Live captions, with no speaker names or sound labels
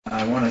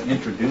I want to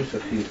introduce a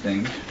few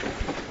things.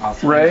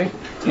 Ray,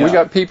 we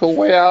got people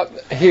way out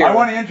here. I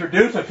want to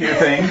introduce a few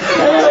things.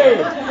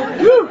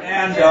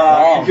 And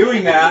in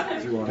doing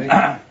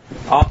that,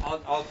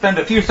 I'll spend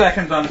a few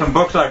seconds on some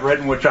books I've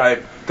written, which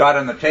I've got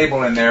on the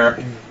table in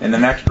there in the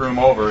next room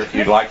over if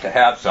you'd like to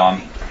have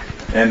some.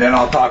 And then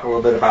I'll talk a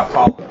little bit about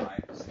Paul and I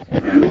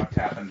and what's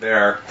happened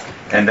there.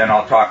 And then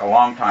I'll talk a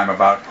long time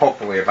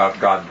hopefully about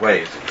God's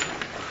ways.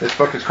 This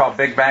book is called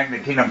Big Bang, the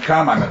Kingdom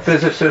Come. I'm a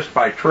physicist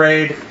by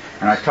trade,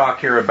 and I talk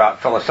here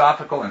about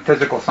philosophical and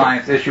physical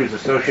science issues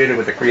associated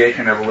with the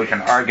creation-evolution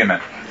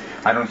argument.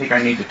 I don't think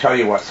I need to tell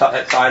you what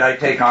side I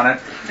take on it,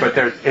 but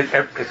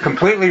it's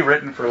completely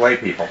written for lay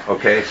people,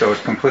 okay? So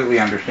it's completely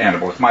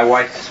understandable. It's my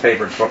wife's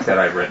favorite book that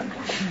I've written.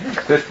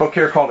 This book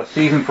here, called A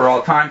Season for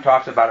All Time,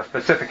 talks about a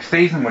specific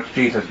season which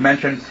Jesus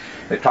mentioned.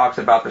 It talks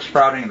about the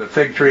sprouting of the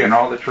fig tree and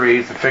all the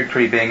trees, the fig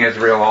tree being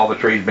Israel, all the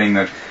trees being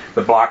the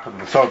bloc of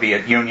the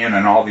Soviet Union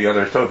and all the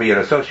other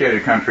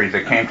Soviet-associated countries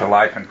that came to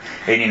life in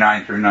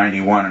 89 through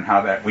 91, and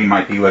how that we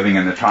might be living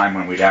in the time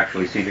when we'd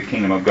actually see the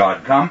kingdom of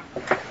God come.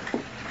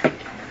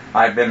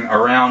 I've been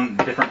around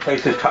different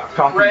places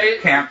talking Ray,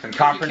 at camps and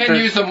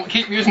conferences. You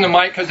keep using the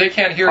mic because they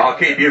can't hear you. I'll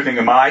keep using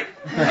the mic.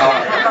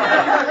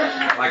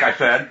 Like I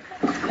said,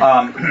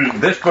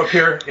 this book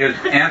here is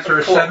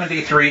Answer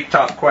 73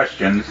 Tough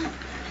Questions.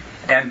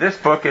 And this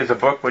book is a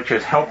book which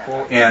is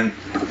helpful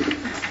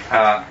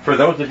for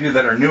those of you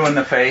that are new in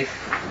the faith,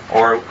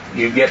 or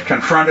you get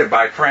confronted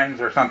by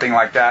friends or something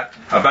like that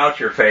about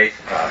your faith.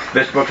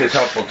 This book is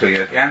helpful to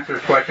you. It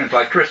answers questions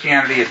like,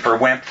 Christianity is for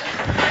wimps.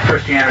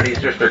 Christianity is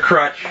just a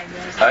crutch.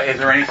 Is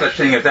there any such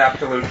thing as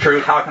absolute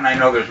truth? How can I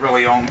know there's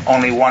really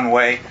only one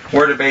way?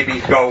 Where do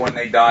babies go when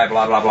they die?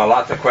 Blah, blah, blah.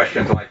 Lots of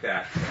questions like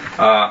that.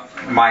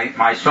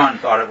 My son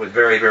thought it was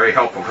very, very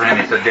helpful for him.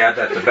 He said, Dad,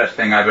 that's the best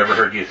thing I've ever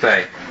heard you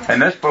say.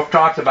 And this book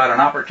talks about an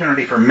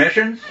opportunity for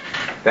missions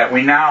that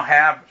we now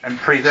have and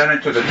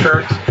presented to the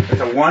church.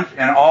 It's a once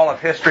in all of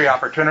history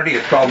opportunity.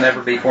 It's called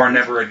Never Before,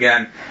 Never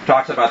Again. It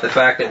talks about the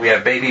fact that we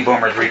have baby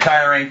boomers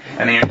retiring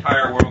and the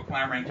entire world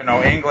clamoring to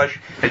know English.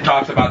 It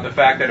talks about the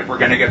fact that if we're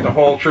going to get the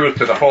whole truth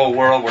to the whole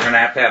world, we're going to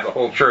have the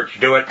whole church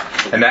do it.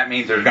 And that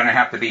means there's going to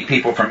have to be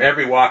people from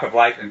every walk of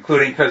life,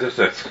 including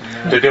physicists,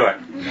 to do it.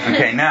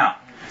 Okay, now,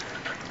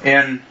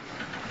 in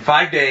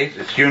 5 days,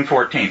 it's June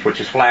 14th, which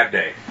is Flag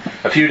Day.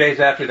 A few days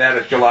after that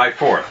is July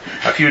 4th.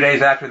 A few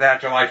days after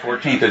that, July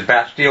 14th, is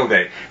Bastille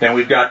Day. Then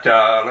we've got,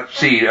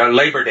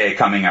 Labor Day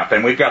coming up.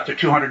 And we've got the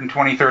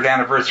 223rd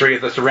anniversary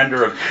of the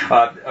surrender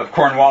of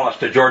Cornwallis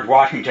to George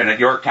Washington at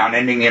Yorktown,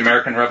 ending the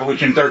American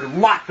Revolution. There's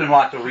lots and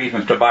lots of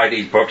reasons to buy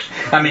these books.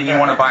 I mean, you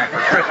want to buy them for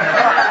Christmas.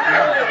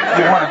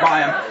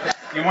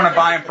 You want to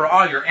buy them for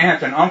all your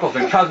aunts and uncles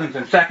and cousins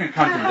and second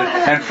cousins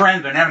and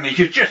friends and enemies.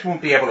 You just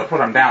won't be able to put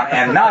them down.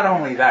 And not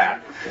only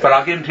that, but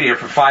I'll give them to you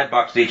for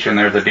 $5 each, and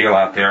there's a deal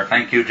out there.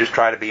 Thank you. Just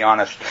try to be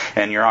honest,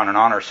 and you're on an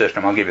honor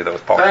system. I'll give you those,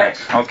 Paul.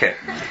 Thanks. Okay.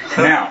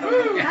 Now,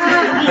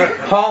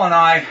 Paul and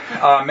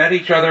I met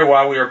each other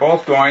while we were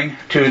both going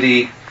to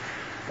the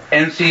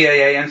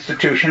NCAA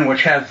institution,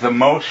 which has the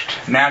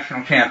most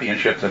national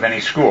championships of any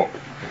school.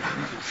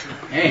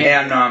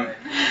 And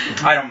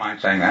I don't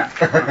mind saying that.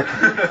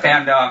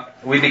 And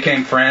we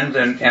became friends,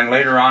 and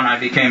later on I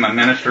became a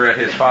minister at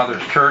his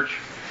father's church.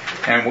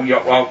 And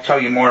I'll tell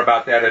you more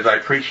about that as I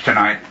preach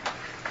tonight.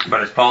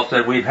 But as Paul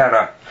said, we've had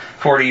a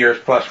 40 years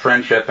plus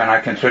friendship, and I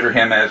consider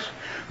him as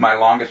my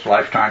longest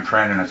lifetime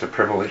friend, and it's a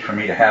privilege for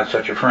me to have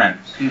such a friend.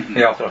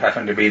 He also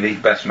happened to be the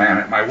best man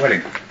at my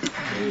wedding,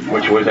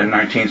 which was in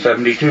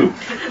 1972.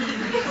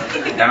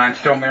 And I'm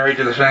still married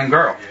to the same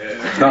girl.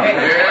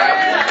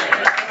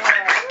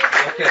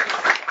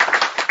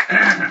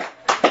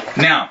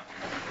 Now,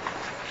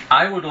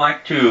 I would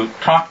like to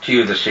talk to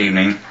you this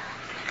evening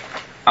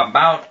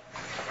about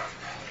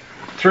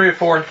 3 or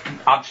 4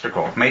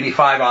 obstacles, maybe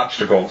 5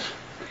 obstacles,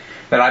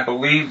 that I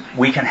believe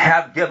we can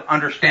give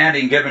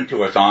understanding given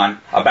to us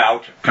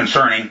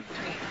concerning,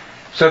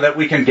 so that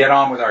we can get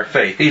on with our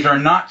faith. These are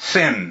not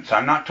sins.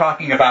 I'm not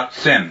talking about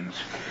sins.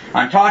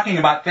 I'm talking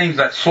about things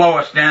that slow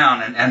us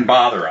down and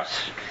bother us.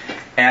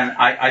 And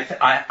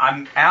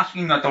I'm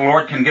asking that the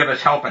Lord can give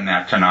us help in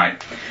that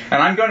tonight.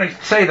 And I'm going to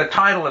say the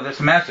title of this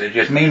message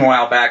is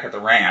Meanwhile Back at the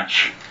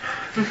Ranch.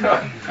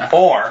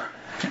 Or,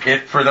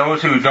 if for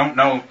those who don't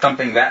know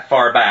something that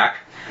far back,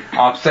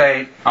 I'll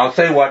say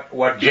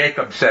what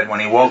Jacob said when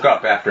he woke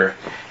up after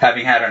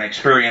having had an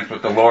experience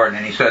with the Lord,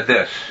 and he said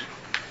this: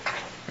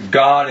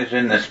 God is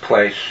in this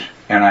place,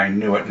 and I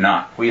knew it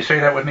not. Will you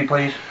say that with me,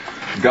 please?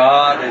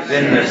 God is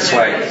in this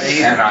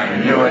place, and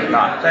I knew it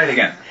not. Say it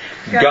again.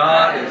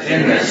 God is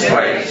in this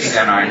place,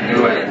 and I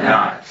knew it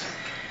not.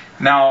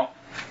 Now,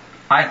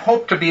 I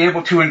hope to be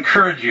able to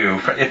encourage you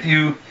if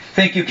you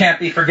think you can't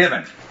be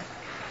forgiven,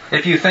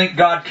 if you think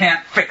God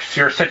can't fix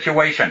your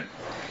situation,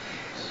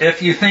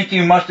 if you think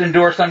you must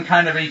endure some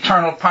kind of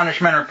eternal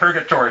punishment or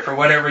purgatory for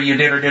whatever you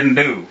did or didn't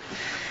do,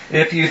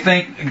 if you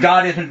think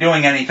God isn't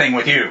doing anything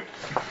with you,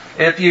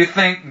 if you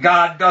think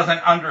God doesn't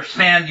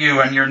understand you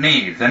and your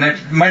needs,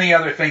 and many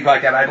other things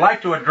like that. I'd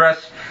like to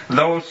address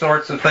those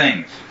sorts of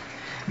things.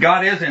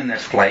 God is in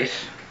this place.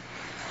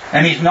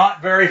 And He's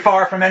not very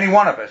far from any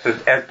one of us,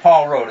 as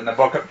Paul wrote in the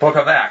book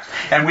of Acts.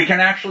 And we can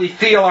actually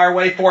feel our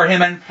way for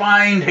Him and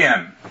find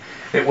Him,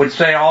 it would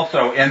say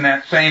also in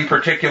that same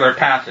particular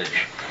passage.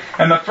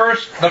 And the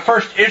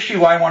first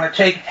issue I want to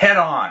take head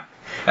on,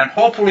 and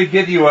hopefully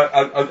give you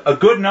a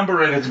good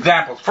number of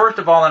examples. First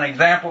of all, an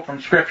example from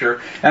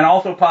Scripture, and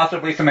also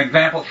possibly some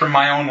examples from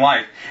my own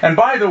life. And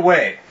by the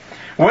way,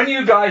 when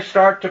you guys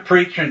start to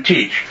preach and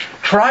teach,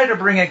 try to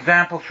bring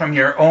examples from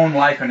your own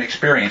life and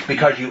experience,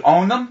 because you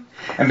own them,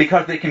 and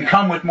because they can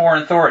come with more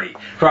authority.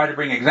 Try to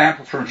bring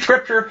examples from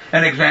Scripture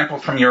and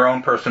examples from your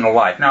own personal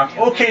life. Now, it's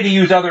okay to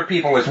use other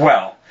people as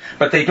well,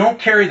 but they don't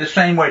carry the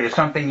same weight as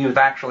something you've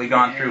actually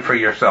gone through for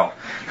yourself.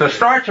 So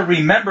start to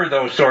remember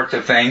those sorts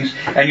of things,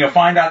 and you'll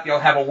find out you'll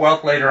have a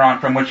wealth later on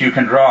from which you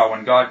can draw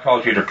when God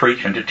calls you to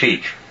preach and to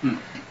teach.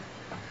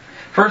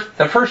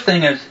 The first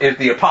thing is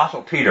the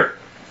Apostle Peter.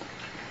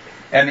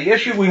 And the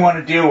issue we want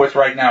to deal with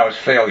right now is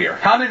failure.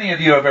 How many of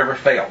you have ever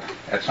failed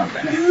at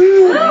something?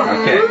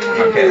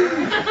 Okay.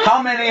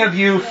 How many of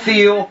you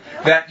feel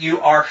that you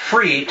are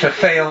free to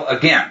fail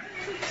again?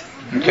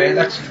 Okay,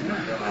 that's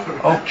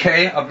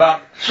okay.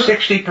 About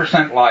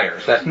 60%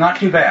 liars. That's not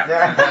too bad.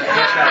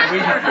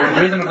 That's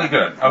reasonably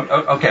good.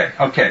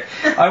 Okay.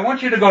 I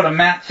want you to go to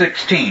Matt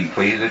 16,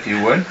 please, if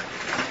you would.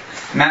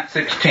 Matt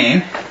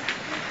 16.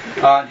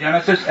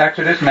 Genesis,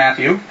 Exodus,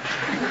 Matthew.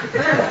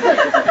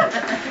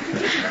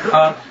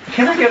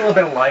 Can I get a little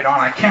bit of light on?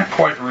 I can't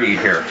quite read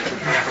here.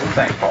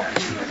 Thanks, Paul.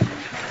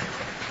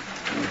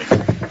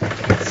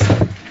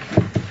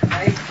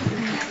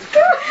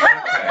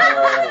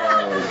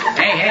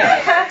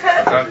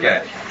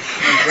 Okay.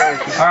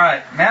 All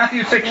right.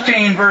 Matthew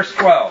 16, verse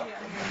 12.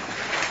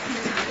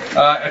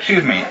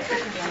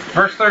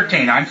 Verse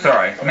 13. I'm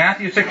sorry.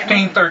 Matthew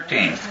 16,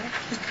 13.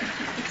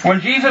 When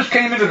Jesus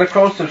came into the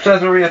coast of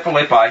Caesarea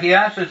Philippi, He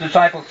asked His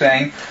disciples,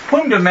 saying,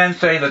 "Whom do men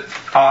say that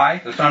I,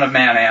 the Son of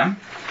Man, am?"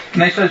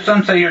 And they said,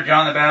 "Some say you're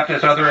John the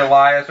Baptist, others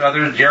Elias,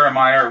 others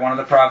Jeremiah, or one of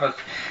the prophets."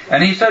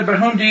 And He said, "But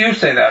whom do you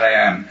say that I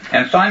am?"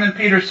 And Simon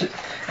Peter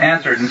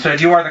answered and said,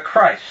 "You are the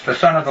Christ, the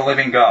Son of the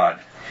living God."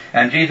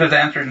 And Jesus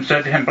answered and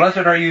said to him, "Blessed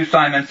are you,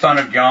 Simon, son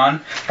of John,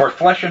 for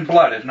flesh and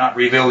blood has not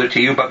revealed it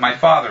to you, but my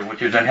Father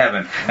which is in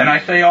heaven. And I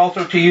say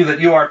also to you that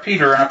you are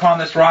Peter, and upon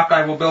this rock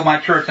I will build my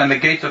church, and the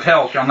gates of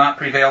hell shall not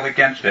prevail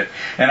against it.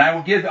 And I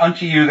will give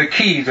unto you the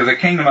keys of the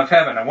kingdom of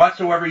heaven, and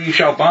whatsoever you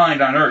shall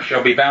bind on earth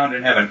shall be bound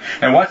in heaven,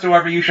 and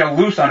whatsoever you shall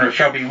loose on earth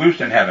shall be loosed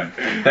in heaven."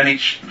 Then He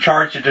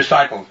charged the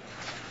disciples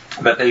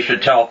that they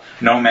should tell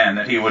no man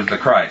that He was the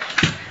Christ.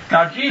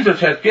 Now, Jesus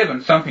has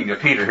given something to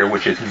Peter here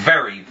which is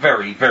very,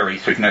 very, very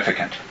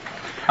significant.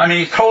 I mean,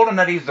 He's told him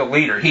that he's the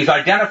leader. He's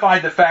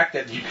identified the fact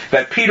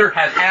that Peter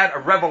has had a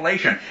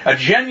revelation, a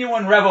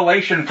genuine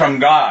revelation from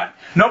God.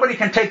 Nobody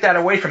can take that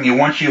away from you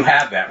once you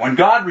have that. When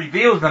God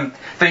reveals them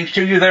things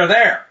to you, they're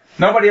there.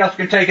 Nobody else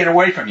can take it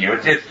away from you.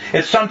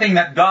 It's something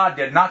that God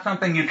did, not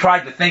something you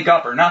tried to think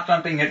up or not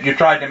something that you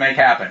tried to make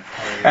happen.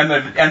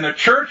 And the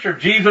Church of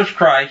Jesus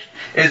Christ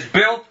is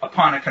built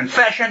upon a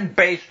confession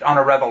based on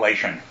a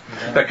revelation.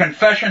 The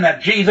confession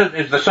that Jesus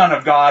is the Son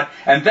of God,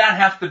 and that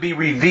has to be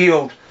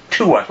revealed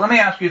to us. Let me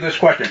ask you this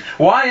question.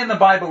 Why in the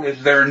Bible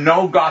is there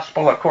no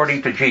gospel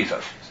according to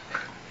Jesus?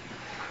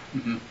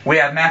 We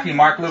have Matthew,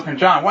 Mark, Luke, and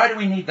John. Why do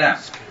we need them?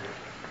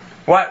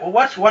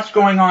 What's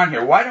going on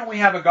here? Why don't we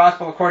have a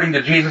gospel according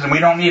to Jesus and we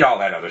don't need all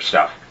that other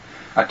stuff?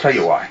 I'll tell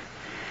you why.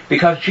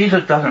 Because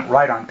Jesus doesn't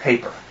write on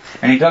paper.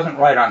 And He doesn't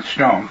write on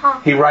stone.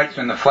 He writes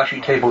in the fleshy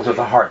tables of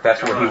the heart.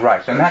 That's where He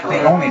writes. And that's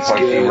the only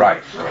place He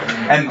writes.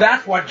 And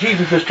that's what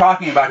Jesus is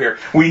talking about here.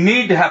 We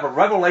need to have a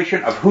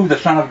revelation of who the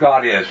Son of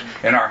God is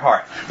in our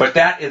heart. But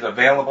that is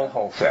available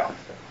wholesale.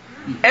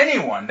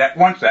 Anyone that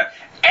wants that,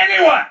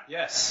 anyone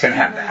can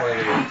have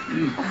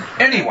that.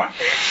 Anyone.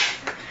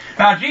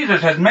 Now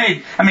Jesus has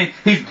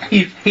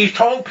He's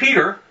told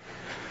Peter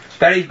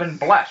that he's been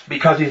blessed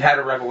because he's had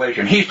a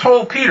revelation. He's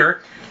told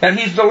Peter that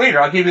he's the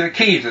leader. I'll give you the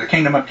keys of the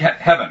kingdom of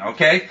heaven,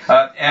 okay?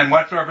 And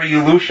whatsoever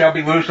you loose shall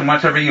be loosed, and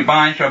whatsoever you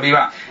bind shall be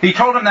bound. He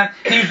told him that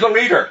he's the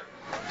leader.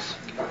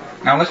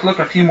 Now let's look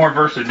a few more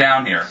verses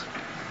down here.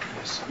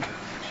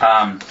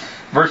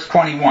 Verse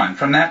 21,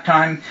 "From that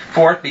time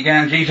forth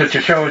began Jesus to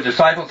show His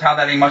disciples how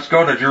that He must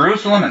go to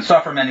Jerusalem and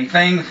suffer many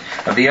things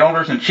of the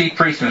elders and chief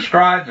priests and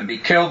scribes, and be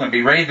killed and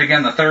be raised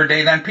again the third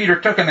day. Then Peter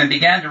took Him and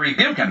began to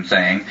rebuke Him,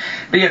 saying,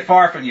 Be it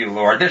far from you,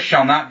 Lord, this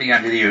shall not be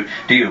unto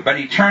you. But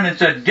He turned and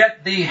said,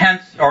 Get thee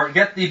hence, or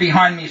get thee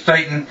behind me,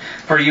 Satan,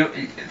 for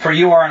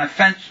you are an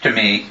offense to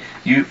me,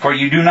 for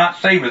you do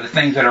not savor the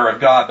things that are of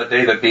God, but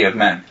they that be of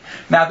men."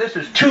 Now this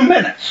is 2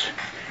 minutes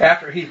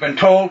after he's been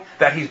told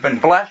that he's been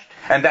blessed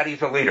and that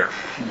he's a leader.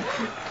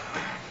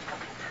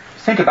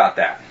 Think about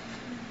that.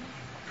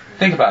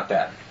 Think about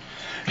that.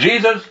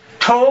 Jesus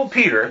told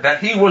Peter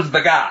that he was the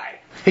guy.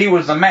 He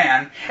was the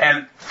man.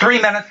 And 3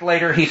 minutes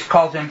later, he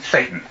calls him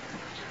Satan.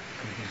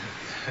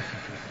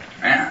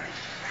 Man.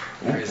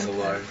 Praise the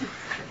Lord.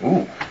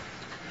 Ooh.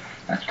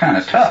 That's kind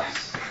of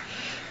tough.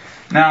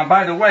 Now,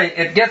 by the way,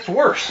 it gets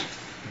worse.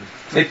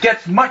 It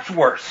gets much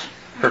worse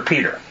for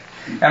Peter.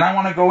 And I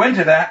want to go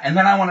into that, and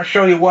then I want to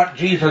show you what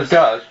Jesus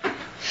does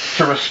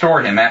to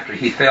restore him after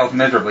he fails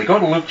miserably. Go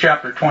to Luke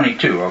chapter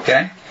 22,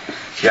 okay?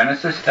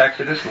 Genesis,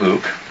 Exodus,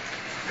 Luke.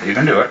 You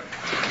can do it.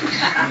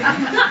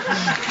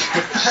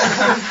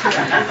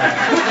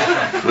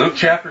 Luke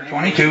chapter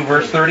 22,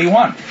 verse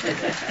 31.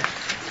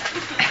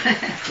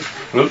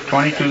 Luke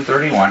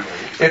 22:31.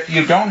 If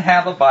you don't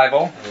have a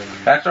Bible,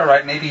 that's all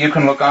right. Maybe you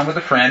can look on with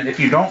a friend. If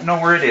you don't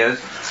know where it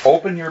is,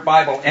 open your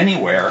Bible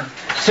anywhere.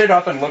 Sit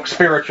up and look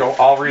spiritual.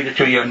 I'll read it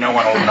to you, and no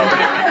one will know it.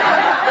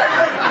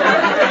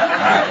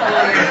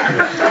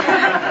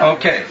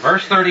 Okay,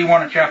 verse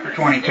 31 of chapter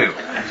 22.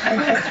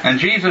 And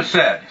Jesus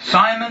said,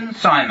 Simon,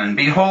 Simon,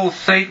 behold,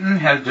 Satan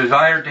has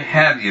desired to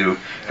have you,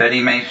 that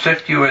he may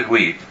sift you as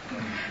wheat.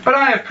 But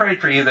I have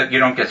prayed for you that you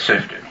don't get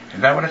sifted.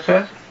 Is that what it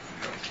says?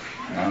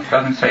 No, it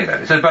doesn't say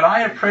that. It says, but I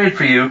have prayed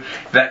for you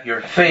that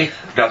your faith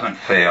doesn't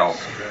fail.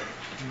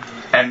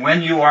 And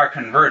when you are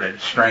converted,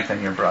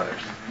 strengthen your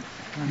brothers.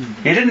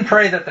 He didn't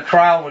pray that the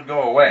trial would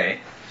go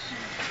away.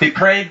 He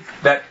prayed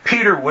that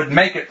Peter would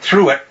make it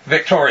through it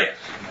victorious.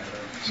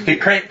 He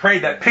prayed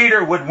that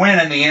Peter would win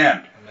in the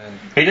end.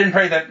 He didn't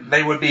pray that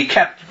they would be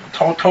kept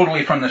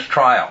totally from this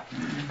trial,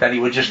 that he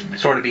would just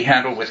sort of be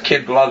handled with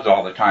kid gloves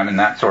all the time and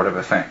that sort of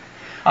a thing.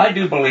 I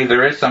do believe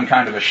there is some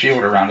kind of a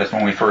shield around us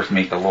when we first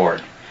meet the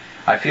Lord.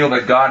 I feel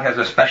that God has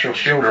a special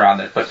shield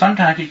around us, but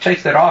sometimes he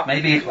takes it off,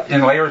 maybe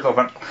in layers of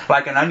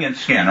like an onion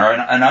skin or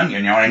an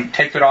onion, and he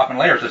takes it off in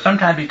layers. So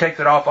sometimes he takes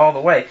it off all the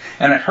way,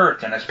 and it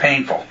hurts and it's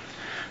painful.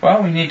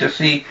 Well, we need to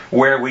see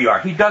where we are.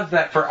 He does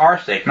that for our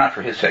sake, not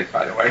for his sake,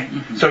 by the way,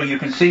 so you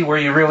can see where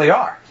you really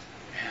are.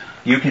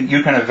 You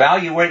can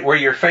evaluate where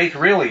your faith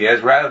really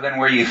is rather than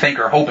where you think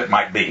or hope it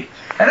might be.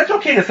 And it's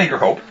okay to think or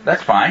hope.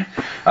 That's fine.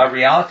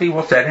 Reality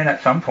will set in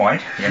at some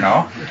point,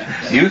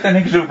 Youth and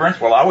exuberance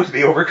will always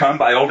be overcome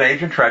by old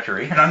age and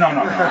treachery. No.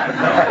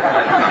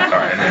 I'm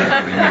sorry.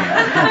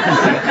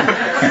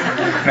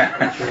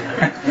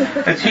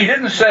 He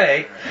didn't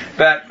say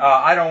that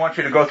I don't want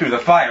you to go through the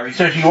fire. He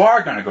says you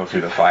are going to go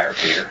through the fire,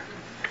 Peter,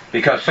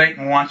 because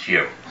Satan wants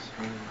you.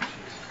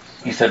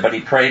 He said, but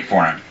he prayed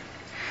for him.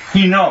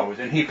 He knows,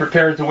 and he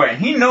prepares the way. And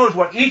he knows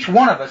what each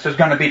one of us is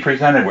going to be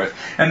presented with.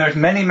 And there's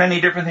many,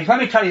 many different things. Let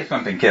me tell you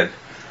something, kids.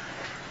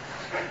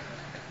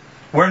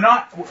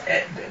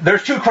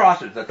 There's two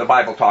crosses that the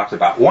Bible talks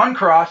about. One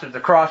cross is the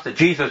cross that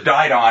Jesus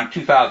died on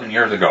 2,000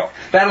 years ago.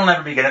 That'll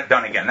never be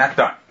done again. That's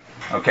done.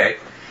 Okay?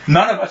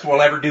 None of us will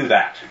ever do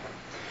that.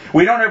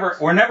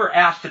 We're never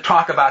asked to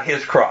talk about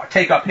his cross,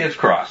 take up his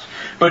cross.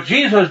 But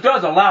Jesus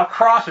does allow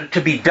crosses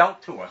to be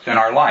dealt to us in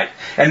our life.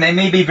 And they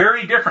may be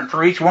very different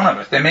for each one of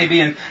us. They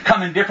may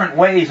come in different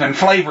ways and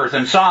flavors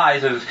and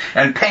sizes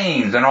and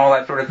pains and all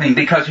that sort of thing,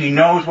 because he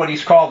knows what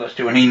he's called us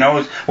to, and he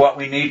knows what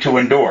we need to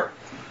endure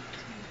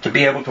to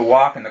be able to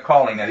walk in the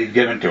calling that he's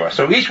given to us.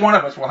 So each one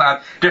of us will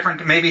have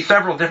maybe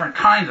several different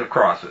kinds of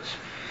crosses.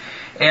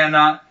 And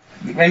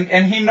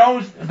he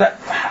knows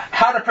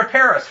how to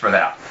prepare us for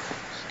that.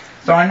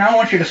 So I now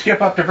want you to skip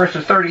up to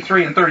verses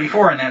 33 and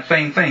 34 in that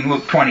same thing,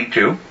 Luke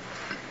 22.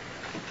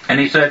 And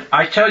he said,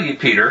 I tell you,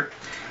 Peter,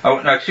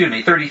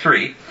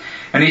 33.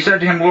 And he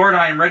said to him, Lord,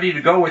 I am ready to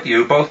go with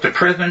you, both to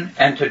prison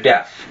and to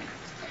death.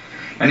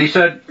 And he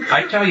said,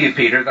 I tell you,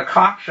 Peter, the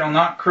cock shall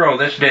not crow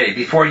this day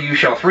before you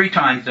shall 3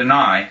 times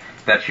deny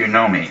that you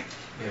know me.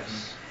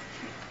 Yes.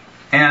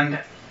 And,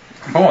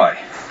 boy,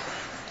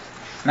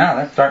 now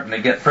that's starting to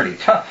get pretty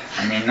tough.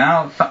 I mean,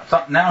 now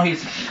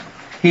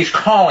he's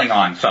calling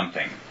on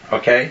something.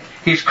 Okay?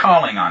 He's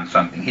calling on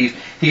something.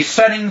 He's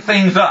setting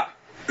things up.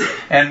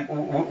 And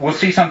we'll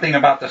see something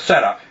about the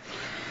setup.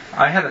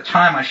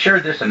 I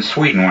shared this in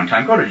Sweden one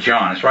time. Go to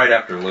John. It's right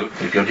after Luke.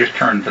 If you'll just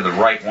turn to the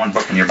right one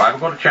book in your Bible,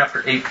 go to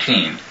chapter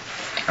 18.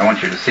 I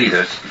want you to see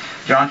this.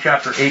 John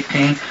chapter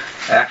 18.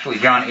 Actually,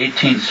 John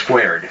 18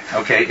 squared.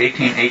 Okay?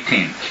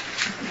 18.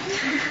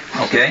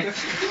 Okay?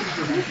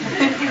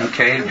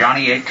 Okay,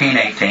 Johnny 18.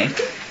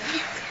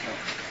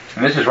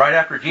 And this is right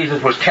after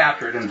Jesus was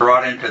captured and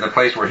brought into the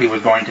place where he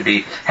was going to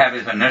have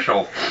his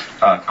initial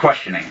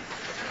questioning.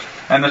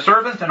 And the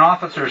servants and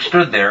officers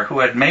stood there, who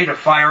had made a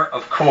fire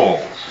of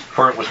coals,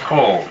 for it was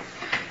cold.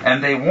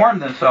 And they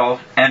warmed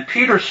themselves, and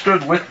Peter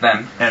stood with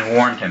them and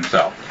warmed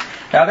himself.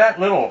 Now that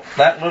little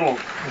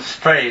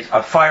phrase,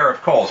 a fire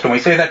of coals. Can we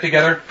say that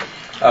together?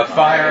 A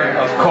fire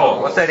of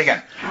coals. Let's say it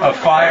again. A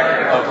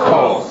fire of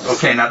coals.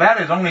 Okay, now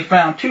that is only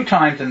found 2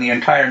 times in the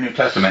entire New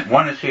Testament.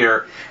 One is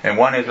here, and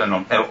one is in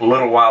a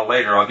little while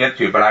later I'll get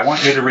to, but I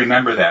want you to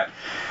remember that.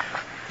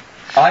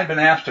 I've been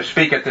asked to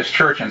speak at this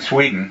church in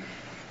Sweden,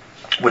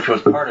 which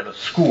was part of a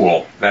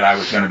school that I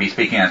was going to be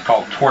speaking at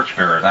called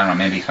Torchbearers. I don't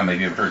know, maybe some of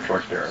you have heard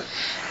Torchbearers.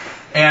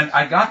 And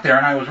I got there,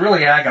 and I was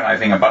really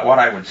agonizing about what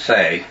I would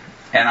say,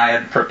 and I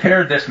had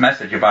prepared this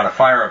message about a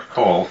fire of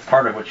coals,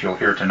 part of which you'll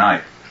hear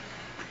tonight.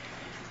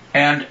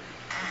 And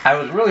I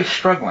was really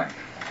struggling.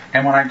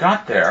 And when I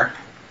got there,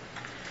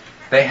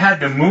 they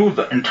had to move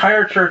the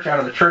entire church out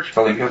of the church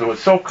building because it was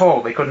so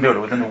cold they couldn't do it.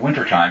 It was in the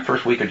wintertime,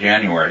 first week of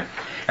January.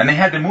 And they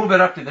had to move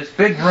it up to this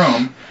big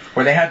room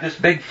where they had this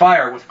big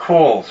fire with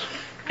coals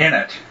in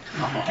it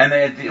And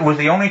it was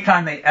the only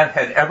time they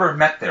had ever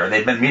met there.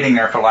 They'd been meeting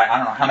there for like, I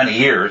don't know how many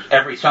years,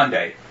 every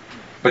Sunday.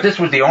 But this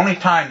was the only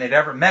time they'd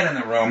ever met in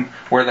the room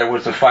where there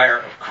was a fire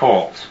of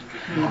coals.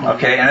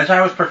 Okay, and as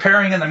I was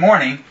preparing in the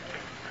morning,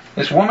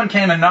 this woman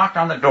came and knocked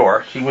on the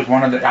door. She was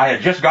I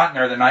had just gotten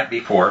there the night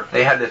before.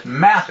 They had this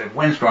massive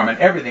windstorm and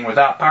everything was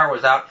out, power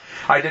was out.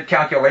 I did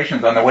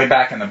calculations on the way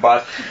back in the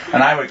bus,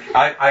 and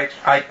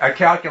I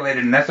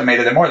calculated and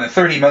estimated that more than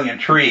 30 million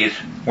trees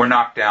were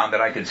knocked down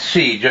that I could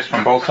see just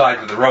from both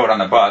sides of the road on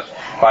the bus.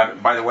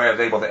 By the way, I was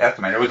able to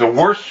estimate. It was the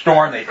worst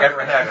storm they'd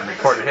ever had in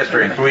recorded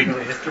history in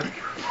Sweden.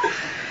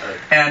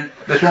 And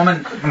this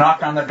woman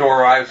knocked on the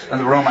door. I was in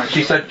the room.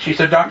 She said,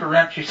 Dr.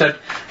 Rempt, she said,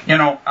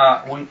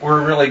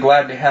 we're really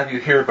glad to have you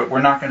here, but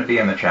we're not going to be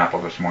in the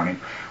chapel this morning.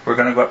 We're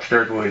going to go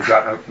upstairs where we've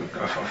got a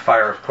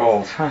fire of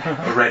coals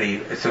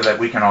ready so that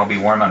we can all be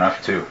warm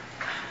enough to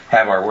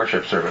have our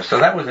worship service. So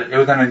that was it. It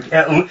was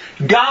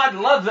God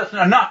loves us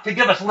enough to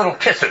give us little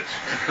kisses.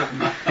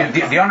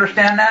 Do you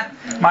understand that?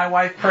 My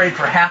wife prayed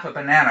for half a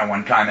banana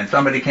one time, and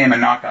somebody came and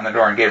knocked on the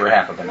door and gave her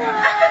half a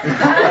banana.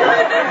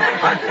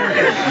 I'm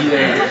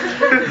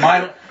serious.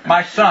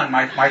 My son,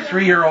 my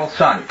 3-year-old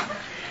son,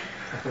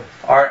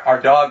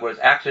 our dog was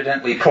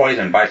accidentally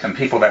poisoned by some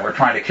people that were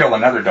trying to kill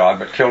another dog,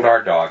 but killed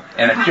our dog,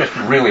 and it just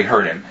really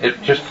hurt him.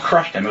 It just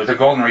crushed him. It was a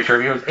golden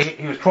retriever.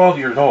 He was 12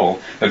 years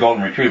old, the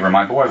golden retriever.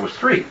 My boy was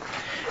 3.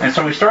 And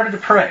so we started to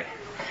pray.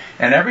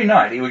 And every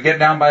night he would get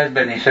down by his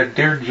bed and he said,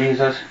 Dear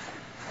Jesus,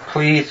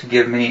 please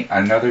give me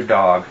another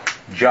dog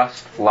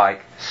just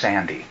like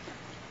Sandy.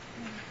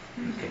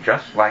 Okay,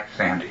 just like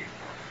Sandy.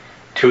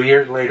 2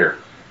 years later,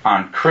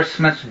 on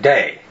Christmas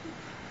Day,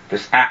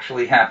 this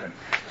actually happened.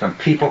 Some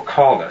people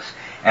called us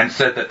and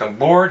said that the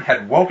Lord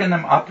had woken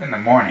them up in the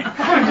morning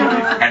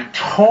and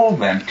told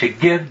them to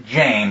give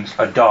James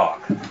a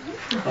dog.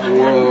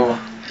 Whoa.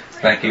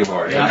 Thank you,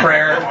 Lord. The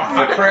prayer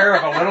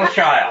of a little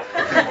child.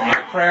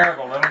 The prayer of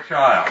a little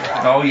child.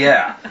 Oh,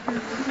 yeah.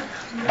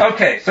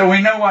 Okay, so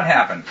we know what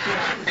happened.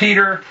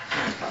 Peter,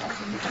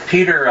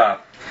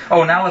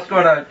 now let's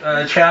go to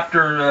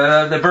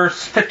the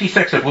verse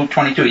 56 of Luke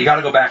 22. You got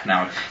to go back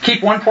now.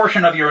 Keep one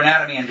portion of your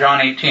anatomy in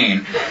John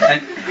 18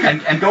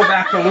 and go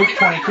back to Luke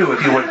 22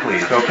 if you would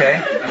please,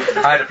 okay?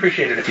 I'd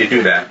appreciate it if you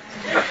do that.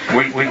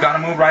 We've got to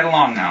move right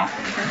along now.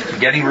 It's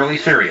getting really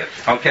serious.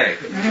 Okay.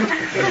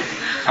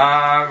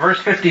 Verse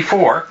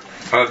 54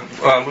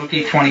 of Luke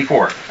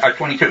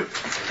 22.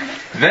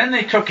 Then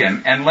they took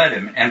him and led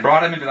him and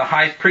brought him into the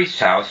high priest's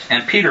house,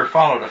 and Peter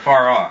followed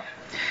afar off.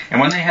 And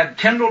when they had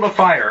kindled a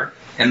fire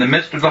in the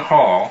midst of the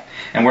hall,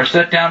 and were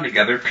set down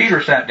together,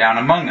 Peter sat down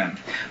among them.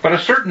 But a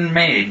certain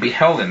maid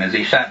beheld him as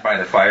he sat by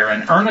the fire,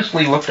 and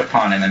earnestly looked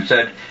upon him, and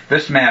said,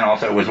 This man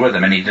also was with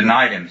him. And he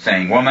denied him,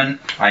 saying, Woman,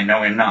 I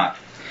know him not.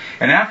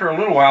 And after a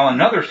little while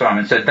another saw him,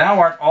 and said, Thou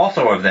art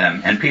also of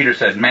them. And Peter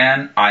said,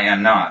 Man, I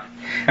am not.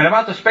 And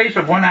about the space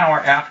of 1 hour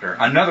after,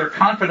 another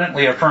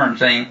confidently affirmed,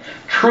 saying,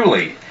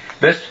 Truly,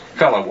 this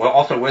fellow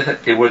was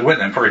with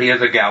him, for he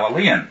is a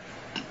Galilean.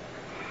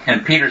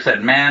 And Peter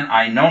said, Man,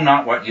 I know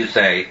not what you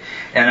say.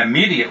 And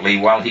immediately,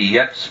 while he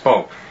yet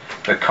spoke,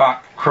 the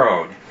cock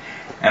crowed.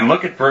 And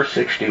look at verse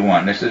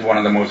 61. This is one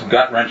of the most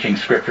gut-wrenching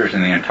scriptures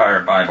in the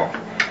entire Bible.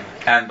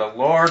 And the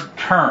Lord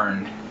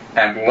turned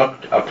and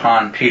looked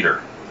upon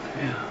Peter.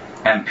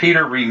 And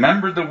Peter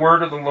remembered the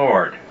word of the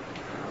Lord,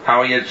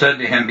 how he had said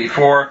to him,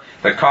 Before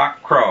the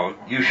cock crowed,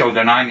 you shall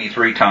deny me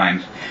 3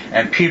 times.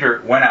 And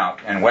Peter went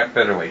out and wept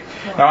bitterly.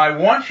 Now I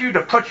want you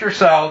to put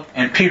yourself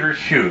in Peter's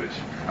shoes,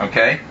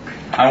 okay?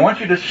 I want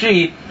you to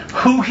see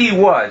who he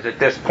was at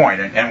this point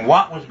and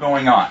what was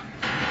going on.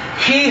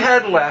 He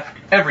had left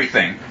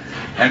everything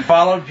and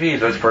followed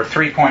Jesus for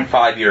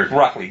 3.5 years,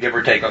 roughly, give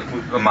or take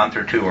a month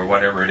or 2 or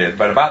whatever it is,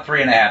 but about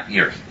 3.5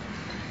 years.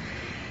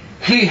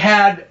 He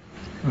had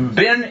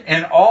been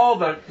in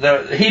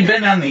he'd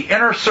been in the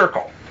inner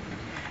circle.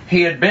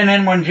 He had been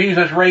in when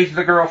Jesus raised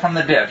the girl from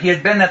the dead. He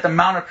had been at the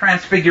Mount of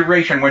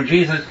Transfiguration when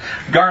Jesus'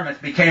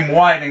 garments became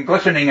white and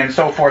glistening and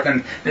so forth,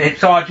 and they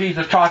saw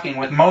Jesus talking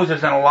with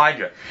Moses and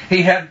Elijah.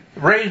 He had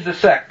raised the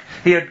sick.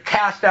 He had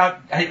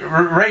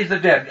raised the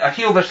dead,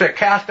 healed the sick,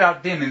 cast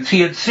out demons. He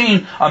had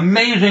seen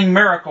amazing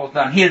miracles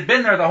done. He had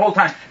been there the whole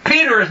time.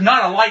 Peter is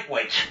not a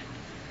lightweight.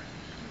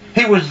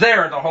 He was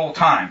there the whole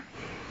time.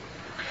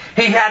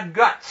 He had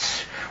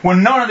guts.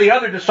 When none of the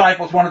other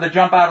disciples wanted to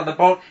jump out of the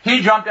boat,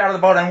 he jumped out of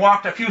the boat and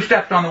walked a few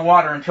steps on the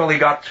water until he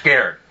got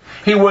scared.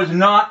 He was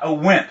not a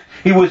wimp.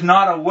 He was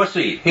not a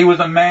wussy. He was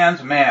a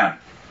man's man.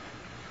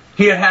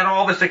 He had had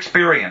all this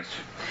experience.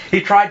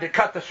 He tried to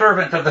cut the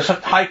servant of the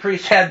high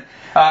priest's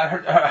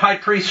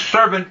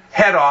servant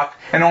head off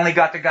and only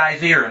got the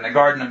guy's ear in the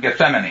Garden of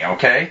Gethsemane,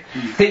 okay?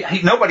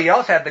 Nobody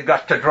else had the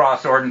guts to draw a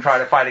sword and try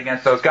to fight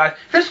against those guys.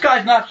 This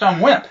guy's not some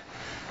wimp.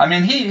 I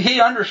mean,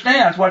 he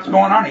understands what's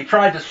going on. He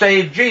tried to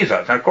save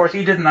Jesus. And of course,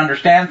 he didn't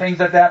understand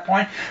things at that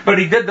point, but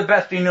he did the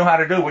best he knew how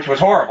to do, which was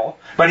horrible,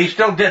 but he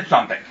still did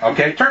something,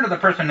 okay? Turn to the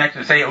person next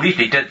and say, at least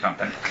he did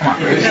something. Come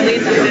on.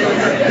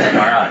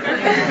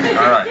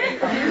 All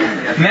right.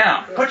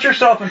 Now, put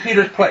yourself in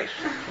Peter's place.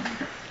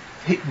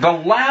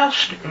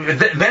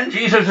 then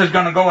Jesus is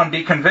going to go and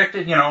be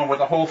convicted, with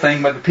the whole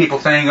thing with the people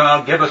saying,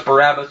 oh, give us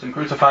Barabbas and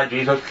crucify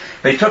Jesus.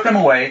 They took him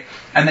away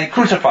and they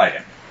crucified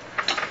him.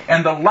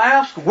 And the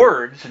last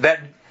words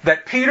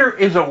that Peter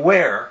is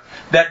aware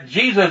that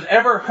Jesus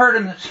ever heard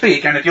him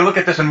speak, and if you look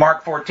at this in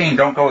Mark 14,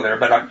 don't go there,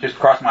 but I just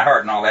crossed my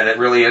heart and all that, it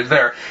really is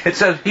there. It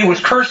says he was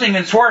cursing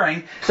and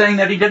swearing, saying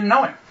that he didn't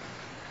know him.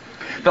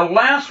 The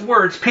last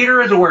words Peter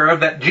is aware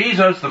of that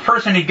Jesus, the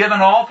person he'd given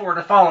all for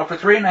to follow for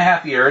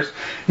 3.5 years,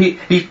 he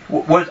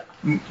was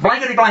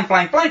blankety blank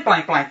blank blank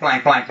blank blank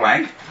blank blank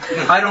blank.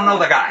 I don't know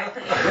the guy.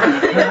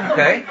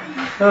 Okay?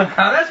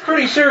 Now that's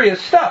pretty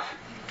serious stuff.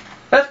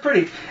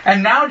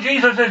 And now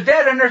Jesus is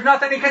dead and there's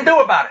nothing he can do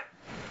about it.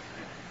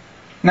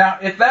 Now,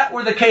 if that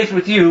were the case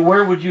with you,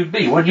 where would you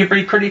be? Would you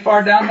be pretty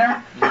far down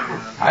there?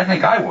 I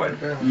think I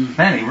would.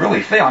 Man, he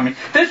really failed. I mean,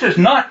 this is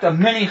not the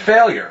mini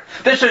failure.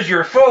 This is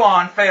your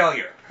full-on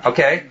failure.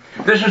 Okay?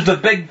 This is the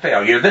big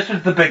failure. This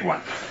is the big one.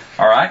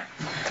 All right?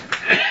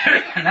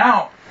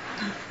 Now,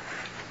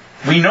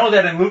 we know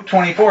that in Luke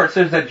 24 it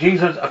says that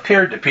Jesus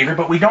appeared to Peter,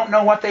 but we don't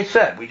know what they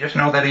said. We just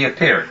know that he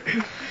appeared.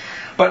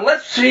 But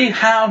let's see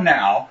how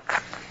now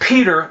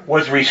Peter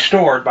was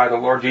restored by the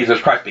Lord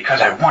Jesus Christ,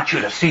 because I want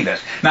you to see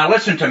this. Now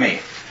listen to me.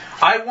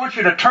 I want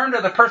you to turn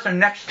to the person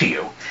next to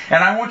you,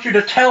 and I want you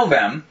to tell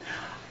them,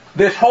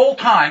 this whole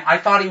time I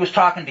thought he was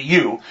talking to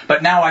you,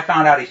 but now I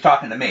found out he's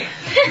talking to me.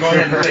 Go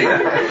ahead and say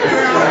that.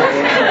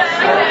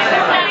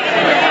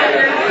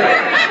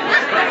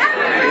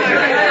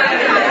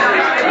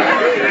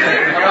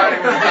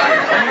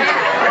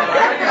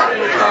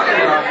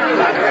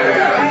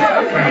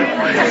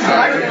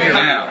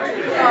 Now,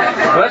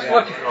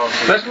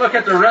 let's look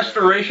at the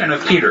restoration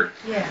of Peter,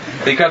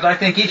 because I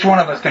think each one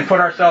of us can put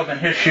ourselves in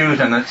his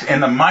shoes in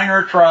the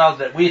minor trials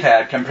that we've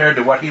had compared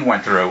to what he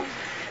went through,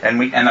 and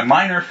the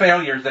minor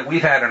failures that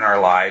we've had in our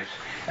lives,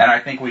 and I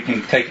think we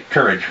can take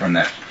courage from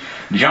this.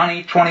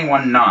 Johnny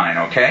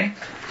 21:9, okay?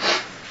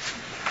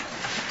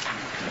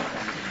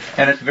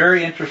 And it's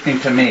very interesting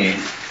to me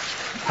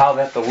how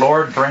that the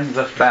Lord brings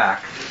us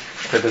back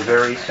to the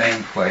very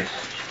same place.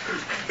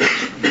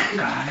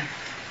 God,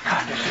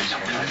 this is so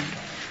good.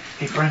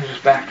 He brings us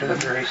back to the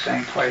very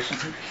same place,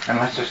 and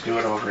lets us do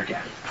it over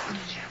again.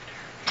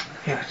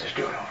 He lets us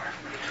do it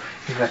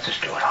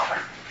over.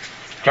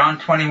 John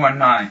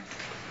 21:9.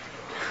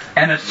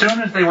 And as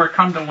soon as they were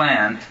come to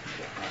land,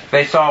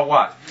 they saw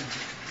what?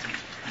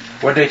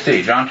 What did they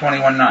see? John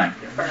 21:9.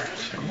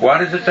 What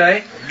does it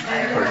say?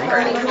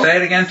 Say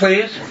it again,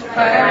 please.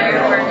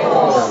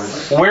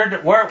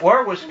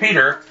 Where was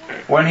Peter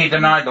when he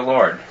denied the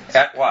Lord?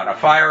 At what? A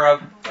fire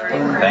of?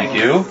 Thank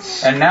you.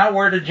 And now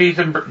where did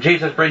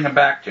Jesus bring him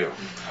back to?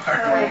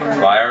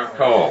 Fire of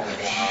coals.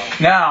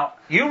 Now,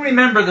 you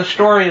remember the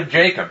story of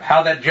Jacob,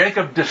 how that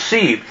Jacob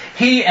deceived.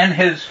 He and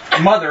his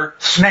mother,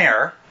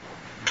 Snare,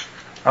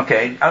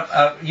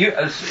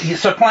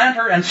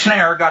 supplanter and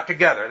snare got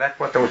together. That's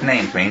what those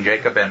names mean,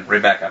 Jacob and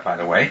Rebecca, by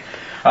the way.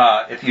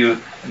 If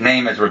you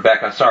name as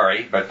Rebecca,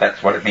 sorry, but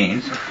that's what it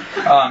means.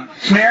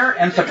 Snare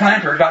and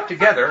supplanter got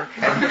together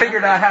and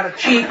figured out how to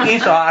cheat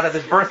Esau out of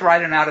his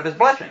birthright and out of his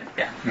blessing.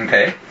 Yeah.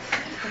 Okay?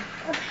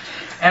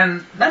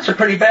 And that's a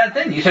pretty bad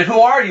thing. He said, who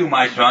are you,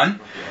 my son?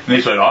 And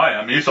he said, I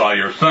am Esau,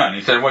 your son.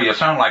 He said, well, you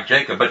sound like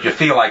Jacob, but you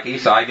feel like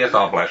Esau. I guess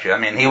I'll bless you. I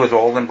mean, he was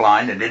old and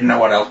blind and didn't know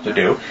what else to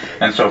do,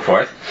 and so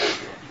forth.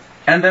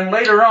 And then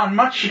later on,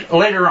 much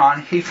later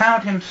on, he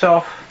found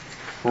himself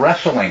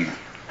wrestling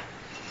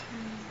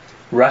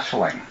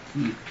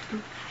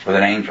with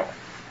an angel.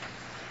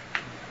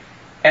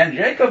 And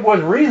Jacob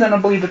was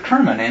reasonably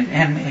determined,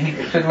 and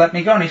he said, let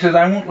me go. And he says,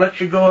 I won't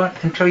let you go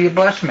until you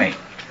bless me.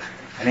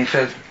 And he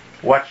says,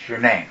 what's your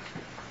name?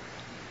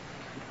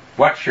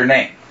 What's your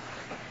name?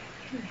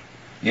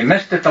 You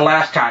missed it the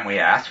last time we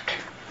asked.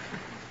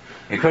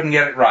 You couldn't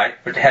get it right,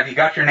 but have you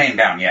got your name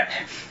down yet?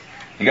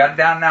 You got it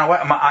down now?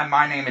 What?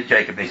 My name is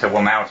Jacob. He said,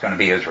 well, now it's going to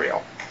be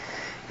Israel.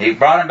 He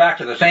brought him back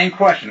to the same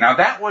question. Now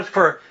that was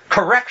for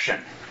correction.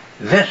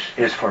 This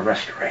is for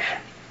restoration.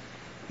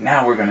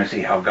 Now we're going to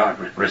see how God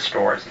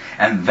restores.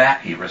 And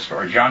that he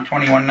restores. John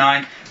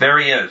 21:9, there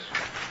he is.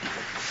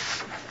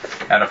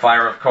 At a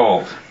fire of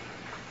coals.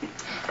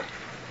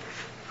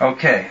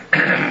 Okay.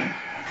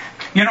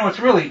 It's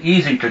really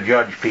easy to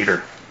judge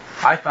Peter.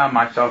 I found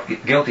myself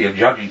guilty of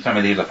judging some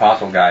of these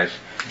apostle guys,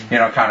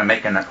 kind of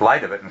making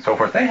light of it and so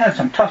forth. They had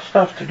some tough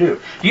stuff to do.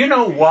 You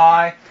know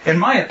why? In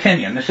my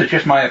opinion, this is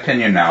just my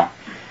opinion now,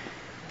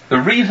 the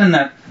reason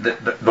that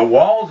the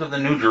walls of the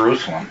New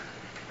Jerusalem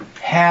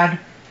had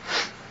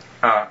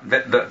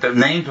the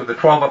names of the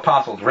 12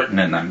 apostles written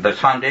in them, the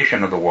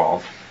foundation of the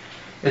walls,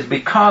 is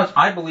because,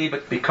 I believe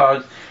it's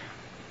because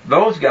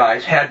those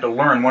guys had to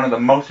learn one of the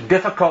most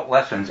difficult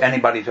lessons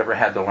anybody's ever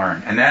had to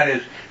learn. And that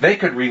is, they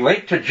could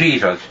relate to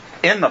Jesus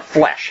in the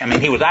flesh. I mean,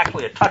 he was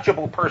actually a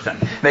touchable person.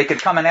 They could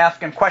come and ask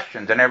him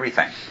questions and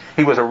everything.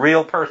 He was a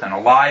real person,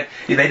 alive.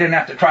 They didn't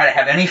have to try to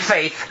have any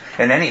faith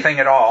in anything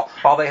at all.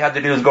 All they had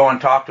to do is go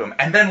and talk to him.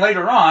 And then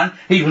later on,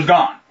 he was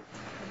gone.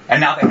 And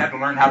now they have to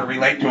learn how to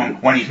relate to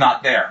him when he's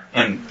not there,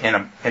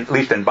 at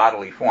least in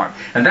bodily form.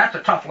 And that's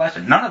a tough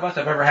lesson. None of us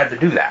have ever had to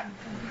do that.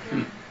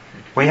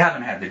 We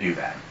haven't had to do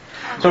that.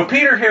 So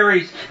Peter here,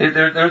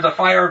 there's a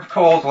fire of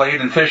coals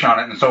laid and fish on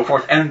it and so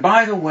forth. And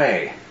by the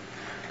way,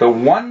 the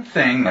one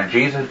thing that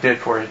Jesus did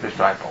for his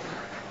disciples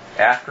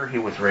after he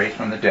was raised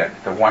from the dead,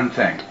 the one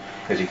thing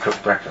is he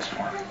cooked breakfast for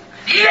them.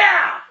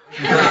 Yeah!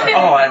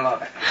 Oh, I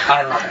love it.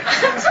 I love it.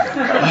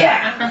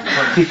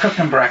 Yeah. He cooked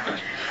them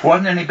breakfast.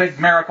 Wasn't any big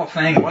miracle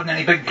thing. Wasn't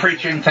any big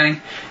preaching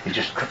thing. He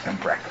just cooked them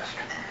breakfast.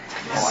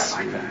 Oh,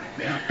 I like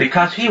that.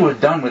 Because he was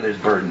done with his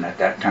burden at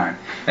that time.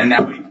 And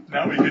now we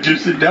could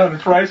just sit down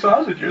and fry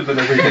sausages and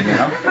everything, you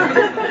know.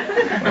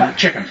 Well,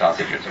 chicken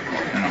sausages, of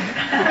course, you know.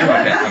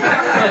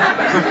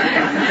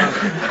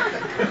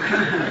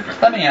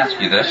 Let me ask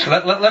you this.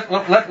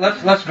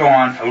 Let's go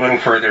on a little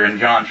further in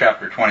John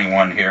chapter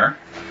 21 here.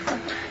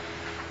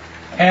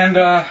 And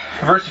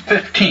verse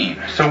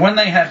 15. So when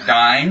they had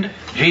dined,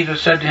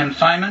 Jesus said to him,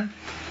 Simon,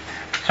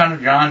 son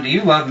of John, do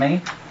you love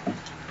me?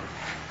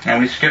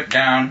 And we skip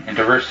down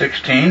into verse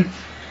 16.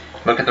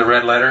 Look at the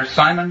red letters.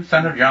 Simon,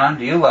 son of John,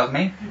 do you love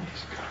me?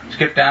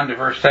 Skip down to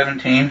verse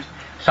 17.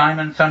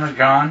 Simon, son of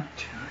John,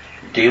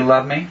 do you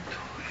love me?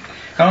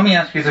 Now let me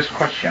ask you this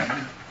question.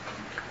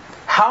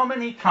 How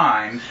many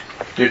times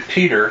did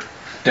Peter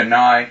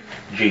deny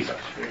Jesus?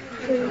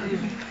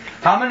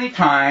 How many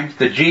times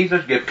did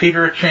Jesus give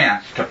Peter a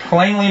chance to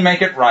plainly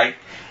make it right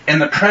in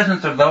the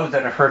presence of those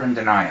that have heard him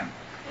deny him?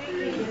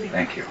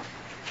 Thank you.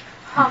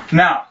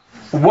 Now,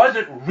 was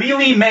it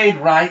really made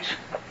right?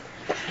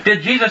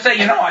 Did Jesus say,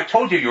 I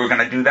told you were going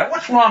to do that.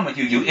 What's wrong with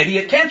you, you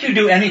idiot? Can't you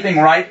do anything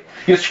right?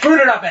 You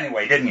screwed it up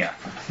anyway, didn't you?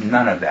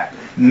 None of that.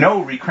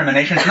 No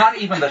recriminations, not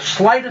even the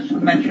slightest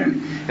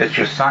mention. It's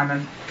just,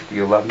 Simon, do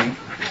you love me?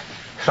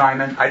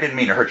 Simon, I didn't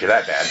mean to hurt you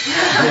that bad.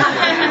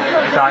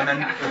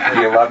 Simon,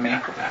 do you love me?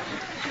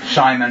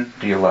 Simon,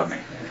 do you love me?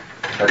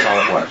 That's all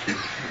it was.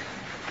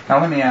 Now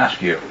let me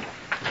ask you,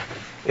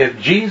 if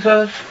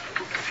Jesus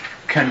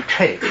can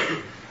take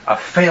a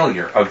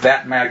failure of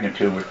that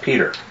magnitude with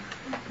Peter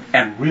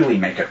and really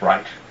make it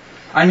right,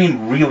 I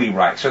mean really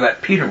right, so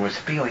that Peter was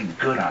feeling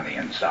good on the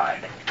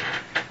inside,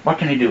 what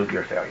can he do with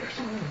your failures?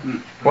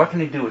 What can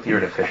he do with your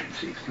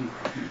deficiencies?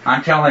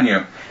 I'm telling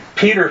you,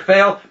 Peter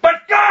failed,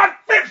 but God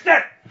fixed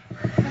it!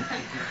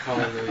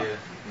 Hallelujah.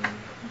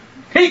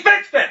 He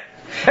fixed it!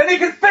 And he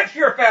can fix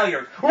your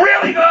failures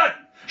really good!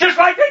 Just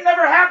like they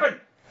never happened!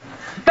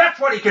 That's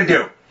what he can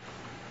do!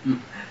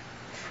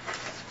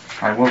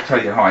 I will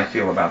tell you how I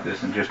feel about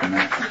this in just a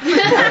minute.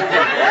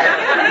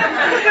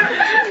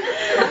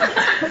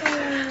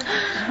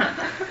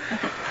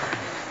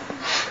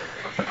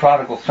 The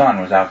prodigal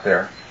son was out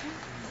there.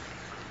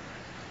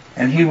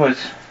 And he was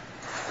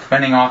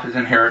spending off his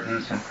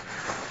inheritance and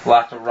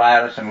lots of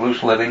riotous and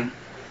loose living.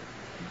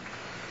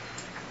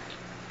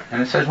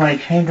 And it says when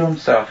he came to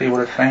himself, he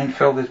would have fain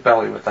filled his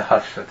belly with the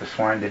husk that the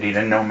swine did eat,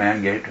 and no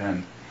man gave to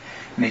him.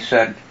 And he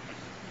said,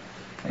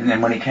 and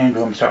then when he came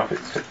to himself,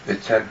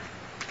 it said,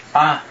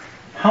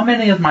 how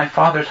many of my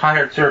father's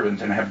hired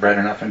servants and have bread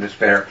enough and to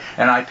spare,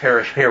 and I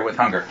perish here with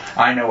hunger?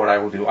 I know what I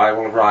will do. I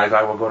will arise.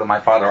 I will go to my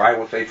father. I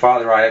will say,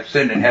 Father, I have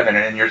sinned in heaven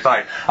and in your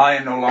sight. I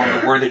am no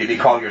longer worthy to be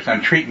called your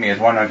son. Treat me as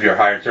one of your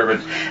hired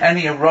servants. And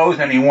he arose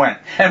and he went.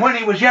 And when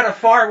he was yet a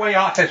far way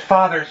off, his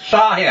father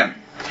saw him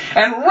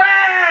and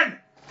ran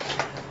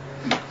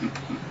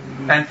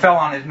and fell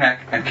on his neck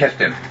and kissed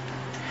him.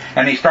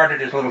 And he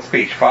started his little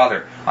speech.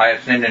 Father, I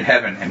have sinned in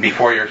heaven and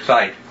before your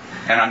sight,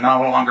 and I'm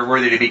no longer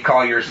worthy to be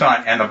called your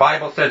son. And the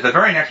Bible says, the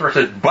very next verse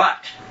says,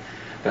 but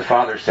the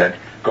father said,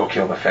 go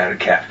kill the fatted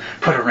calf.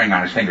 Put a ring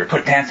on his finger.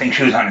 Put dancing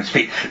shoes on his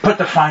feet. Put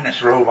the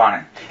finest robe on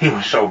him. He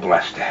was so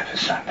blessed to have his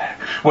son back.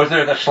 Was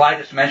there the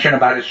slightest mention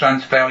about his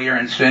son's failure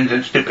and sins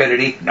and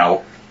stupidity?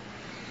 No.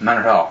 None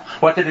at all.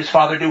 What did his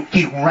father do?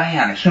 He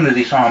ran as soon as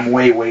he saw him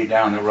way, way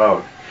down the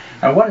road.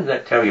 Now what does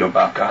that tell you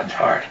about God's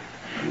heart?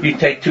 You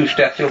take 2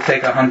 steps, he'll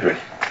take 100.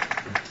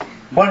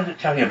 What does it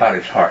tell you about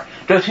his heart?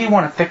 Does he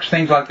want to fix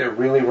things like they're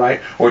really right,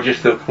 or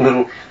just the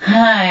little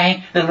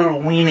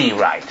weenie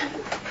right?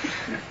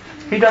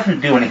 He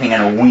doesn't do anything in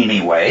a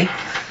weenie way.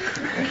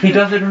 He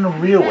does it in a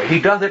real way.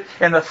 He does it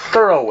in a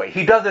thorough way.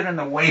 He does it in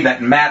the way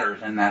that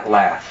matters and that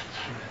lasts.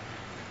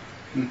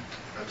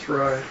 That's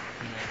right.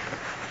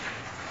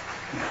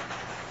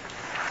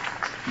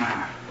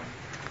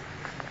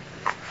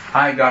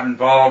 I got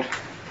involved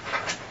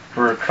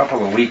for a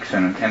couple of weeks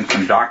in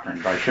some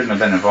doctrines. I shouldn't have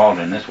been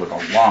involved in this. Was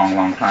a long,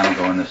 long time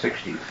ago in the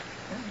 60s.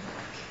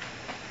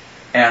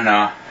 And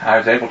I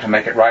was able to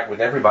make it right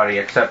with everybody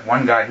except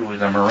one guy who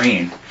was a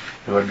Marine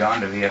who had gone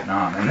to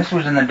Vietnam. And this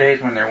was in the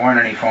days when there weren't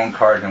any phone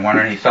cards and weren't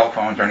any cell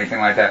phones or anything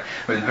like that.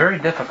 It was very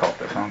difficult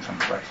to phone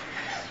someplace,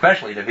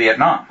 especially to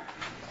Vietnam.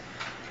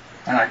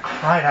 And I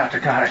cried out to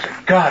God. I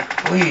said, God,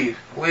 please,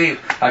 please,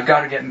 I've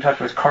got to get in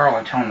touch with Carl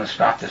and tell him to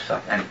stop this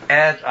stuff. And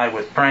as I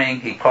was praying,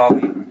 he called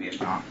me from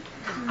Vietnam.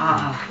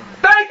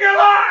 Thank you,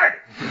 Lord,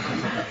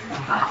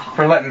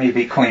 for letting me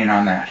be clean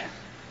on that.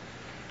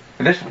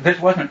 This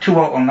wasn't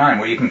 2009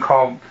 where you can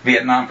call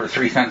Vietnam for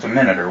 3 cents a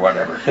minute or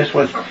whatever. This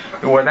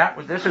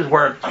is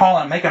where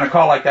making a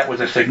call like that was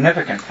a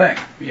significant thing.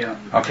 Yeah.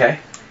 Okay?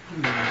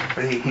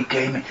 But he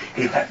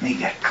let me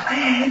get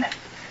clean.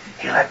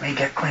 He let me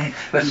get clean.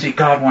 Let's see,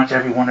 God wants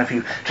every one of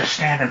you to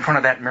stand in front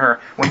of that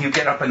mirror when you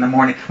get up in the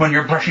morning, when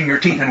you're brushing your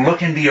teeth, and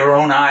look into your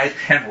own eyes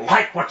and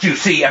like what you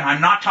see. And I'm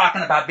not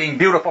talking about being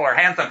beautiful or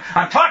handsome.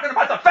 I'm talking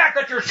about the fact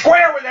that you're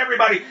square with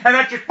everybody and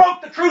that you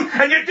spoke the truth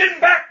and you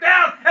didn't back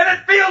down and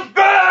it feels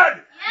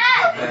good.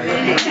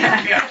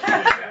 Yes.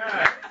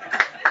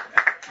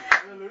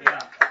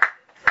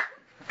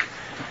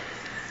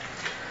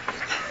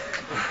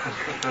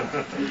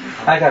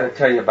 I got to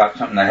tell you about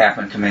something that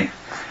happened to me.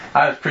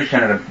 I was preaching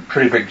at a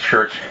pretty big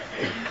church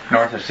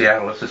north of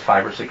Seattle. This is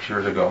 5 or 6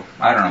 years ago.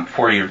 I don't know,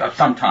 4 years,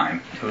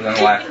 sometime. It was in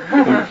the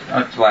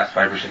last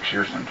 5 or 6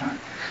 years sometime.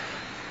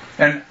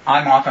 And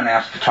I'm often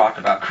asked to talk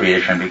about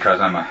creation because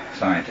I'm a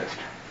scientist.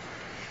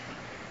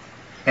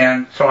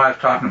 And so I was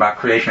talking about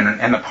creation,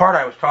 and the part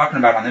I was talking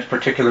about on this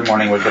particular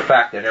morning was the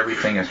fact that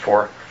everything is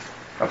for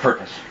a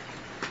purpose.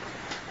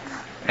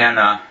 And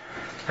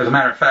as a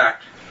matter of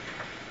fact,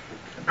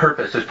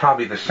 purpose is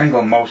probably the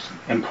single most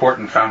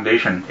important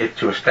foundation.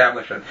 To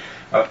establish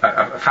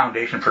a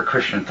foundation for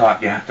Christian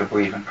thought, you have to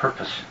believe in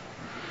purpose.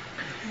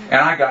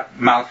 And I got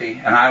mouthy,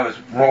 and I was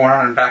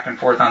running back and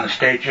forth on the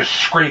stage, just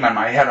screaming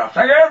my head off,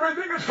 saying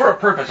everything is for a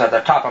purpose at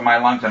the top of my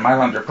lungs, and my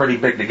lungs are pretty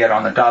big to get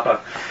on the top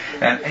of.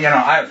 And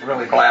I was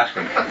really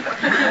blasting.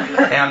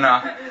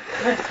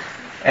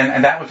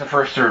 And that was the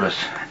first service.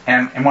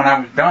 And when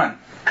I was done,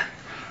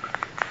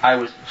 I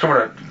was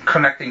sort of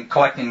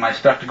collecting my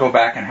stuff to go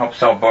back and help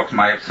sell books.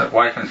 My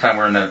wife and son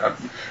were in the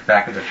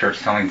back of the church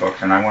selling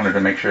books, and I wanted to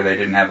make sure they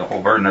didn't have the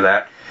whole burden of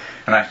that.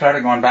 And I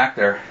started going back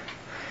there,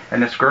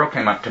 and this girl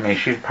came up to me.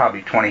 She was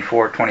probably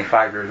 24,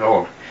 25 years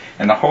old,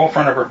 and the whole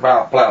front of her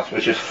blouse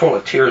was just full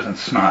of tears and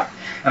snot.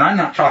 And I'm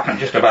not talking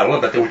just about a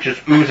little bit. There was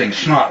just oozing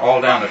snot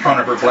all down the front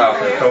of her blouse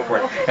and so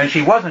forth. And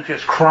she wasn't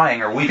just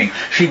crying or weeping.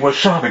 She was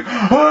sobbing.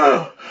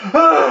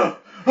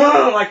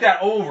 Like that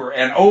over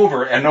and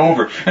over and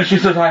over. And she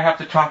says, I have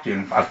to talk to you.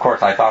 And of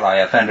course, I thought I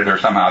offended her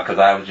somehow because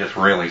I was just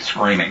really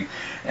screaming.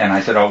 And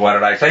I said, oh, what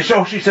did I say?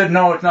 So she said,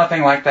 no, it's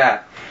nothing like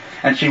that.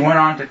 And she went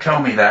on to tell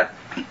me that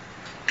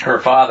her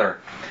father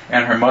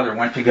and her mother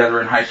went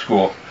together in high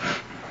school.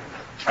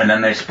 And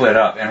then they split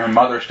up. And her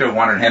mother still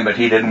wanted him, but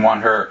he didn't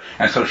want her.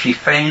 And so she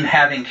feigned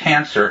having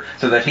cancer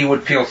so that he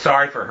would feel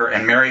sorry for her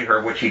and marry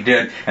her, which he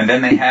did. And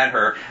then they had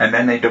her, and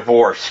then they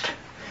divorced.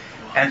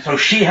 And so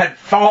she had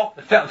felt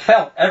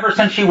ever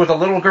since she was a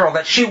little girl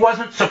that she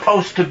wasn't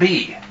supposed to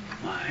be.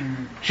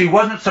 She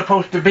wasn't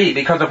supposed to be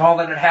because of all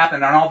that had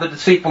happened and all the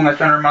deceitfulness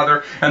in her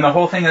mother and the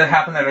whole thing that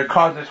happened that had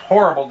caused this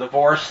horrible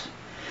divorce.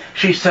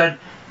 She said,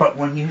 but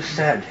when you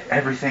said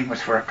everything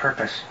was for a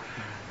purpose,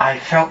 I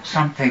felt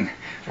something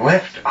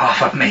lift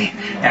off of me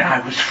and I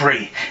was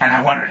free and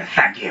I wanted to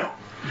thank you.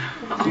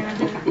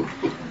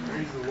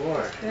 Praise the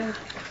Lord.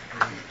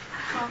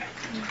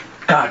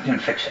 God can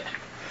fix it.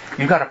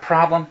 You got a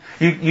problem,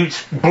 you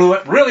blew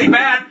it really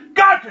bad,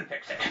 God can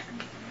fix it.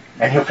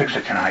 And He'll fix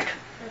it tonight.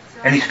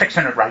 And He's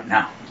fixing it right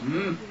now.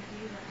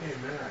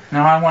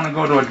 Now I want to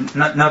go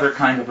to another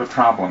kind of a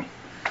problem.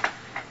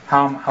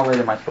 How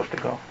late am I supposed to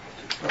go?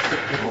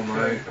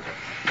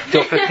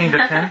 Till 15 to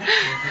 10?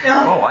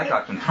 Oh, I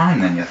got some time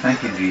then, yeah.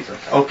 Thank you, Jesus.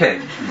 Okay.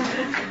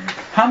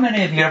 How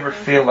many of you ever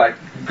feel like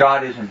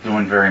God isn't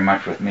doing very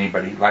much with me,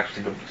 but He likes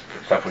to do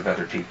stuff with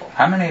other people?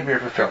 How many of you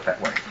ever felt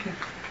that way?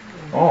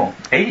 Oh,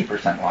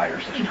 80%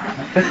 liars this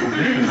time. This is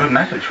a good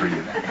message for you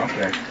then.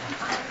 Okay.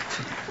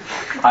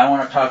 I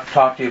want to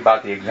talk to you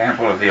about the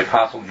example of the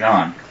Apostle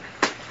John.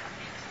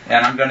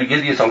 And I'm going to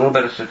give you a little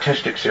bit of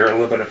statistics here, a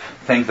little bit of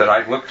things that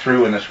I've looked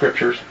through in the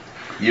Scriptures.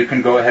 You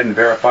can go ahead and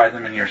verify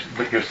them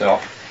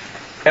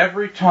yourself.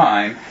 Every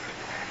time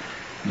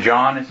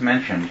John is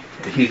mentioned,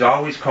 he's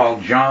always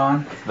called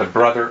John, the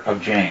brother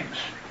of James.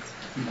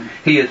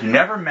 He is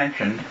never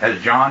mentioned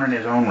as John in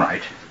his own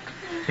right.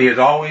 He is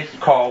always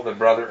called the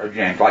brother of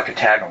James, like a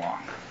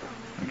tag-along.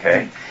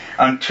 Okay?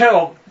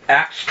 Until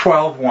Acts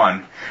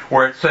 12:1,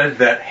 where it says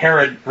that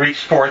Herod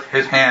reached forth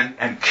his hand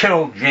and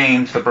killed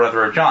James, the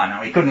brother of John.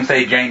 Now, he couldn't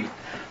say James,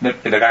 the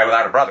guy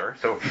without a brother,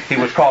 so he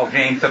was called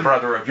James, the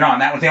brother of John.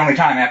 That was the only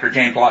time after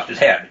James lost his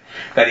head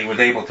that he was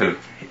able to,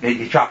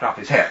 he chopped off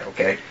his head,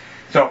 okay?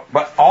 So,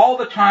 but all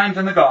the times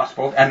in the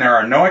Gospels, and there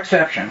are no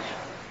exceptions,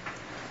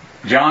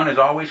 John is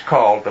always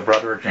called the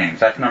brother of James.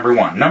 That's number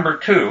one. Number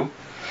two,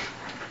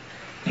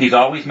 he's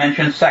always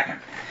mentioned second.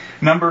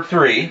 Number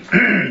three,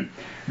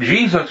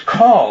 Jesus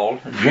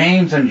called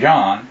James and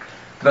John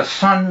the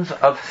sons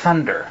of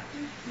thunder.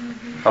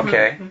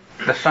 Okay?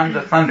 The sons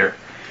of thunder.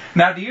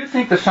 Now, do you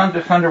think the sons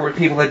of thunder were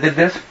people that did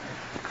this?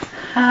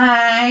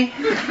 Hi.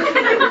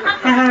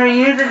 How are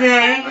you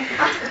today?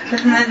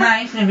 Isn't it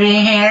nice to be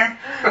here?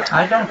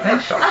 I don't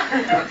think so.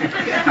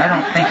 I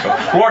don't think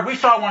so. Lord, we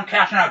saw one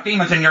casting out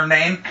demons in your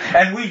name,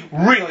 and we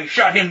really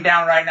shut him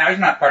down right now. He's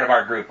not part of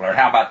our group, Lord.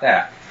 How about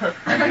that?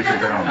 And he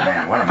said, oh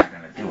man, what am I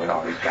going to do with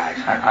all these guys?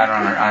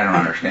 I don't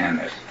understand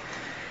this.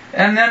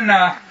 And then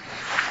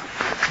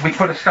we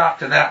put a stop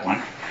to that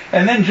one.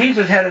 And then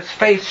Jesus had his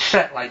face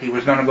set like he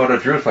was going to go to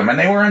Jerusalem. And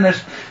they were in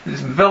this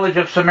village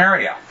of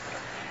Samaria.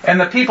 And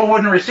the people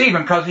wouldn't receive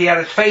him because he had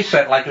his face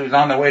set like he was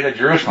on the way to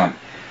Jerusalem.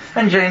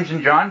 And James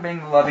and John, being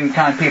the loving,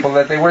 kind people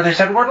that they were, they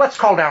said, Lord, let's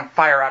call down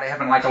fire out of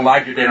heaven like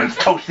Elijah did and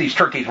toast these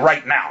turkeys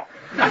right now.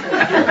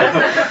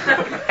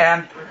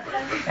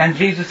 And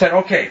Jesus said,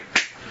 okay,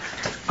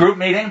 group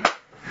meeting,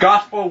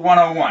 Gospel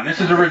 101.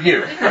 This is a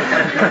review.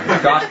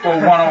 Gospel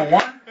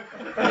 101.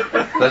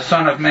 The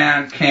Son of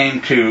Man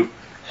came to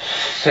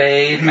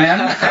save men.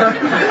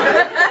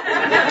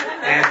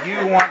 And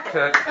you want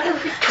to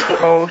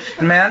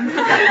toast men?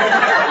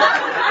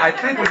 I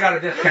think we got a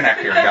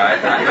disconnect here, guys.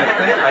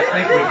 I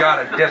think we got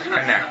a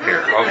disconnect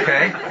here,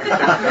 okay?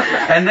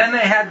 And then they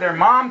had their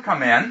mom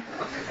come in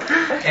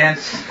and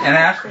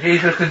ask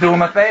Jesus to do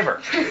them a favor.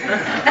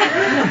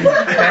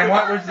 And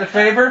what was the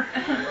favor?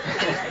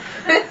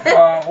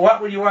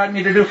 What would you want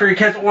me to do for your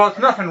kids? Well, it's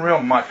nothing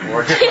real much,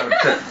 Lord.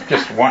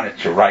 Just one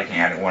at your right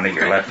hand and one at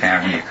your left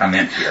hand when you come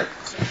into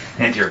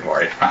your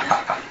glory.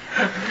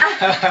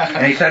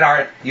 And he said,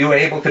 are you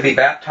able to be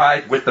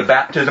baptized with the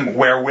baptism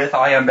wherewith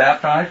I am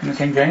baptized in the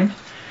King James?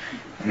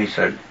 And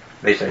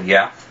they said,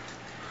 yeah.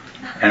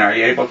 And are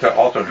you able to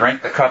also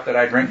drink the cup that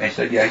I drink? And they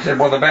said, yeah. He said,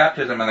 well, the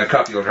baptism and the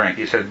cup you'll drink.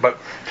 He said, but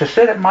to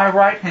sit at my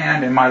right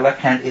hand and my left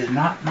hand is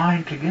not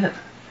mine to give,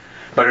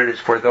 but it is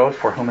for those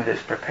for whom it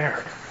is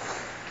prepared.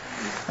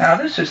 Now,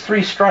 this is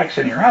 3 strikes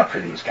and you're out for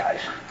these guys.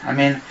 I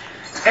mean,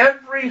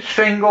 every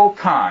single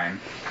time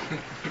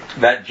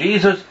that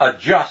Jesus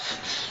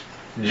adjusts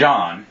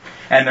John,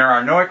 and there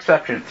are no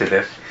exceptions to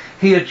this,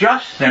 he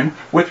adjusts him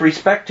with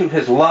respect to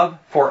his love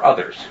for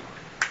others.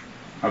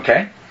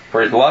 Okay?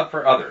 For his love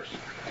for others.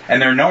 And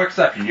there are no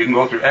exceptions. You can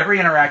go through every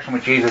interaction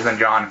with Jesus and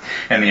John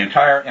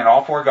in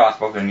all 4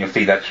 Gospels, and you'll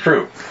see that's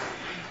true.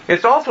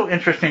 It's also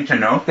interesting to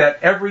note that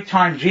every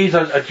time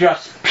Jesus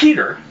adjusts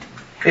Peter,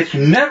 it's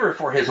never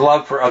for his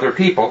love for other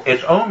people,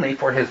 it's only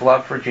for his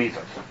love for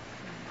Jesus.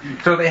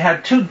 So they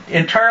had 2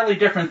 entirely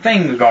different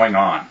things going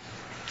on.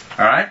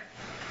 Alright?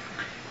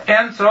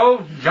 And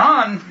so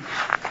John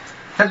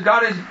has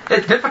got his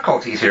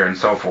difficulties here and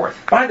so forth.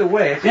 By the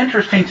way, it's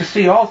interesting to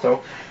see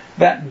also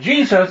that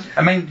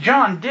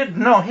John did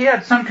know he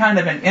had some kind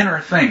of an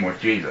inner thing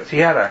with Jesus. He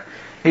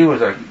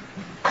was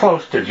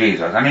close to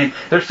Jesus. I mean,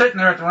 they're sitting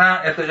there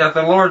at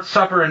the Lord's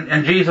Supper,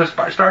 and Jesus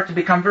starts to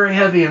become very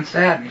heavy and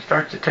sad, and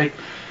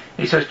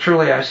he says,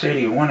 truly I say to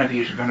you, one of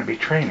you is going to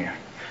betray me.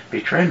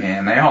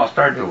 And they all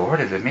started, the Lord,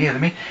 is it me?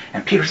 And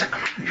Peter said,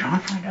 come on, John,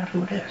 find out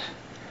who it is.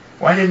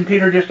 Why didn't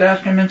Peter just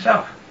ask him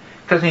himself?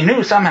 Because he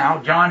knew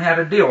somehow John had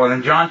a deal. And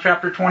in John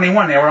chapter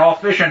 21, they were all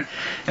fishing,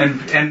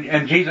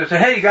 and Jesus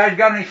said, hey, you guys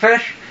got any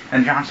fish?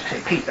 And John said,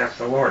 hey, Pete, that's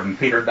the Lord. And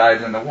Peter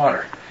dives in the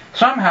water.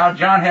 Somehow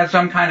John had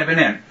some kind of an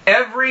in.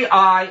 Every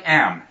I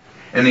am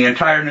in the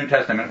entire New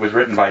Testament was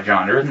written by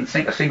John. There isn't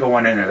a single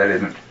one in there that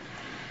isn't.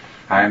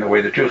 I am the way,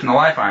 the truth, and the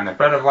life. I am the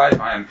bread of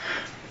life. I am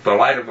the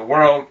light of the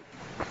world.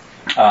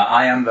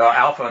 I am the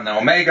Alpha and the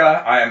Omega.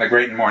 I am the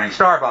great and morning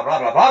star. Blah, blah,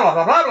 blah, blah, blah,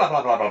 blah, blah,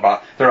 blah, blah, blah,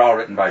 blah. They're all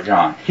written by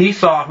John. He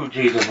saw who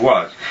Jesus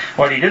was.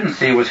 What he didn't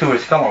see was who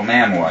his fellow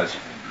man was.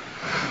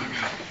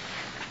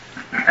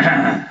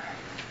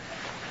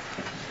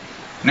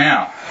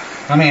 Now,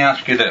 let me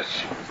ask you this.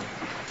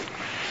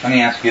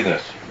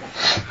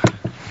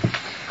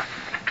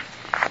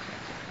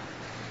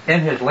 In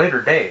his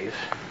later days,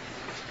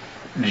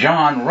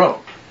 John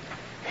wrote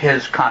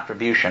his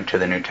contribution to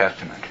the New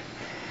Testament.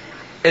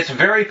 It's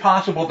very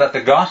possible that the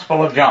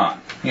Gospel of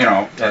John,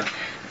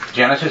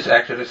 Genesis,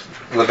 Exodus,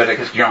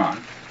 Leviticus, John,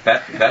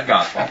 that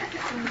Gospel,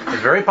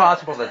 it's very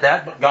possible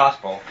that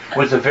Gospel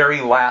was the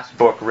very last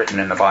book written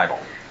in the Bible.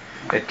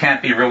 It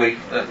can't be really,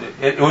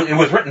 it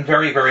was written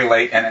very, very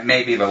late, and it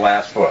may be the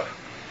last book.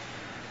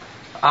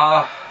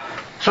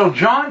 So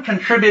John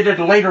contributed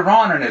later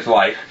on in his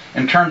life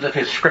in terms of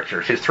his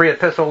scriptures, his 3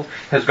 epistles,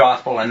 his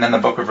gospel, and then the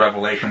book of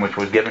Revelation, which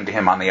was given to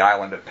him on the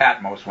island of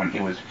Patmos when he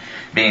was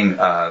being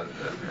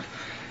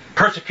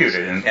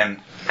persecuted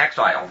and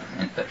exiled,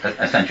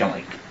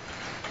 essentially.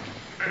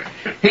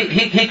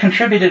 He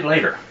contributed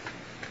later.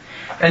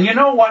 And you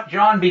know what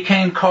John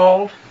became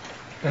called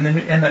in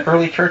the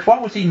early church?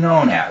 What was he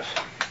known as?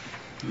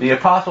 The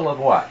apostle of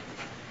what?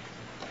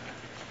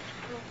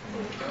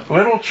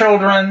 Little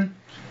children,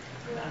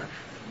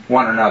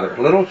 one another.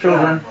 Little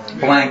children,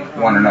 blank,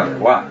 one another.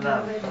 What?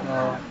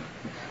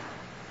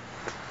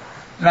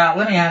 Now,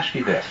 let me ask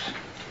you this.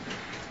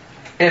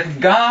 If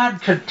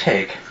God could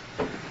take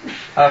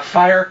a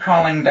fire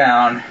calling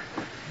down,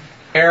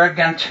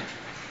 arrogant,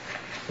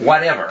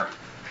 whatever,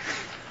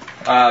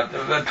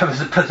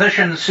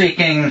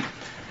 position-seeking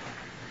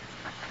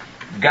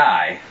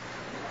guy,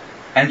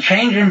 and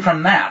change him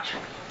from that,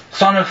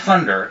 son of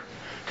thunder,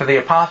 to the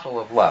apostle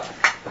of love,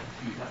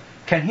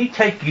 can he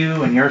take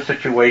you and your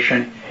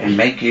situation and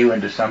make you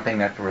into something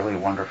that's really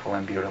wonderful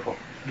and beautiful?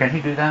 Can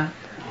he do that?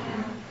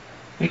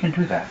 He can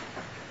do that.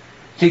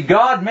 See,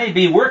 God may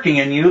be working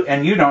in you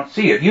and you don't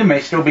see it. You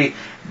may still be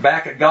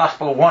back at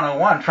Gospel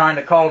 101 trying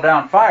to call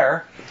down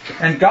fire,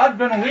 and God's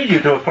going to lead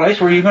you to a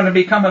place where you're going to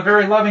become a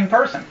very loving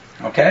person.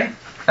 Okay?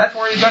 That's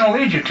where He's going to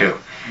lead you to.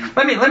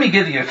 Let me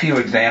give you a few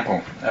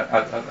examples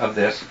of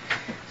this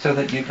so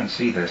that you can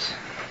see this.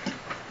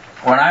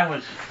 When I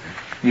was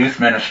youth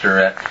minister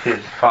at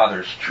his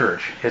father's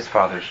church,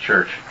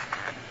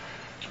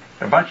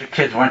 a bunch of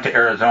kids went to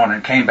Arizona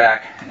and came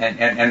back,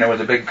 and there was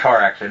a big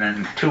car accident,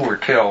 and 2 were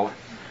killed.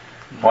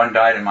 1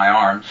 died in my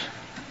arms,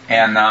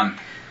 and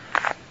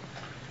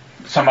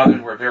some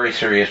others were very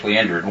seriously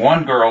injured.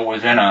 1 girl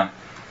was in a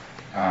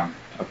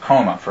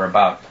coma for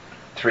about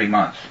 3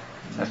 months.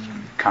 That's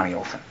Connie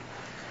Olson.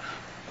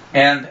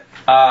 And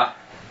I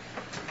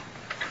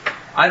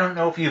don't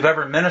know if you've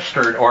ever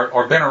ministered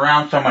or been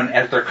around someone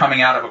as they're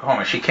coming out of a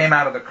coma. She came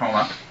out of the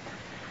coma.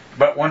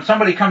 But when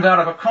somebody comes out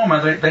of a coma,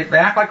 they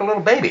act like a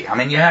little baby. I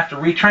mean, you have to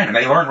retrain them.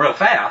 They learn real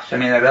fast. I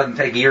mean, it doesn't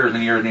take years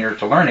and years and years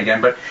to learn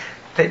again, but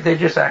they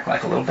just act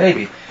like a little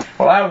baby.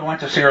 Well, I went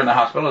to see her in the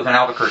hospital. It was in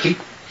Albuquerque.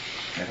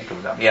 I think it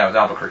was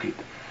Albuquerque.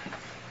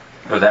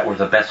 Because that was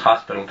the best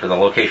hospital to the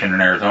location in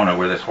Arizona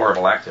where this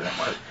horrible accident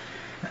was.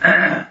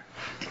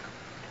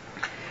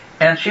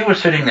 And she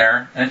was sitting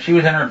there, and she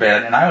was in her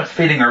bed, and I was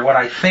feeding her what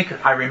I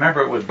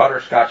remember it was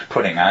butterscotch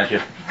pudding. I was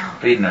just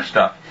feeding her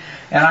stuff.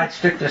 And I'd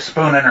stick this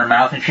spoon in her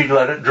mouth, and she'd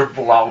let it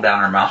dribble all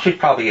down her mouth. She's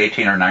probably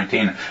 18 or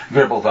 19,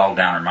 dribbles all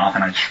down her mouth,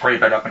 and I'd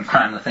scrape it up and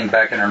cram the thing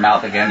back in her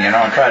mouth again, and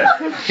try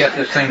to get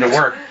this thing to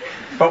work.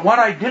 But what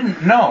I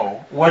didn't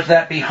know was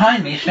that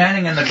behind me,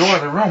 standing in the door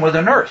of the room, was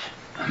a nurse.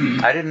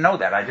 I didn't know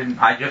that.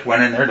 I just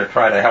went in there to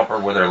try to help her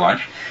with her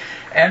lunch.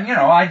 And,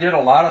 I did a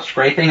lot of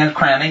scraping and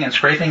cramming, and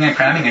she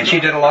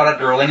did a lot of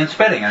drooling and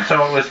spitting. And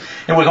so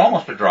it was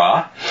almost a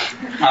draw.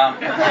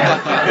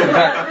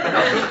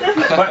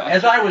 But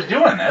as I was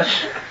doing this,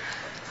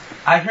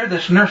 I heard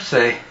this nurse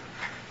say,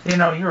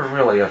 you're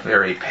really a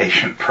very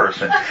patient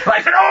person. And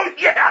I said, oh,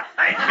 yeah,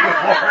 thank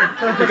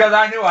you, Lord. Because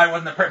I knew I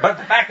wasn't but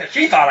the fact that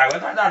she thought I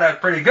thought I was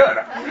pretty good.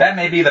 That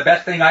may be the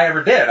best thing I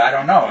ever did. I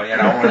don't know.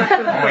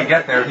 When we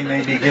get there, He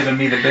may be giving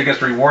me the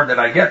biggest reward that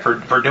I get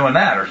for doing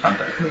that or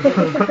something.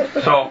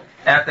 So,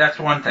 that's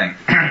one thing.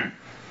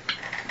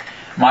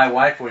 My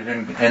wife was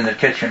in the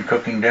kitchen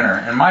cooking dinner,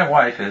 and my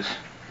wife is,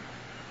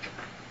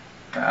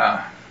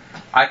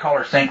 I call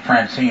her St.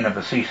 Francine of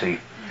Assisi.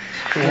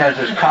 She has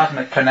this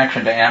cosmic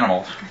connection to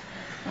animals.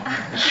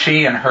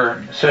 She and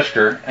her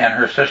sister and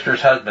her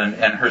sister's husband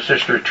and her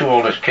sister's 2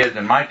 oldest kids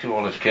and my 2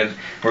 oldest kids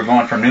were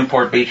going from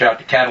Newport Beach out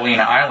to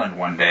Catalina Island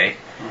one day,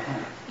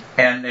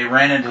 and they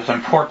ran into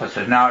some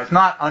porpoises. Now, it's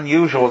not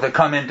unusual to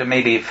come into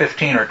maybe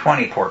 15 or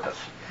 20 porpoise,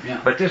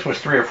 but this was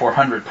 300 or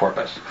 400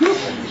 porpoise.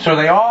 So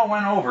they all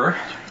went over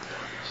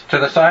to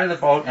the side of the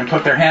boat and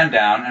put their hand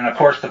down, and of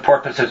course the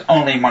porpoises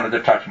only wanted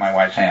to touch my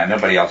wife's hand.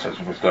 Nobody else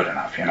was good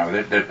enough.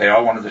 They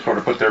all wanted to sort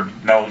of put their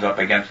nose up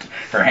against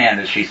her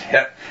hand as she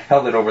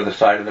held it over the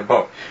side of the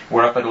boat.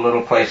 We're up at a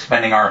little place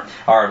spending our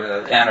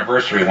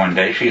anniversary one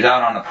day. She's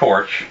out on the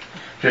porch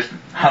just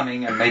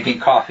humming and making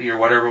coffee or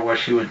whatever it was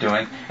she was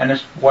doing, and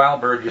this wild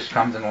bird just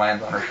comes and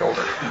lands on her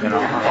shoulder.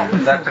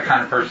 That's the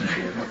kind of person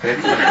she is. Okay,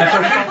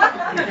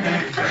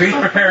 and so she's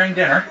preparing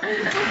dinner,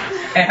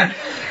 and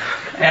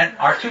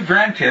our 2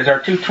 grandkids, our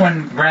 2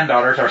 twin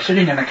granddaughters, are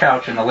sitting in the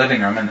couch in the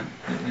living room, and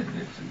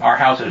our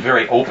house is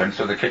very open,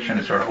 so the kitchen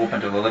is sort of open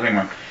to the living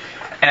room.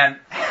 And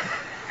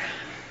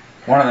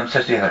one of them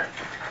says to the other,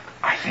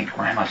 I think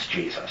Grandma's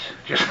Jesus.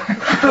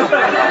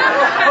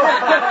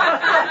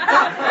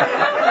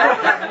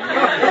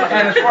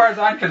 And as far as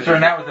I'm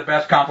concerned, that was the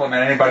best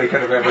compliment anybody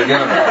could have ever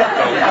given her.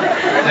 So,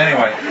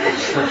 anyway.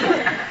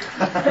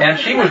 And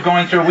she was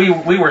going through,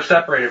 we were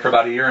separated for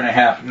about 1.5 years,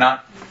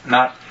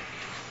 not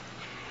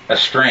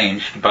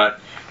estranged, but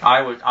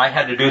I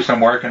had to do some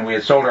work, and we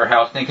had sold our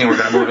house thinking we were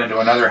going to move into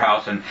another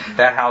house, and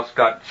that house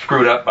got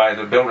screwed up by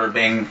the builder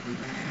being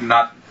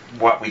not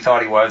what we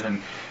thought he was,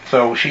 and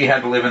so she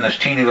had to live in this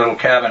teeny little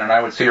cabin, and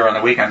I would see her on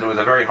the weekends. It was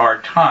a very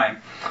hard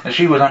time, and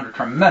she was under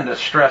tremendous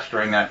stress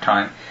during that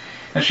time.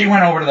 And she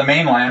went over to the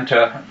mainland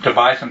to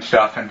buy some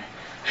stuff, and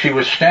she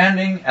was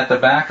standing at the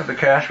back of the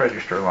cash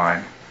register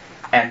line,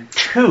 and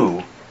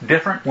 2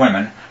 different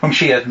women whom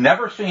she has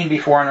never seen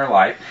before in her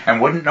life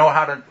and wouldn't know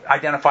how to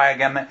identify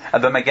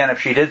them again if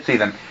she did see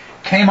them,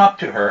 came up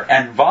to her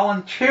and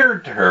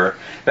volunteered to her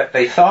that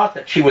they thought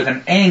that she was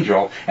an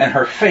angel and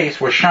her face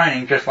was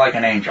shining just like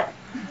an angel.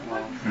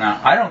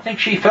 Now, I don't think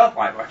she felt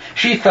like that.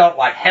 She felt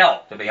like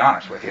hell, to be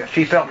honest with you.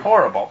 She felt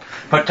horrible.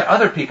 But to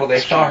other people, they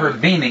saw her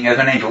beaming as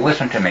an angel.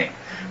 Listen to me.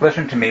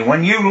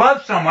 When you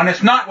love someone,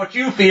 it's not what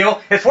you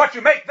feel, it's what you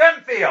make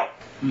them feel.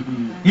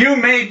 You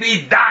may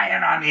be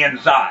dying on the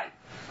inside.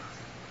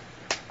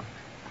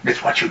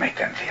 It's what you make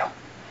them feel.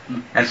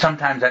 And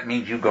sometimes that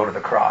means you go to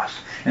the cross.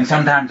 And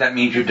sometimes that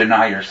means you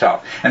deny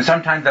yourself. And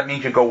sometimes that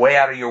means you go way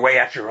out of your way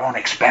at your own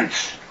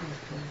expense.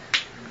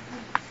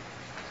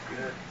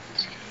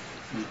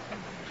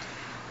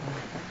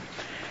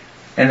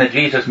 in the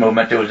Jesus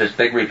movement, there was this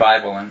big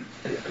revival, and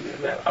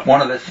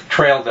one of the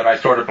trails that I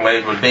sort of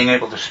blazed was being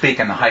able to speak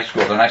in the high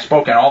schools. And I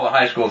spoke in all the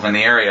high schools in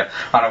the area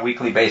on a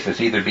weekly basis,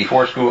 either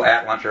before school,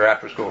 at lunch, or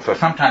after school. So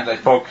sometimes I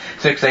spoke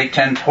 6, 8,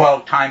 10,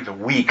 12 times a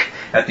week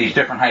at these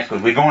different high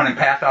schools. We'd go in and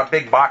pass out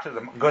big boxes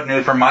of Good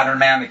News for Modern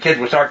Man. The kids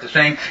would start to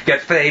sing,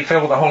 get saved,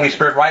 filled with the Holy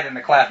Spirit right in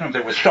the classrooms.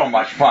 It was so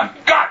much fun.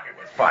 God, it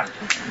was fun.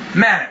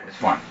 Man, it was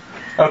fun.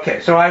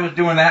 Okay, so I was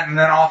doing that, and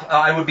then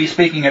I would be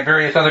speaking at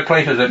various other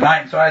places at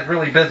night, so I was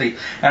really busy.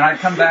 And I'd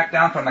come back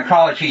down from the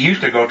college he used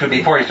to go to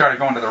before he started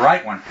going to the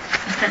right one,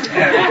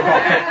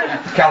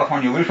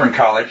 California Lutheran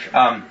College.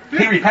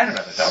 He repented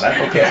of it, though.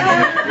 That's okay.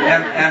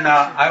 And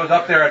I was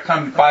up there at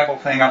some Bible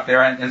thing up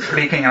there and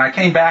speaking, and I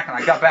came back, and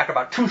I got back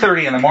about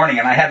 2:30 in the morning,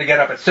 and I had to get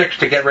up at 6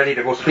 to get ready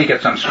to go speak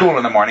at some school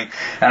in the morning,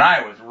 and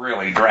I was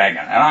really dragging.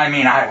 And I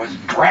mean, I was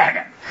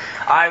dragging.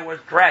 I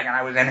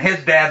was in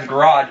his dad's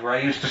garage where I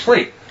used to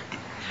sleep.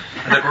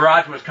 The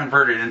garage was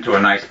converted into a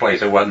nice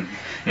place. It wasn't,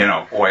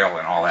 oil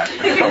and all that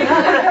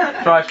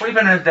stuff. So I was sleeping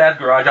in his dad's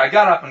garage. I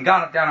got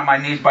up down on my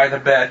knees by the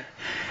bed,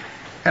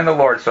 and the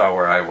Lord saw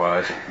where I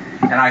was,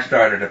 and I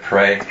started to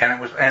pray. And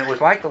it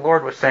was like the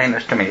Lord was saying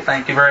this to me.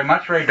 Thank you very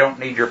much, Ray. Don't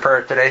need your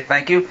prayer today.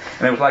 Thank you.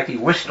 And it was like He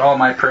whisked all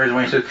my prayers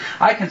away. He said,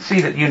 I can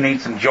see that you need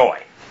some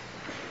joy.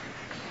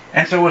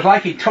 And so it was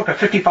like He took a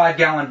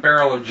 55-gallon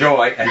barrel of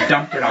joy and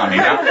dumped it on me.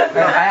 Now,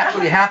 that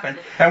actually happened.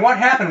 And what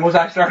happened was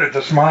I started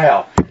to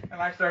smile.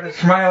 And I started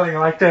smiling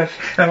like this,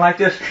 and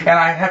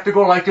I have to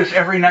go like this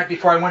every night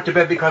before I went to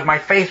bed because my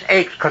face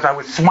ached because I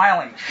was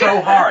smiling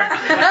so hard. Okay?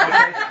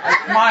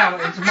 I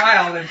smiled,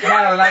 and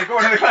I go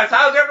into the class,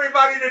 how's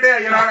everybody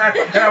today? And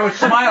I was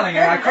smiling,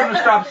 and I couldn't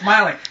stop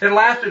smiling. It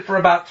lasted for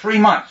about 3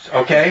 months,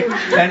 okay?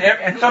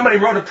 And somebody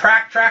wrote a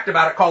tract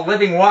about it called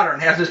Living Water,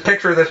 and has this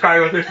picture of this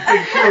guy with this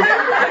big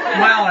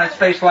smile on his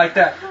face like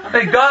that.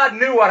 God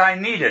knew what I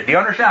needed. Do you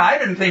understand? I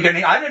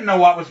didn't know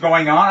what was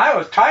going on. I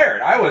was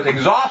tired. I was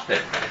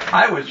exhausted.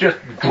 I was just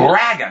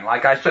dragging,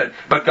 like I said,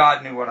 but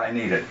God knew what I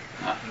needed.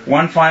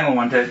 One final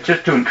one,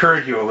 just to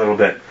encourage you a little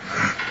bit.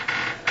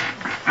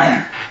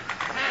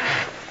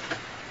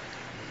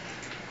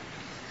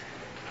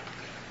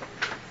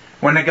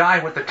 When the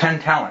guy with the 10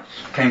 talents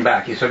came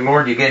back, he said,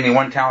 Lord, you gave me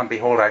 1 talent,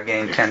 behold, I've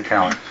gained 10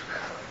 talents.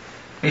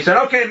 He said,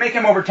 okay, make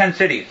him over 10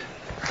 cities.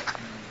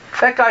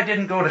 That guy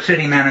didn't go to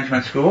city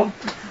management school.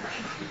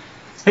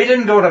 He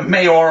didn't go to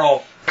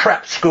mayoral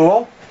prep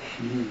school.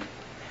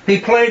 He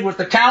played with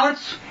the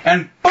talents,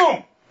 and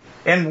boom!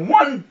 In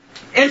one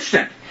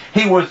instant,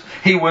 he was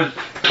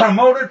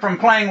promoted from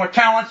playing with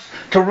talents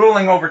to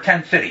ruling over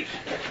 10 cities.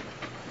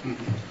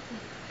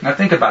 Now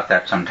think about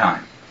that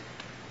sometime.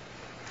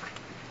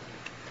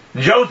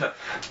 Joseph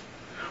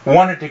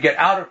wanted to get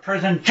out of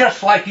prison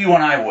just like you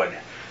and I would.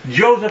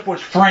 Joseph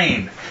was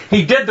framed.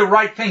 He did the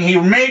right thing. He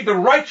made the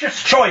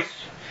righteous choice.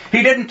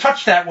 He didn't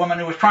touch that woman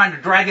who was trying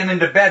to drag him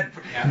into bed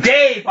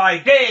day by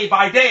day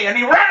by day, and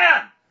he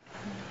ran!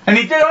 And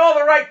he did all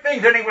the right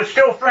things, and he was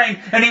still framed,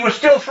 and he was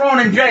still thrown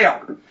in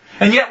jail.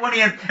 And yet when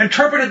he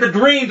interpreted the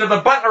dreams of the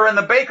butler and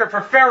the baker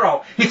for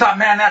Pharaoh, he thought,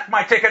 man, that's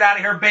my ticket out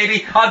of here,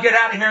 baby. I'll get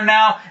out of here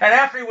now. And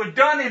after he was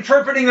done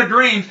interpreting the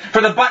dreams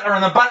for the butler,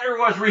 and the butler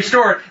was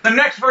restored, the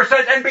next verse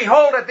says, and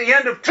behold, at the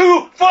end of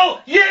 2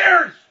 full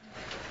years,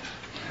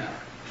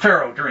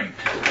 Pharaoh dreamed.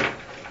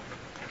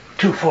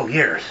 2 full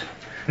years.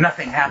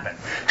 Nothing happened.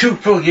 2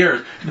 full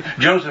years.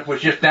 Joseph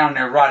was just down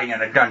there rotting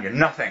in a dungeon.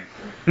 Nothing.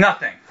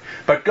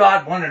 But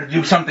God wanted to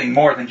do something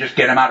more than just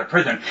get him out of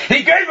prison.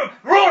 He gave him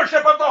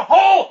rulership of the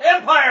whole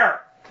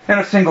empire in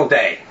a single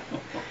day.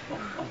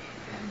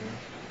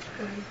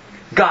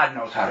 God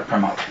knows how to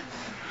promote.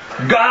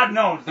 God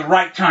knows the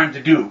right time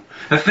to do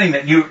the thing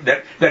that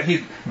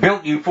He's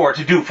built you for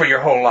to do for your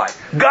whole life.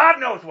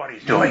 God knows what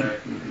He's doing.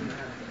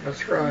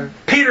 That's right.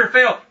 Peter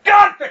failed.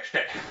 God fixed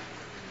it.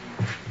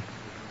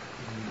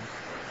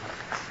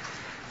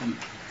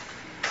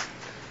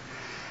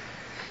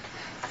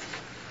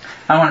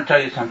 I want to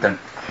tell you something.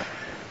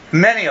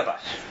 Many of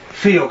us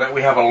feel that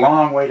we have a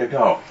long way to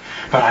go.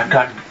 But I've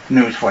got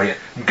news for you.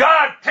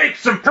 God takes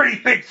some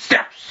pretty big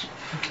steps.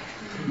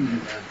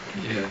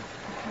 Yeah.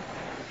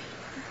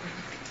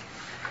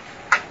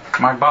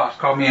 My boss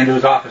called me into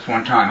his office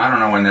one time. I don't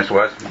know when this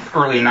was.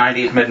 Early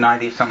 90s, mid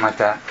 90s, something like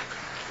that.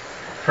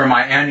 For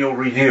my annual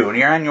review. And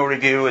your annual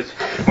review is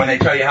when they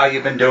tell you how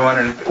you've been doing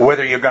and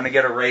whether you're going to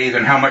get a raise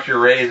and how much your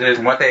raise is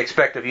and what they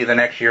expect of you the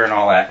next year and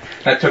all that.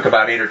 That took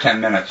about 8 or 10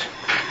 minutes.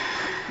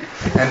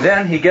 And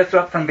then he gets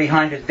up from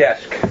behind his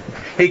desk.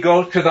 He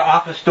goes to the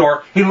office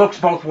door. He looks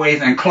both ways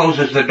and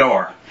closes the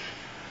door.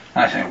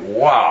 And I say,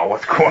 wow,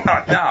 what's going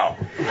on now?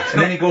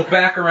 And then he goes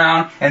back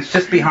around and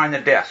sits behind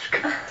the desk.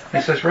 He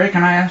says, Ray,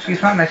 can I ask you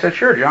something? I said,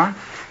 sure, John.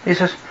 He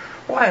says,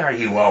 why are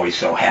you always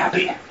so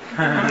happy?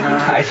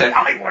 I said,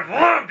 I would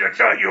love to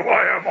tell you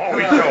why I'm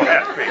always so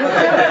happy.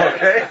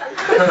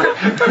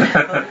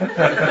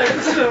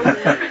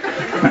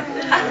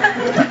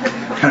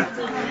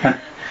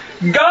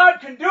 Okay? God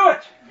can do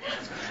it.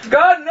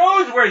 God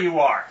knows where you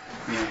are.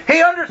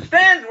 He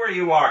understands where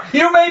you are.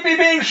 You may be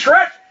being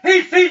stretched.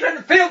 He sees it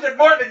and feels it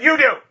more than you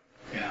do.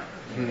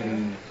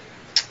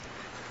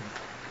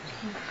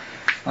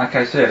 Like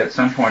I said, at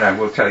some point I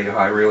will tell you how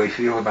I really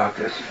feel about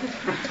this.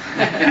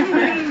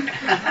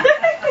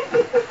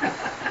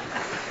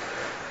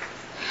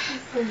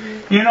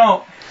 You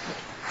know,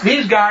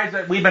 these guys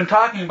that we've been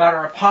talking about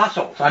are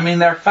apostles. I mean,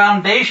 they're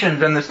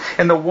foundations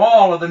in the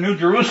wall of the New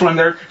Jerusalem.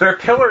 They're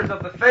pillars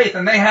of the faith,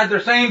 and they had the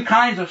same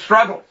kinds of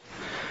struggles.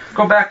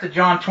 Go back to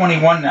John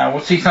 21 now.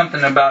 We'll see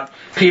something about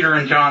Peter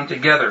and John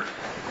together.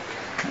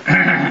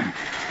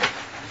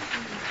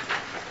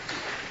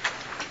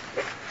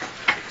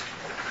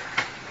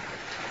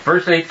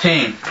 Verse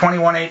 18,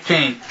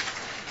 21:18.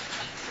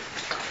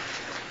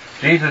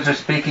 Jesus is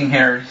speaking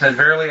here. He said,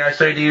 "Verily I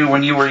say to you,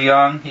 when you were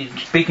young," he's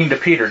speaking to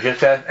Peter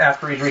just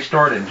after he's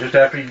restored him, just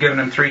after he's given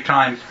him 3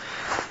 times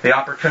the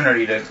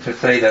opportunity to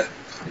say that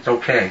it's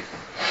okay,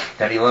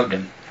 that he loved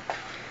him.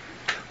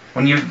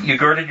 "When you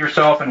girded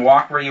yourself and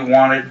walked where you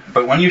wanted,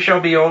 but when you shall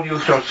be old, you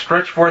shall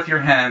stretch forth your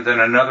hands, and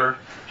another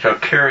shall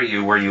carry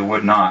you where you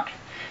would not."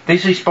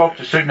 This he spoke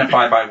to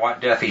signify by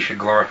what death he should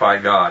glorify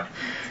God.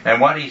 And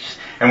when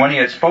he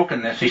had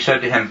spoken this, he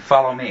said to him,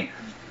 "Follow me."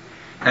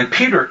 And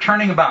Peter,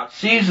 turning about,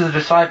 seized the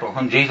disciple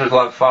whom Jesus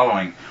loved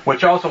following,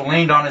 which also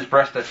leaned on his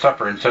breast at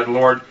supper, and said,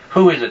 "Lord,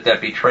 who is it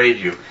that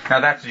betrays you?" Now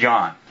that's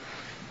John.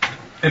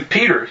 And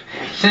Peter,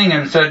 seeing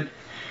him, said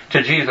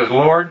to Jesus,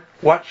 "Lord,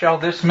 what shall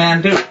this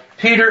man do?"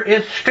 Peter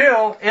is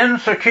still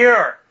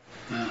insecure.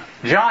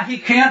 John, he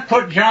can't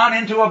put John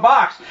into a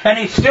box, and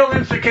he's still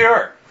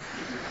insecure.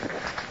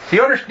 Do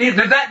you understand?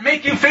 Does that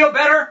make you feel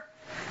better?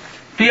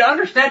 Do you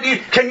understand?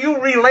 Can you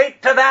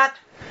relate to that?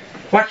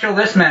 What shall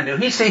this man do?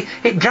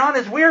 John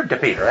is weird to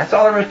Peter. That's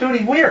all there is to it.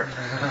 He's weird.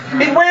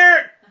 He's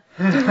weird.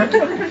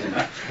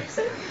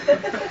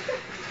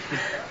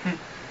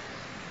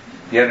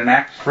 Yet in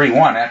Acts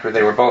 3:1, after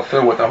they were both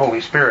filled with the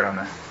Holy Spirit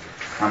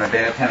on the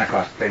day of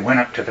Pentecost, they went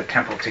up to the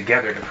temple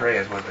together to pray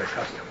as was their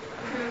custom.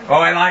 Oh,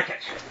 I like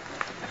it.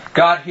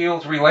 God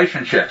heals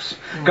relationships.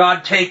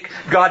 God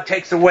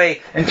takes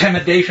away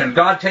intimidation.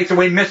 God takes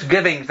away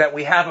misgivings that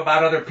we have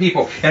about other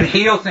people and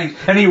heals things.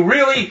 And He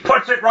really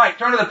puts it right.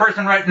 Turn to the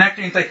person right next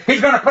to you and say,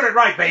 "He's going to put it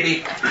right,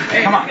 baby."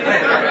 Come on. Say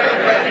it.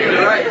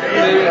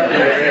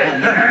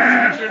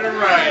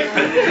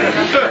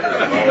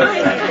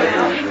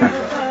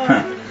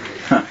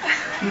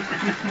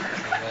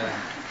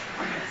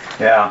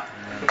 Yeah.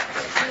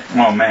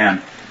 Oh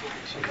man.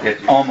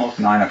 It's almost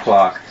 9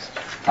 o'clock.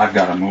 I've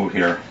got to move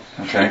here.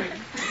 Okay?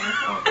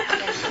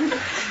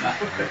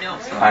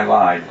 I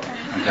lied.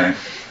 Okay?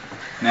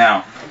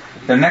 Now,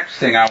 the next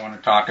thing I want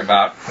to talk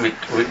about,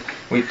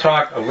 we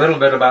talked a little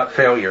bit about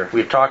failure.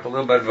 We've talked a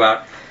little bit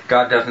about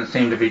God doesn't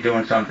seem to be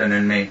doing something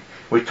in me.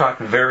 We talked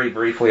very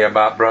briefly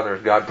about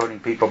brothers, God putting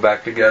people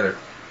back together.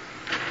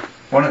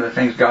 One of the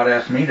things God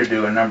asked me to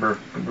do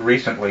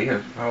recently,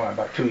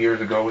 about 2 years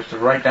ago, was to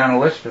write down a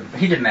list of,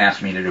 He didn't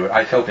ask me to do it.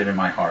 I felt it in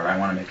my heart. I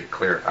want to make it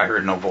clear. I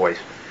heard no voice.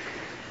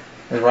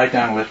 To write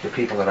down a list of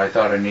people that I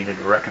thought I needed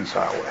to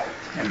reconcile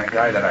with. And the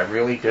guy that I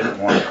really didn't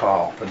want to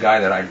call, the guy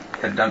that I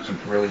had done some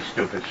really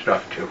stupid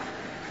stuff to,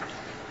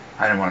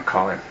 I didn't want to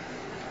call him.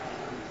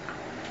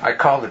 I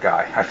called the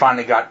guy. I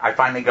finally got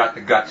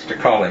the guts to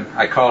call him.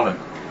 I called him.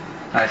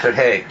 And I said,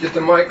 "Hey." Get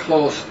the mic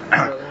close.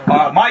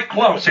 Mic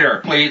close here,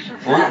 please.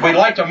 We'd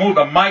like to move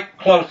the mic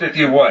close if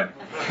you would.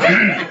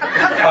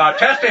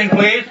 Testing,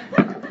 please.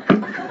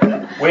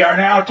 We are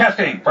now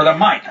testing for the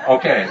mic.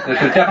 Okay,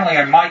 this is definitely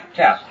a mic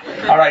test.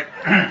 All right.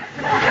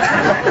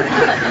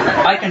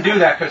 I can do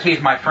that because he's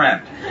my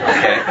friend.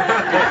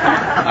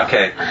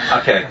 Okay.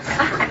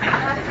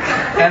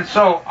 And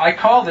so I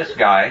called this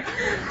guy,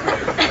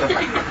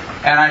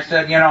 and I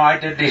said, I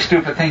did these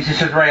stupid things. He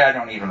says, "Ray, I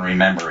don't even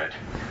remember it."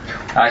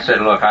 I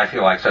said, "Look, I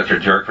feel like such a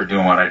jerk for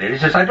doing what I did." He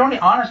says, "I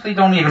honestly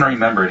don't even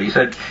remember it." He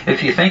said,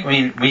 "If you think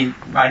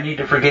I need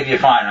to forgive you,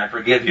 fine, I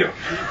forgive you."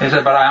 He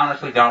said, "But I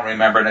honestly don't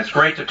remember, and it's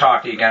great to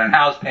talk to you again, and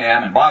how's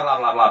Pam, and blah, blah,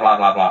 blah, blah, blah,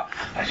 blah, blah."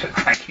 I said,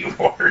 "Thank you,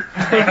 Lord."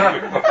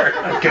 Thank you, Lord.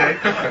 Okay?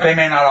 They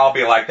may not all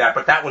be like that,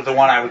 but that was the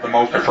one I was the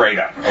most afraid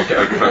of.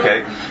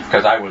 Okay?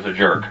 Because I was a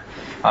jerk.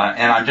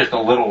 And I'm just a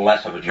little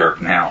less of a jerk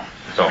now.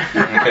 So,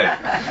 okay.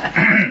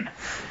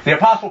 The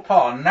Apostle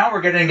Paul, and now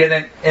we're going to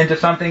get into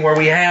something where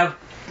we have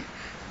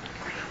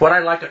what I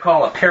like to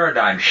call a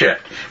paradigm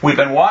shift. We've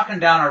been walking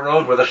down a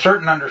road with a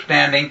certain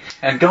understanding,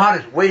 and God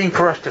is waiting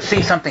for us to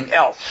see something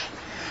else.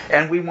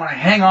 And we want to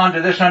hang on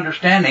to this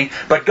understanding,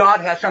 but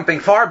God has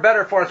something far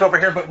better for us over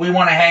here, but we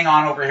want to hang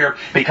on over here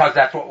because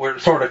that's what we're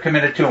sort of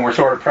committed to, and we're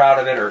sort of proud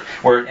of it, or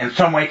we're in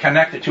some way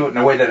connected to it in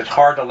a way that it's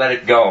hard to let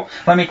it go.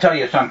 Let me tell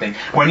you something.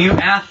 When you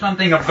ask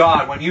something of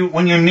God, when you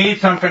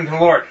need something from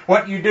the Lord,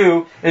 what you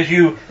do is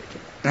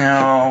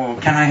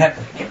can I have...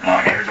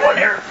 here's one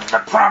here. The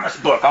promise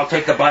book. I'll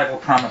take the Bible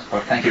promise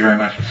book. Thank you very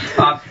much.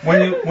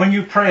 When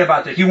you pray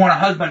about this, you want a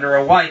husband or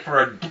a wife or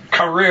a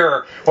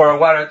career or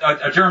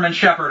a German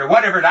shepherd or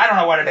whatever. I don't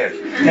know what it is.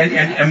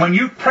 And when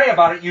you pray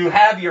about it, you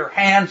have your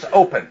hands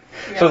open.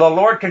 Yeah. So the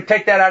Lord can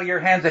take that out of your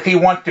hands if He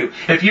wants to.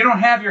 If you don't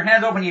have your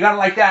hands open, you got it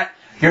like that,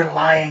 you're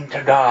lying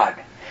to God.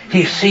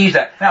 He sees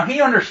that. Now,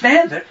 He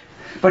understands it.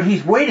 But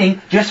he's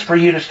waiting just for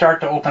you to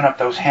start to open up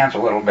those hands a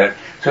little bit.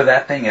 So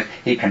that thing is,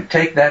 he can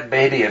take that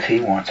baby if he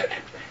wants it.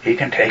 He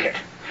can take it.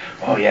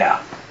 Oh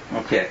yeah.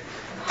 Okay.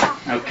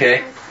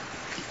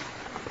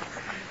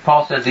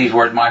 Paul says these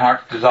words, my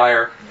heart's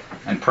desire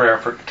and prayer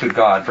to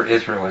God for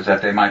Israel is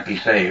that they might be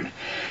saved.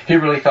 He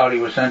really thought he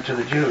was sent to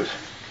the Jews.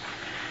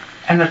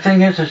 And the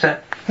thing is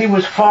that he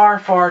was far,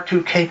 far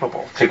too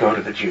capable to go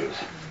to the Jews.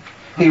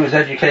 He was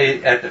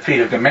educated at the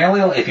feet of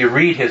Gamaliel. If you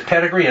read his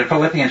pedigree in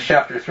Philippians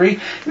chapter 3,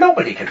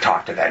 nobody could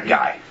talk to that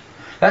guy.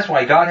 That's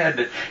why God had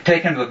to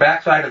take him to the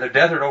backside of the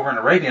desert over in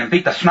Arabia and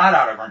beat the snot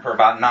out of him for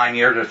about 9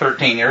 years or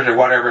 13 years or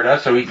whatever it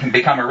is so he can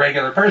become a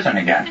regular person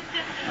again.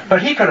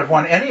 But he could have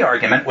won any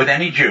argument with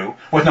any Jew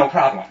with no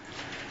problem.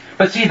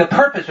 But see, the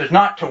purpose is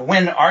not to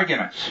win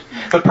arguments.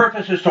 The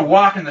purpose is to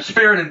walk in the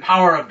Spirit and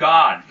power of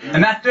God.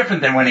 And that's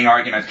different than winning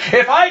arguments.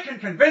 If I can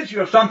convince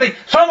you of something,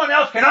 someone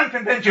else can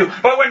unconvince you.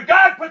 But when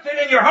God puts it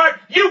in your heart,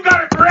 you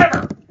got it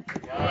forever.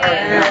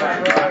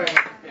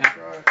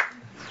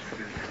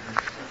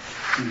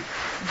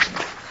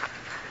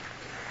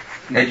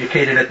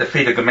 Educated at the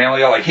feet of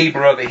Gamaliel, a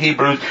Hebrew of the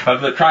Hebrews, of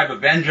the tribe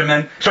of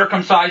Benjamin,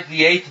 circumcised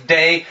the 8th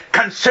day,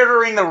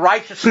 considering the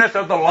righteousness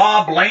of the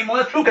law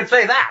blameless. Who could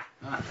say that?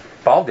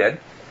 Paul did.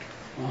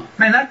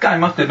 Man, that guy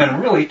must have been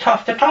really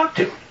tough to talk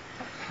to.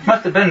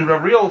 Must have been a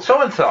real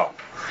so-and-so.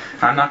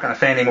 I'm not going to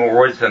say any more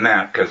words than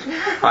that, because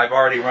I've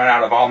already run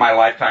out of all my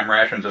lifetime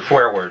rations of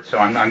swear words, so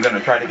I'm going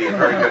to try to be a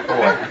very good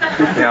boy.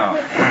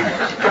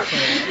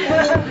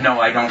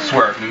 No, I don't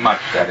swear much,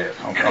 that is.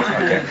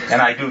 Okay.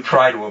 And I do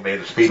try to obey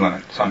the speed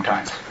limit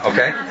sometimes.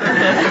 Okay?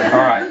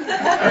 All right.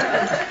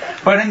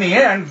 But in the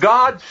end,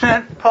 God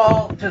sent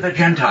Paul to the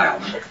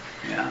Gentiles.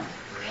 Yeah.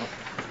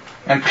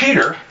 And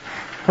Peter,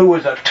 who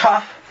was a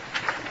tough,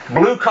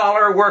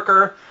 blue-collar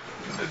worker,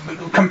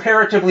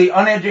 comparatively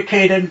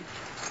uneducated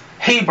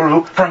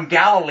Hebrew from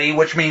Galilee,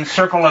 which means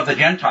circle of the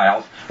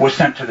Gentiles, was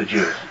sent to the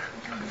Jews.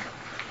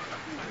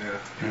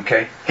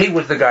 Okay? He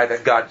was the guy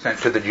that God sent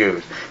to the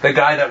Jews. The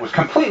guy that was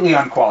completely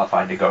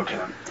unqualified to go to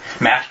them.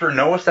 Master,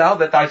 knowest thou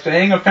that thy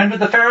saying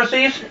offended the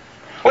Pharisees?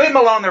 Leave them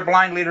alone, they're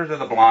blind leaders of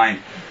the blind.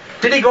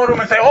 Did he go to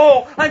him and say,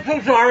 oh, I'm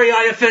so sorry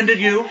I offended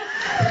you?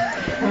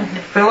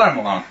 They let him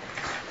alone.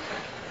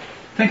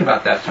 Think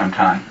about that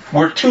sometime.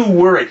 We're too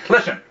worried.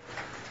 Listen,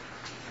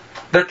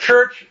 the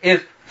church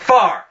is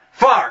far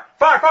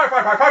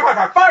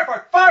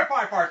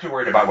too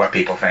worried about what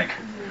people think.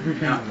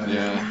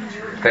 Yeah.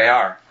 They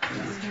are.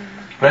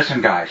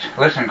 Listen, guys.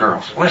 Listen,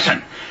 girls.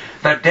 Listen.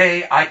 The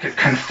day I could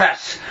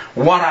confess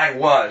what I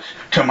was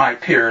to my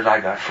peers,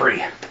 I got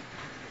free.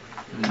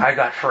 I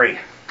got free.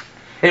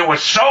 It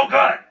was so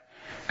good.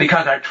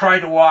 Because I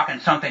tried to walk in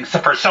something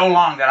for so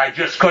long that I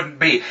just couldn't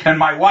be. And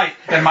my wife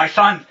and my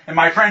son and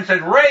my friends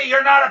said, Ray,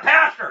 you're not a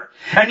pastor.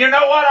 And you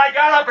know what? I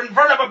got up in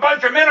front of a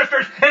bunch of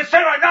ministers and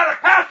said, I'm not a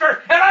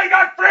pastor, and I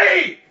got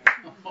free.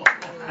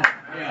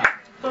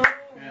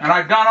 And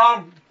I've gone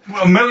all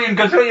a million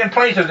gazillion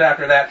places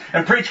after that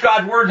and preached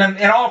God's word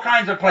in all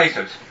kinds of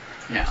places.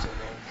 Yeah.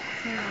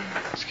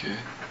 That's good.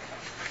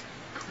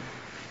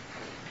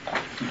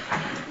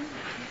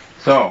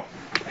 So,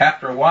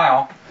 after a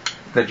while,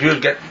 the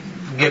Jews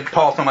give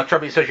Paul so much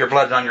trouble. He says, your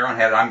blood's on your own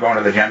head. I'm going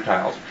to the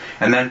Gentiles.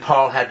 And then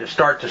Paul had to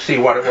start to see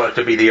what it was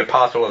to be the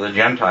apostle of the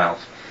Gentiles.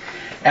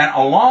 And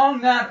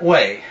along that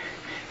way,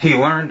 he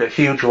learned a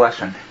huge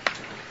lesson.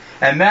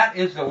 And that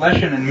is the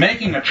lesson in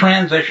making a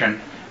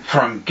transition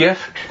from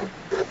gift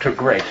to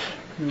grace.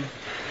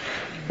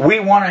 We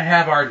want to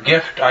have our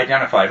gift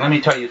identified. Let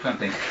me tell you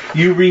something.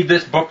 You read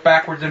this book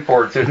backwards and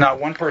forwards. There's not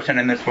one person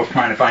in this book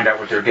trying to find out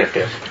what their gift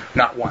is.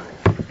 Not one.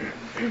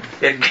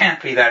 It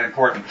can't be that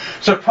important.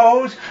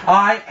 Suppose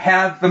I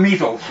have the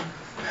measles,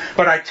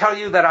 but I tell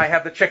you that I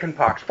have the chicken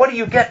pox. What do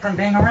you get from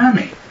being around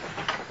me?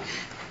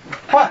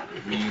 What?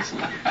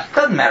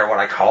 Doesn't matter what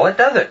I call it,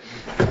 does it?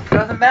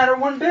 Doesn't matter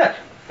one bit.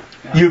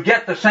 You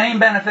get the same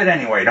benefit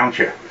anyway, don't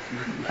you?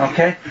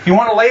 Okay? You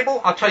want a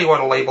label? I'll tell you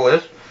what a label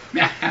is.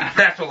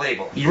 That's a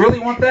label. You really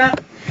want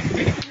that?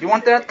 You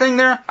want that thing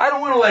there? I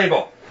don't want a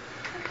label.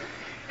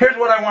 Here's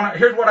what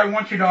I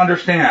want you to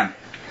understand.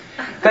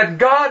 That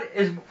God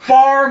is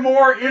far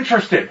more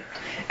interested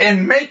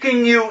in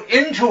making you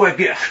into a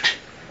gift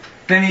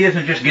than He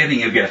isn't just giving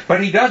you gifts.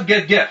 But He does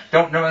give gifts.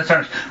 Don't know this.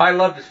 I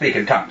love to speak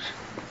in tongues.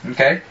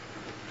 Okay?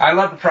 I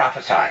love to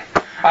prophesy.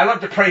 I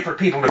love to pray for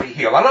people to be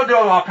healed. I love to do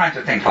all kinds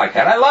of things like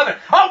that. I love it.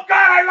 Oh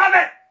God, I love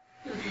it!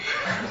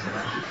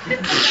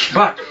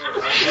 But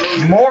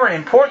more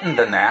important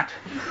than that,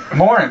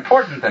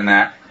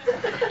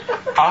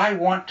 I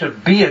want to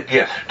be a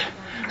gift.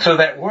 So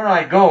that where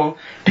I go,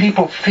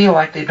 people feel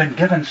like they've been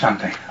given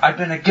something. I've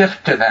been a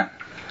gift to them.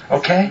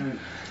 Okay?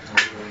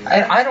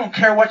 I don't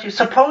care what you...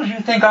 Suppose you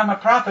think I'm a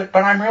prophet,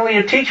 but I'm really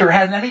a teacher.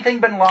 Has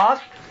anything been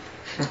lost?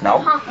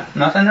 No.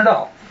 Nothing at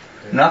all.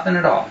 Nothing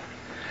at all.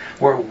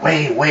 We're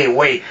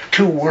way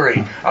too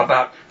worried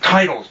about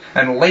titles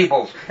and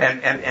labels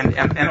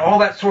and all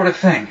that sort of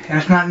thing. And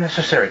it's not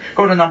necessary.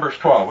 Go to Numbers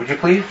 12, would you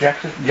please?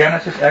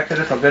 Genesis,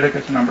 Exodus,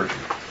 Leviticus, Numbers.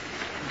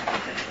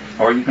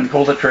 Or you can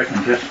pull the trick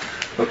and just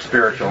look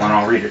spiritual, and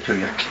I'll read it to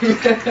you.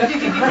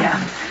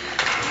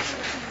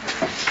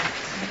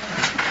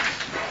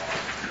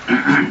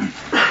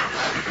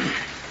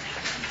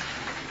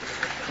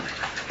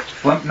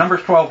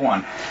 Numbers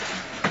 12:1.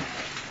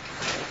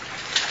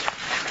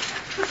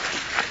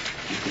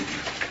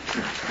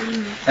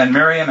 And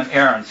Miriam and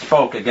Aaron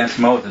spoke against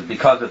Moses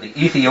because of the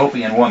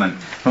Ethiopian woman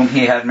whom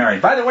he had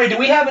married. By the way, do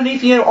we have an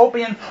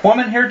Ethiopian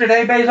woman here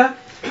today, Beza?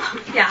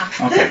 Yeah.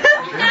 Okay.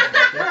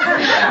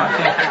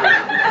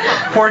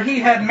 For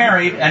he had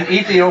married an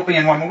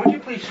Ethiopian woman. Would you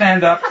please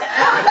stand up? Stand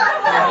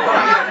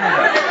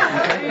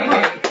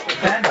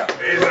up.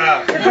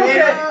 It's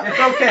okay. It's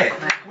okay.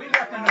 We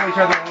got to know each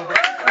other a little bit.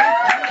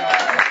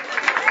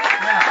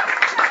 Now,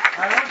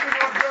 I want you to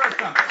observe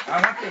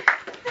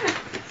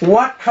something.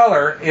 What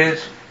color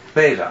is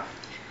Beza?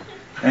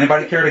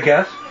 Anybody care to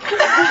guess?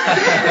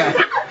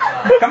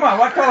 Come on,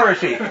 what color is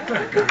she?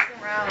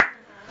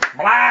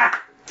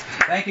 Black.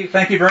 Thank you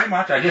very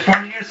much. I just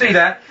wanted you to see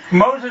that.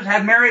 Moses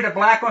had married a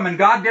black woman.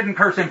 God didn't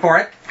curse him for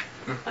it.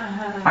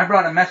 I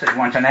brought a message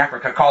once in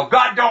Africa called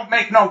 "God Don't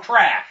Make No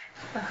Trash."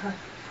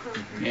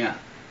 Yeah.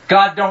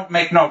 God don't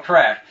make no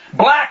trash.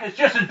 Black is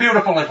just as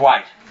beautiful as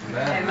white.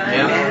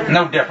 Yeah.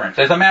 No difference.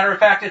 As a matter of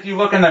fact, if you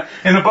look in the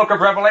book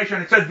of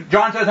Revelation, it says,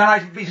 John says, and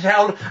I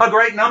beheld a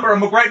great number, a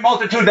great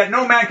multitude that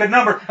no man could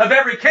number, of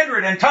every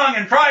kindred and tongue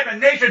and tribe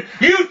and nation.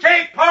 You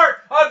take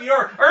part of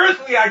your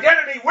earthly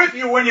identity with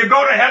you when you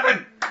go to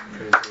heaven.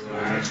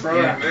 That's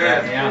right.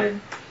 Yeah.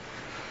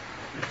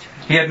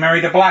 He had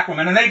married a black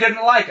woman, and they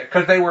didn't like it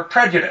because they were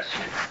prejudiced.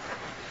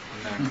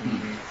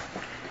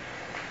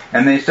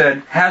 And they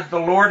said, has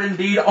the Lord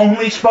indeed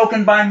only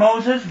spoken by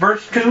Moses?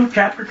 Verse 2,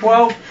 chapter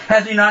 12.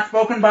 Has he not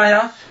spoken by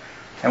us?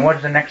 And what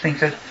does the next thing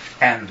say?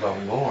 And the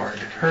Lord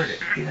heard it.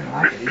 She didn't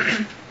like it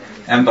either.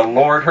 And the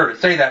Lord heard it.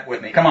 Say that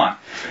with me. Come on.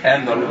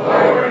 And the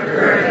Lord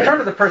heard it. Turn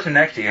to the person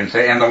next to you and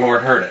say, and the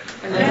Lord heard it.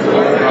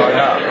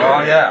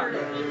 Oh, yeah.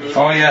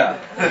 Oh, yeah.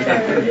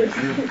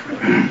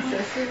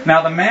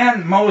 Now, the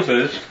man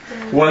Moses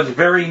was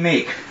very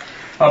meek.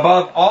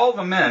 Above all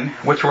the men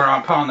which were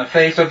upon the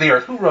face of the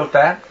earth. Who wrote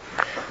that?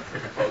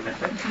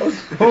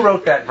 Who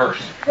wrote that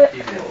verse?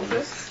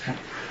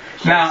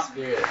 Now,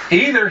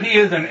 either he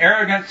is an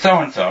arrogant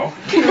so-and-so,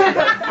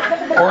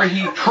 or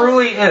he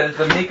truly is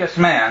the meekest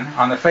man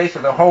on the face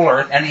of the whole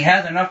earth, and he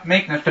has enough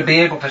meekness to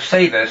be able to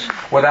say this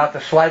without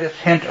the slightest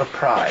hint of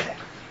pride.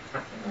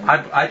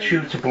 I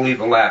choose to believe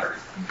the latter.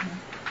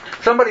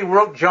 Somebody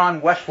wrote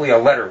John Wesley a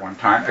letter one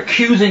time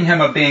accusing him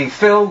of being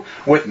filled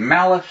with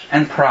malice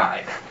and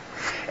pride.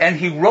 And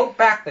he wrote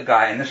back the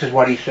guy, and this is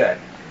what he said.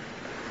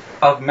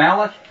 Of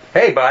malice,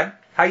 hey bud,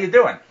 how you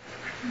doing?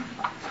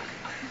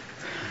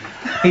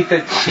 He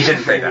didn't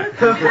say that.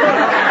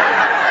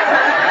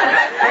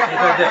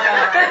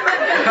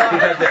 He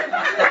said this.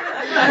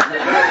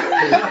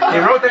 He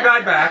wrote the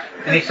guy back,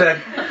 and he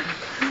said,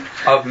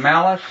 of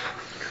malice,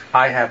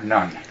 I have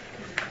none.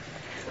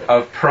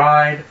 Of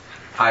pride,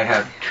 I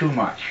have too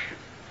much.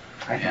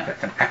 I think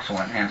that's an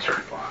excellent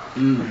answer.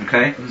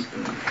 Okay?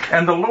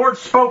 And the Lord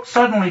spoke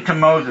suddenly to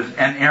Moses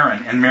and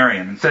Aaron and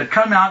Miriam and said,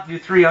 come out, you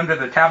three, under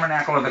the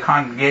tabernacle of the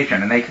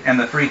congregation. And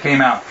the three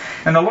came out.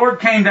 And the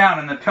Lord came down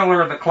in the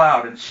pillar of the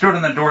cloud and stood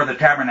in the door of the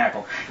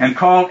tabernacle and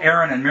called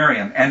Aaron and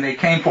Miriam, and they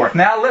came forth.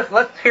 Now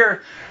let's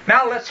hear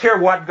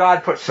what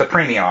God puts the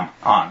premium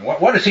on.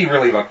 What does he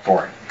really look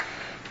for?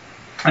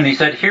 And he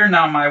said, hear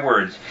now my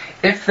words.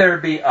 If there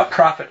be a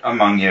prophet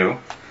among you,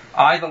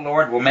 I, the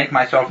Lord, will make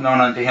myself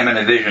known unto him in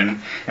a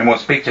vision, and will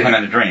speak to him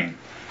in a dream.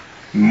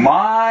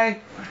 My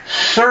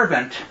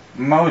servant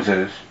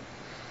Moses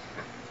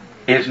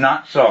is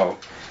not so,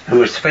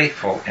 who is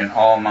faithful in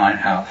all mine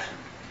house.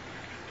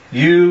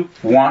 You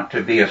want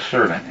to be a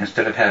servant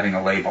instead of having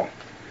a label,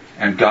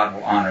 and God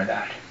will honor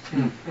that.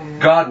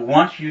 God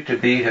wants you to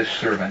be his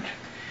servant.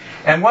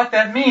 And what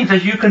that means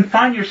is you can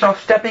find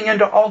yourself stepping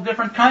into all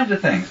different kinds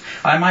of things.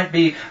 I might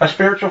be a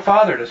spiritual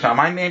father to some.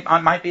 I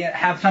might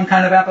have some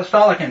kind of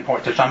apostolic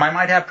input to some. I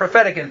might have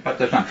prophetic input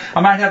to some. I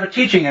might have a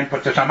teaching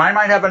input to some. I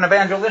might have an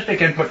evangelistic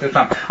input to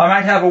some. I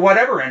might have a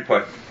whatever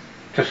input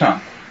to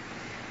some.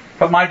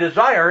 But my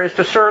desire is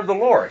to serve the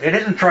Lord. It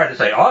isn't try to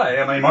say, I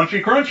am a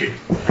munchy crunchy.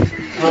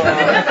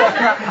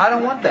 I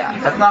don't want that.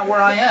 That's not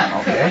where I am,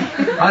 okay?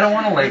 I don't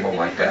want a label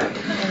like that.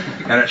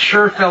 And it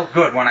sure felt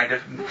good when I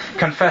just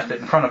confessed it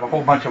in front of a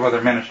whole bunch of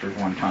other ministers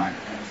one time.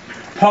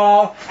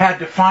 Paul had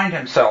to find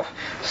himself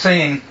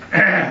saying,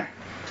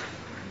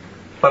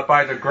 but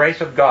by the grace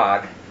of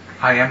God,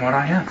 I am what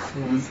I am.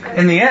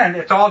 In the end,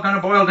 it's all going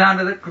to boil down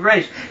to the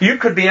grace. You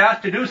could be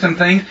asked to do some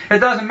things. It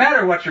doesn't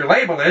matter what your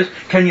label is.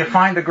 Can you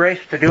find the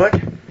grace to do it?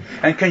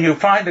 And can you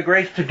find the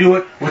grace to do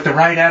it with the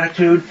right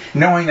attitude,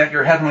 knowing that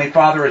your Heavenly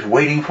Father is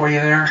waiting for you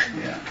there?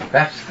 Yeah.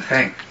 That's the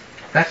thing.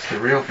 That's the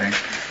real thing.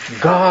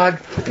 God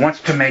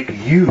wants to make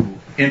you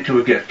into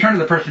a gift. Turn to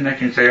the person next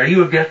to you and say, are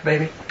you a gift,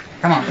 baby?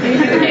 Come on.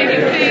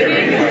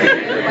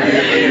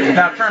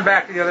 Now turn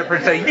back to the other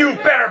person and say, you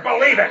better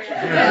believe it. You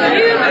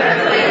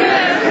better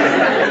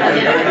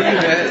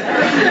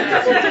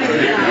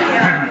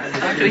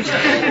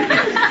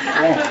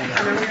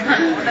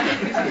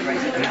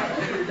believe it.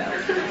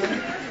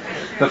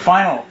 the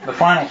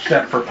final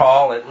step for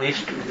Paul, at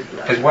least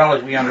as well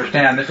as we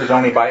understand, this is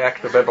only by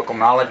extra biblical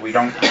knowledge. We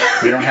don't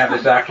have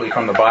this actually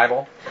from the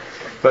Bible,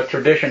 but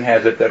tradition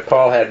has it that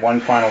Paul had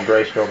one final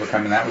grace to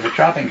overcome, and that was a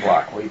chopping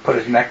block, where he put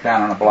his neck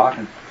down on a block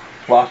and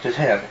lost his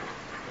head.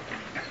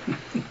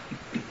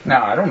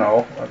 Now, I don't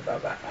know.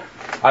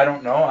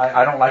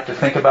 I don't like to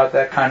think about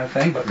that kind of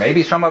thing, but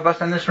maybe some of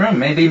us in this room,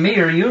 maybe me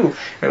or you,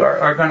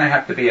 are going to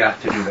have to be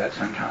asked to do that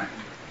sometime.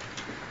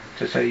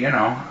 To say,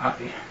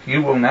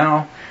 you will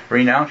now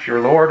renounce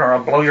your Lord or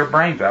I'll blow your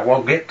brains out.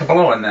 Well, get to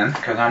blowing then,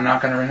 because I'm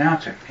not going to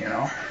renounce it,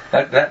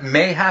 That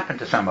may happen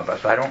to some of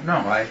us. I don't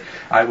know.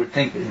 I would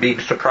think it would be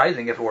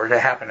surprising if it were to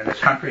happen in this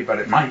country, but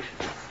it might.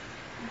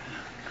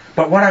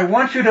 But what I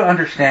want you to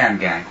understand,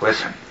 gang,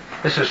 listen,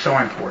 this is so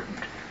important,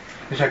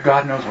 is that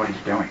God knows what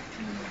He's doing.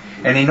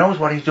 And He knows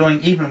what He's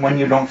doing even when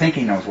you don't think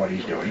He knows what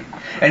He's doing.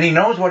 And He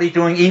knows what He's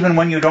doing even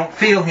when you don't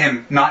feel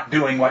Him not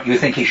doing what you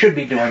think He should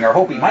be doing or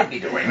hope He might be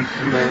doing.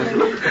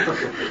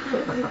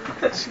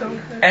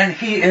 And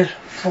He is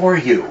for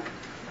you.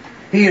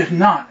 He is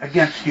not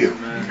against you.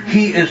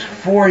 He is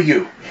for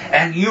you.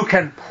 And you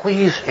can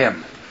please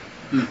Him.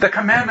 The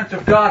commandments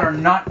of God are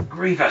not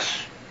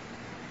grievous.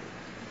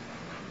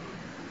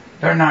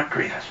 They're not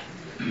grievous.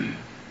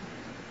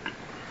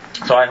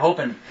 So I hope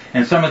in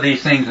some of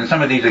these things, in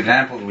some of these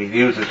examples we've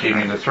used this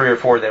evening, the 3 or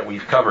 4 that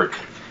we've covered,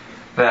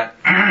 that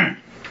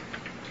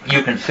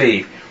you can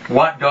see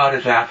what God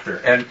is after.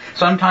 And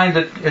sometimes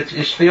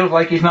it feels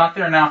like He's not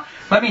there. Now,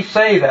 let me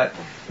say that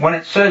when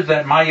it says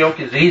that my yoke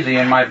is easy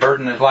and my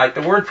burden is light,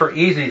 the word for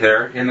easy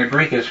there in the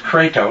Greek is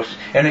kratos,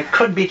 and it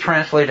could be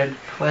translated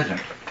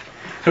pleasant.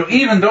 So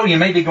even though you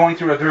may be going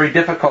through a very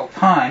difficult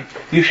time,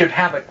 you should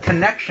have a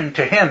connection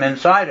to Him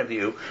inside of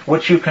you,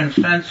 which you can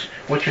sense,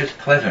 which is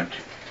pleasant.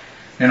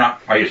 You're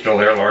not, are you still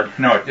there, Lord?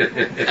 No,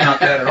 it's not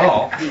that at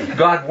all.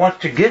 God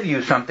wants to give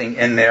you something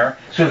in there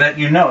so that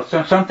you know.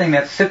 So something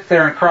that sits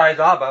there and cries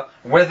Abba,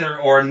 whether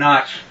or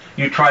not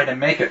you try to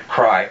make it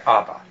cry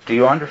Abba. Do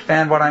you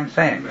understand what I'm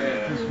saying?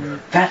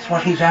 That's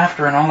what He's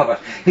after in all of us.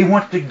 He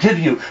wants to give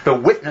you the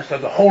witness of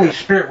the Holy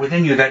Spirit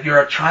within you that you're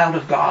a child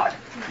of God.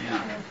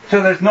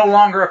 So there's no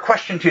longer a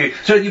question to you.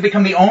 So that you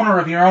become the owner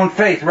of your own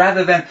faith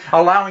rather than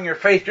allowing your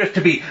faith just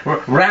to be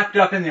wrapped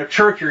up in your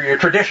church or your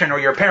tradition or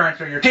your parents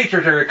or your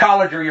teachers or your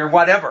college or your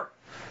whatever.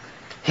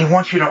 He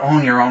wants you to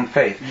own your own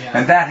faith. Yeah.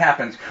 And that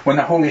happens when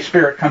the Holy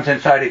Spirit comes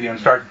inside of you and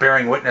starts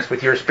bearing witness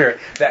with your spirit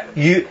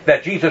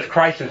that Jesus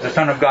Christ is the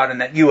Son of God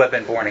and that you have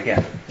been born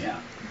again. Yeah.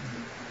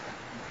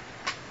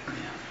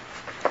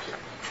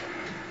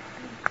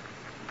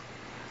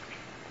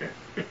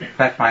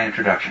 That's my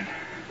introduction.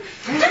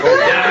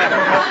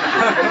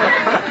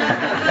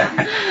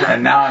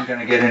 And now I'm going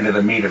to get into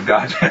the meat of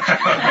God's. No.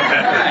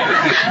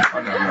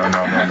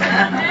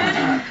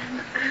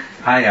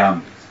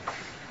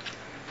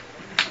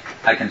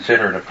 I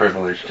consider it a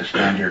privilege to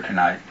stand here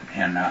tonight,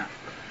 and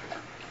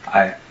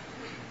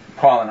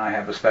Paul and I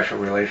have a special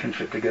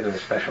relationship together, a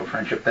special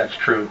friendship. That's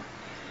true,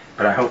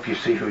 but I hope you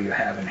see who you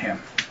have in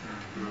Him.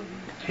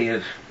 He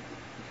is.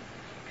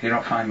 You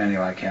don't find many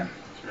like Him.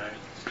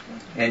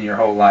 In your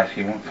whole life,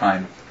 you won't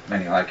find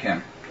many like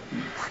Him.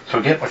 So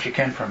get what you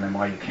can from Him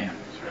while you can.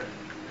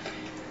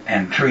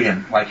 And treat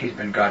Him like He's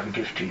been God's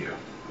gift to you.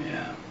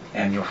 Yeah.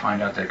 And you'll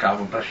find out that God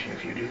will bless you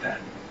if you do that.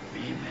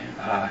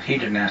 Amen. He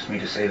didn't ask me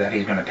to say that.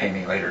 He's going to pay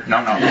me later. No.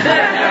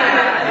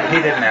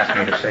 He didn't ask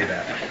me to say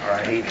that. All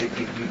right. He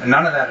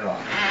none of that at all.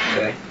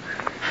 Okay.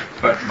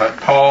 But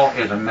Paul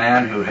is a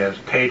man who has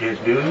paid his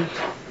dues.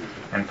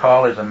 And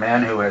Paul is a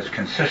man who has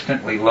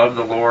consistently loved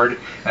the Lord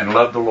and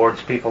loved the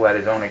Lord's people at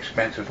his own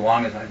expense as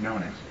long as I've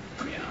known him.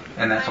 Yeah.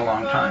 And that's a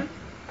long time.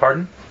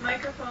 Pardon?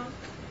 Microphone.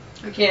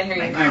 We can't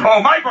hear you.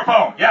 Oh,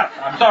 microphone! Yes,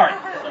 I'm sorry.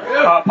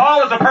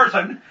 Paul is a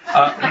person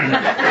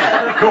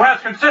who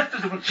has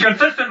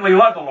consistently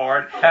loved the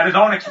Lord at his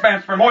own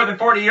expense for more than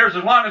 40 years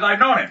as long as I've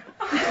known him.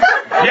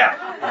 Yeah.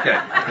 Okay.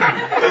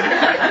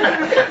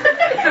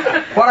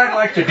 What I'd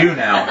like to do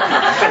now...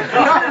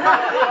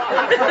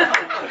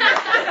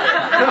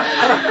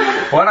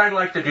 What I'd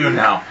like to do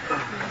now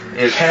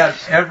is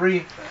have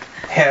every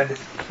head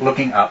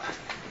looking up,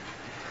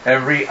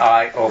 every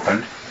eye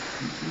opened,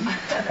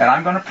 and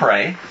I'm going to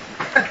pray,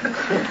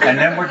 and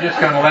then we're just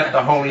going to let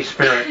the Holy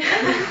Spirit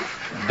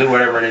do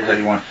whatever it is that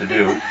He wants to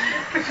do.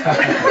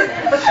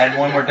 And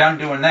when we're done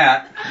doing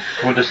that,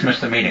 we'll dismiss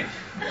the meeting.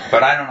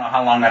 But I don't know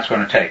how long that's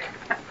going to take.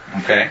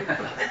 Okay?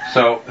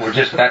 So we're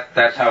just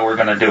that's how we're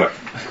going to do it.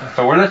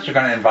 So we're just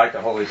going to invite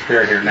the Holy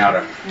Spirit here now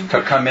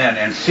to come in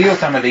and seal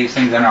some of these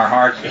things in our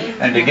hearts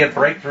and to give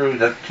breakthroughs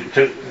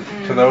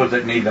to those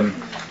that need them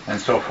and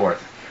so forth.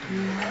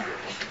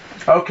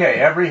 Okay,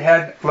 every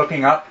head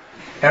looking up,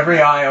 every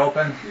eye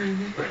open.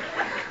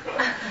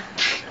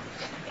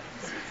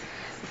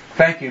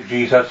 Thank you,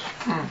 Jesus.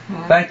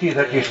 Thank you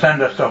that you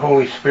send us the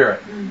Holy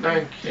Spirit.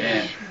 Thank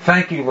you.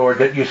 Thank you, Lord,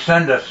 that you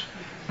send us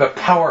the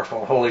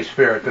powerful Holy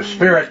Spirit, the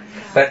Spirit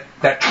that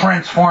that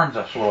transforms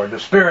us, Lord. The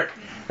Spirit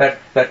that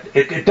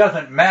it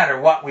doesn't matter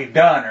what we've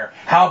done or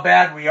how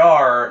bad we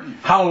are or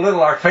how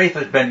little our faith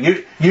has been.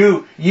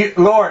 You,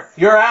 Lord,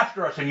 you're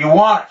after us and you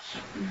want us.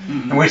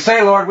 And we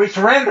say, Lord, we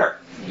surrender.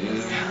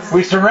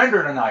 We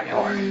surrender tonight,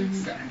 Lord.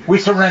 We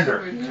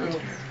surrender.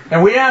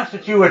 And we ask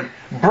that you would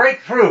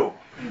break through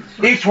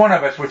each one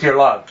of us with your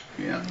love.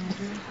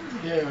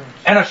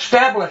 And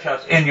establish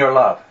us in your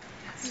love.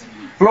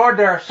 Lord,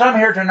 there are some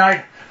here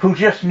tonight who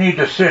just need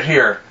to sit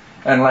here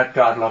and let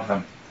God love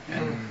them.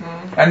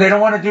 And they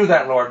don't want to do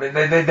that, Lord.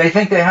 They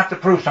think they have to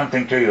prove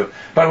something to you.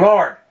 But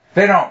Lord,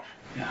 they don't.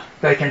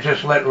 They can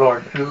just let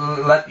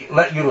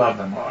you love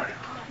them, Lord.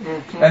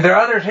 And there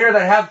are others here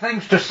that have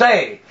things to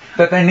say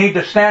that they need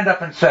to stand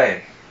up and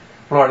say.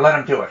 Lord, let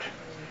them do it.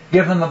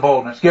 Give them the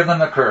boldness. Give them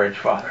the courage,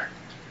 Father.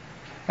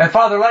 And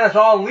Father, let us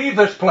all leave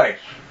this place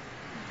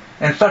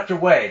in such a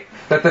way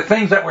that the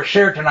things that were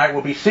shared tonight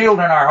will be sealed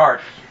in our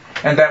hearts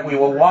and that we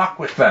will walk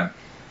with them.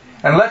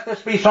 And let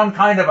this be some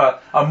kind of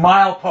a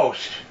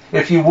milepost,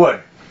 if you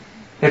would.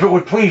 If it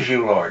would please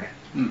you, Lord.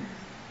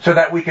 So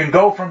that we can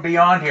go from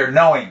beyond here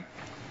knowing,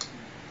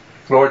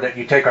 Lord, that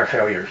you take our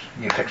failures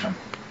and you fix them.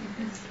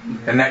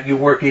 And that you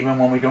work even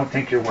when we don't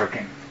think you're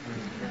working.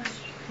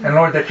 And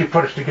Lord, that you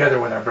put us together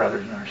with our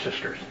brothers and our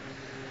sisters.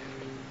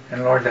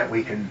 And Lord, that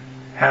we can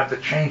have the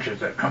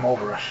changes that come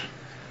over us.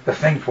 The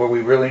things where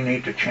we really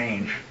need to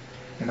change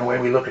in the way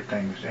we look at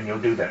things. And you'll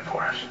do that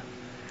for us.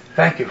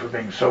 Thank you for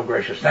being so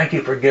gracious. Thank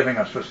you for giving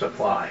us the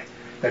supply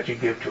that you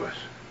give to us.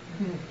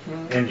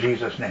 In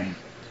Jesus' name.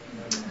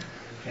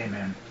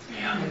 Amen.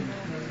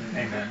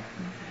 Amen.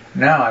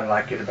 Now I'd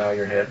like you to bow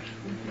your heads.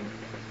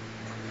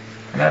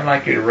 And I'd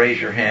like you to raise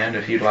your hand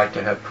if you'd like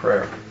to have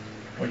prayer.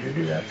 Would you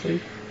do that,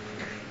 please?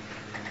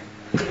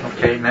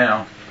 Okay,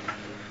 now.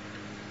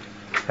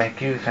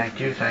 Thank you, thank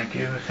you, thank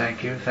you,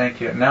 thank you,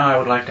 thank you. Now I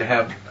would like to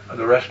have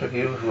the rest of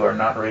you who are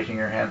not raising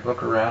your hands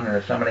look around, and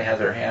if somebody has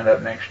their hand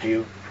up next to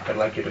you, I'd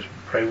like you to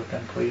pray with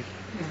them, please.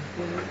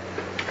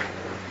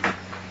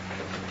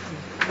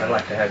 I'd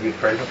like to have you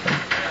pray with them.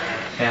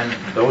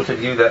 And those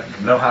of you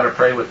that know how to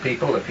pray with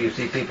people, if you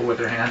see people with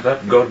their hands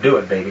up, go do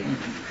it, baby.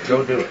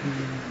 Go do it.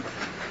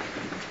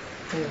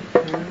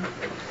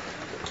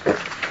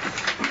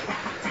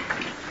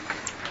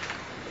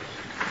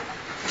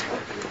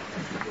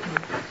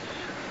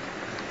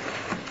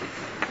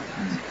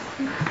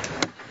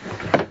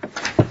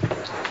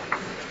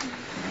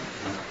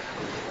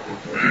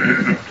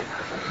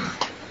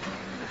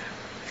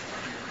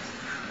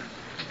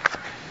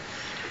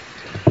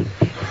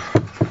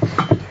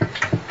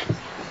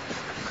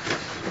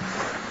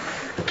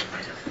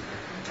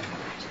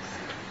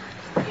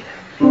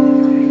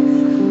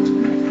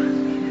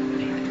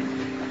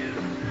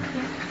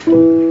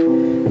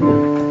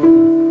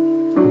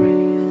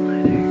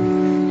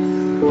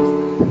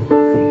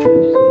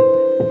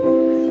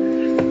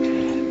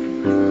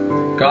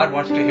 God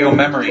wants to heal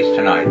memories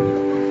tonight.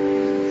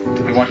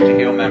 He wants to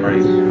heal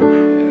memories.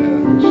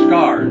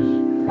 Scars.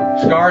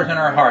 Scars in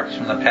our hearts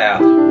from the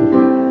past.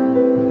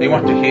 He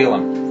wants to heal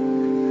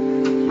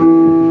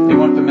them. He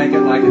wants to make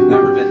it like it's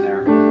never been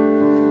there.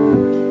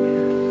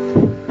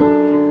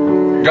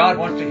 God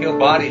wants to heal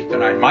bodies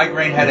tonight.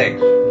 Migraine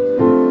headaches.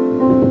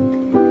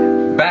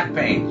 Back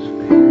pains.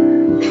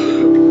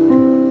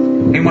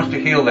 He wants to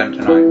heal them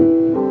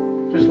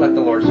tonight. Just let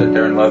the Lord sit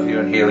there and love you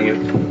and heal you.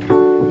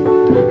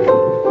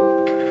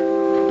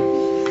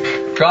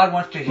 God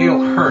wants to heal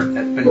hurt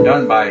that's been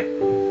done by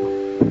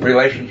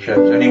relationships,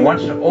 and He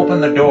wants to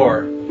open the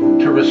door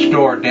to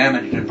restore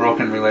damaged and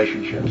broken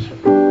relationships.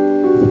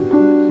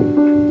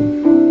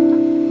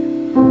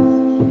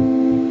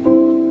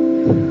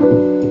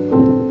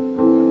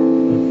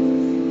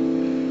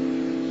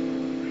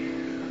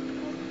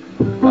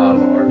 Ah,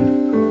 Lord.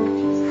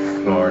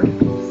 Lord.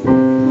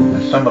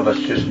 And some of us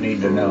just need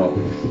to know,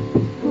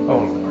 oh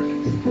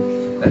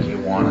Lord, that you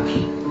want us.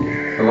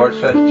 The Lord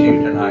says to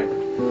you tonight,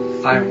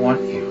 I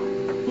want you.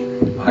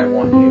 I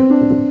want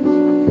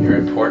you. You're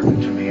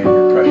important to me and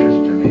you're precious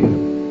to me.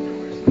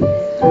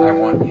 I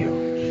want you.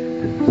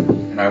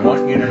 And I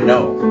want you to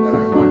know that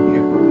I want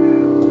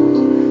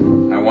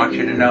you. I want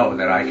you to know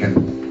that I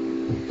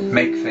can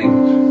make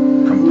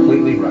things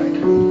completely right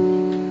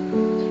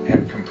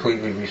and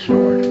completely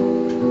restored.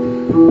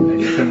 And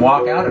you can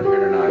walk out of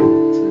here tonight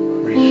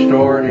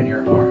restored in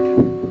your heart.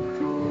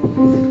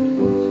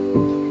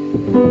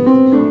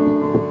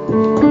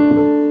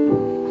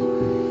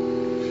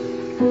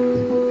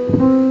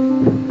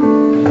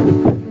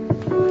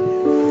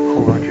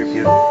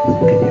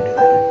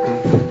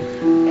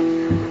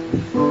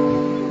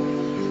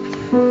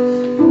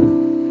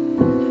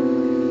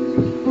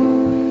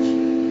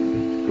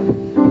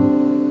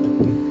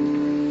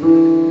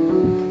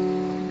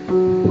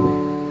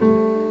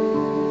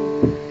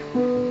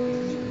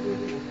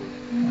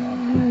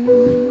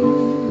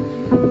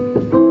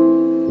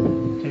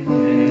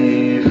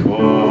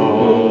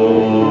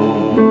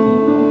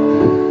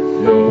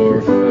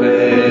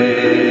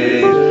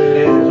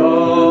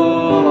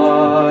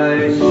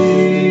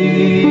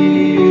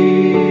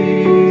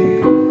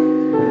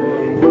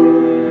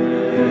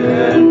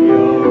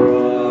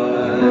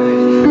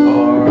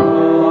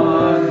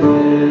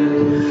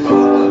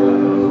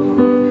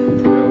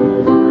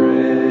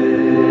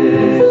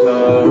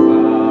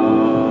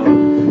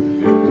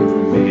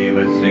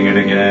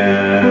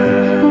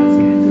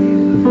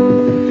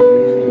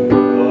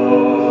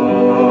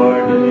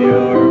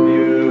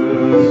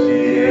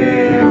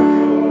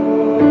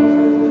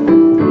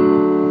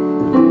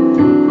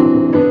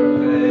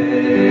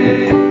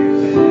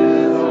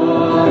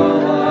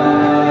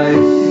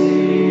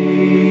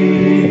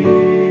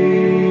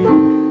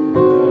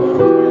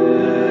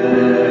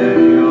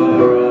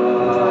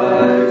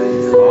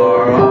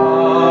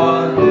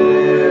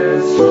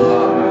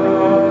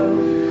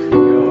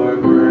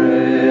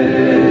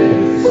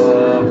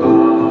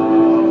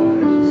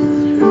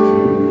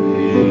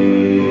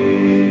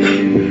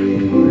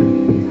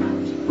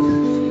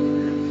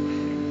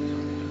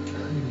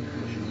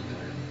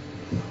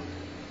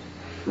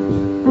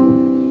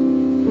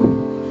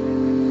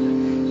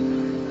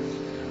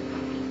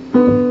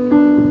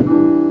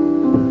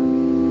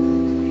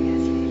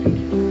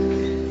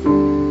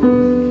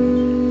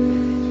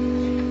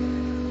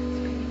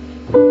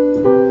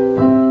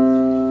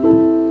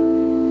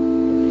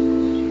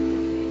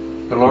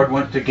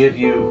 to give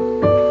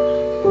you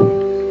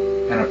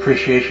an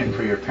appreciation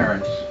for your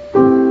parents,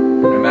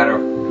 no matter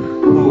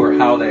who or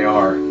how they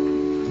are. He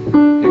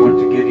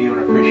wants to give you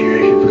an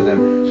appreciation for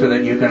them so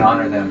that you can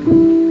honor them.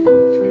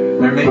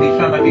 There may be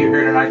some of you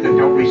here tonight that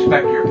don't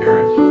respect your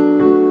parents.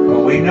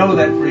 Well, we know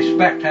that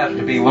respect has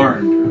to be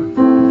learned,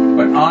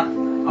 but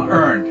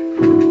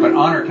earned, but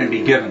honor can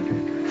be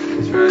given.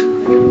 That's right.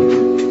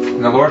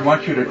 And the Lord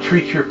wants you to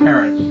treat your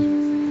parents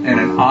in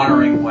an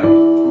honoring way.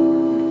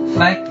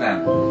 Thank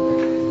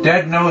them.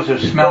 Dead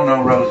noses smell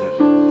no roses.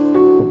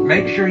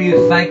 Make sure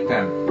you thank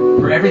them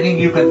for everything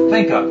you can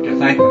think of to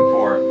thank them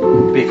for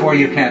before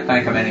you can't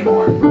thank them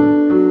anymore.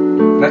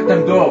 Let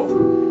them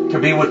go to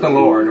be with the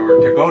Lord, or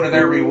to go to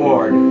their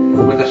reward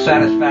with the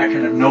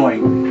satisfaction of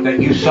knowing that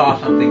you saw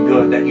something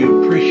good, that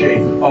you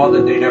appreciate all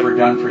that they'd ever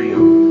done for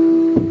you.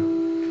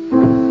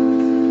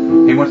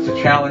 He wants to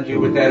challenge you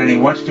with that, and He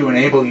wants to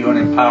enable you and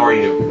empower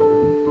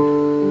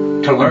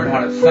you to learn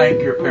how to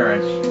thank your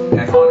parents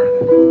and honor them.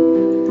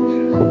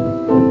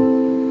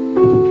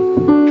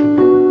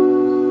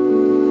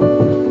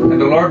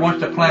 And the Lord wants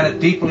to plant it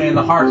deeply in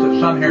the hearts of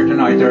some here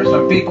tonight. There are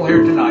some people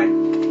here tonight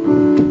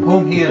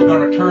whom He is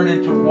going to turn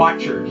into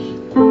watchers.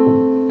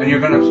 And you're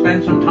going to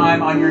spend some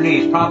time on your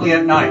knees, probably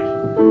at night,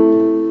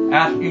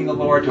 asking the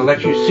Lord to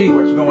let you see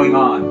what's going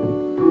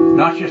on.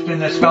 Not just in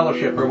this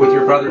fellowship or with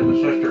your brothers and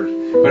sisters,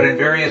 but in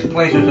various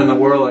places in the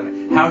world,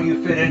 and how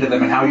you fit into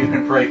them and how you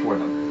can pray for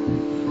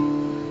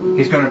them.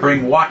 He's going to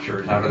bring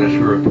watchers out of this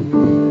group.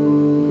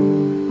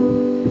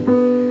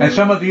 And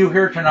some of you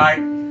here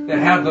tonight that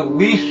have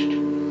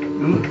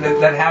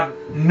that have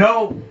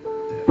no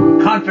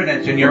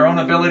confidence in your own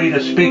ability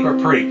to speak or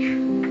preach,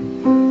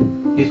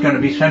 He's going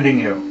to be sending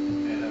you.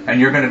 And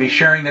you're going to be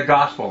sharing the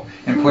gospel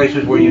in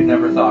places where you'd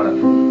never thought of.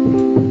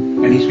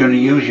 And He's going to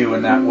use you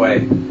in that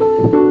way.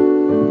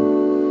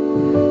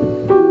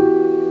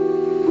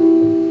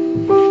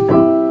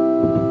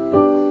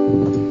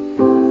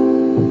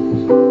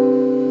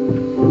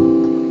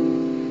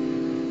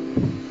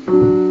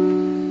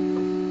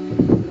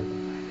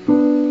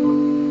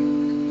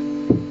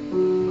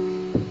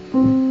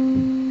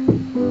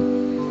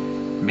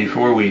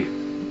 Before we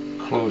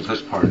close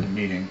this part of the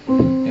meeting,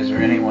 is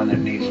there anyone that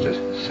needs to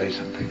say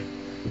something?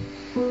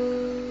 I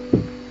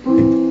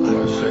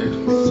wanted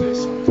to say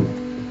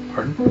something.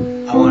 Pardon?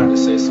 I wanted to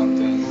say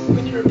something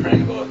when you were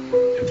praying about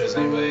if there's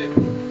anybody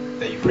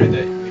that you prayed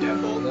that we'd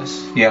have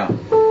boldness. Yeah.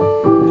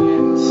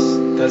 And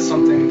that's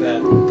something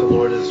that the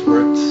Lord has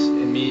worked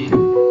in me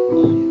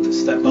to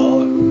step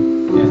out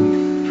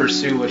and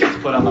pursue what He's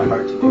put on my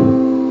heart to do.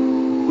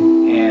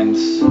 And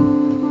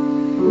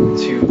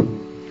to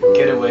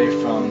get away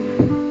from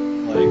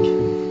like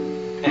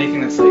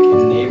anything that's like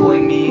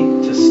enabling me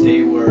to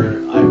stay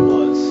where I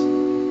was.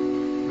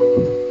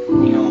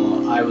 You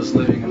know, I was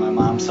living in my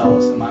mom's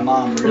house, and my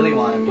mom really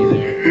wanted me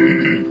there,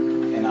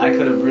 and I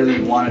could have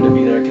really wanted to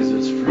be there because it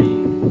was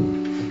free.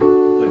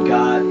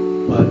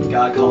 But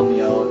God called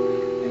me out,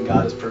 and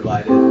God has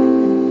provided.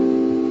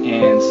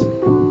 And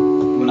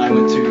when I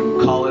went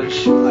to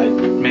college, I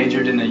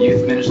majored in a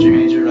youth ministry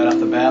major right off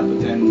the bat. But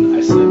then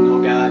I said,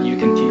 "No, God, you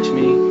can teach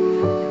me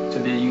to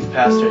be a youth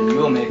pastor, and you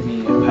will make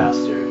me a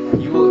pastor.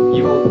 You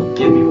will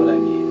give me what I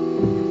need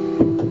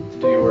to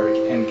do your work."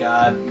 And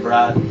God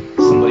brought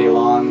somebody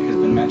along who's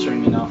been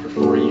mentoring me now for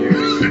 4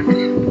 years,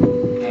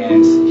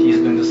 and he's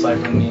been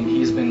discipling me, and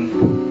he's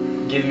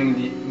been giving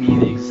me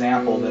the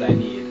example that I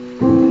need,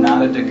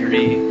 not a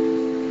degree.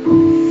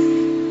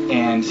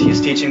 And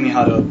he's teaching me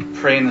how to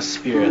pray in the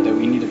Spirit, that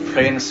we need to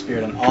pray in the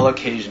Spirit on all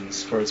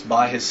occasions, for it's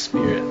by His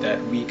Spirit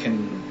that we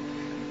can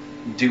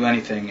do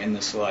anything in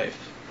this life.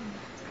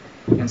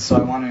 And so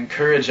I want to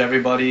encourage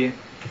everybody.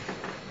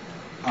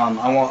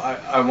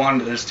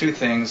 There's two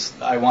things.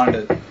 I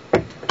wanted to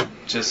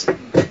just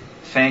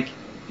thank,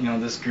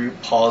 this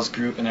group, Paul's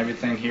group, and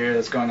everything here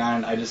that's going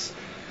on. I just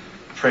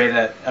pray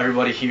that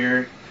everybody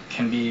here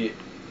can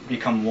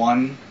become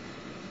one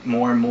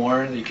more and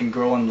more. That you can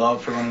grow in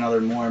love for one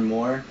another more and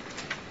more.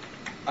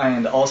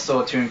 And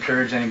also to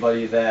encourage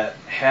anybody that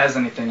has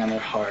anything on their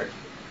heart,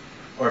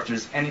 or if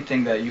there's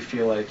anything that you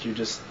feel like you're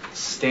just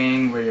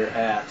staying where you're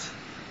at,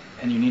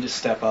 and you need to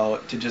step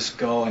out, to just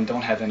go and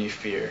don't have any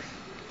fear.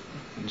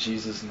 In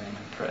Jesus' name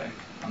I pray.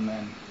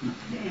 Amen.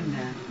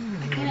 Amen.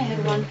 I kind of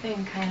had one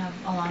thing kind of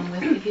along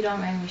with, if you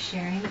don't mind me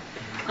sharing.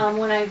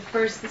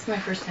 This is my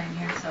first time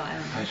here, so I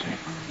don't know.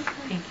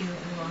 Thank you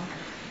as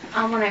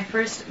well. When I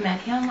first met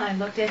him, I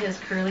looked at his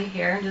curly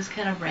hair and just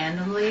kind of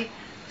randomly,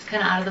 just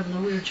kind of out of the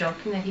blue, we were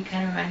joking that he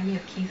kind of reminded me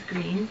of Keith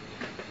Green,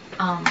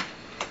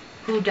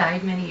 who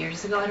died many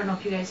years ago. I don't know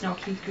if you guys know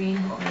Keith Green,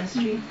 his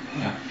ministry.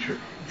 Yeah, sure.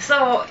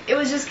 So it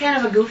was just kind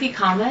of a goofy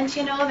comment,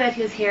 that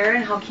his hair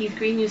and how Keith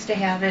Green used to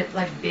have it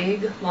like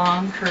big,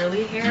 long,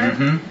 curly hair.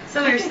 Mm-hmm.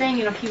 So we were saying,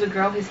 if he would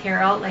grow his hair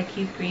out like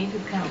Keith Green, he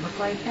would kind of look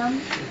like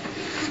him.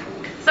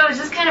 So it was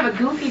just kind of a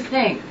goofy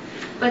thing.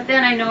 But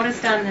then I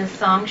noticed on this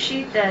song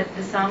sheet that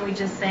the song we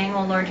just sang,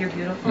 "Oh Lord, You're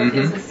Beautiful,"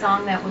 is a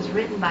song that was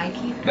written by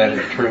Keith Green. That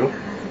is true.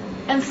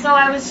 And so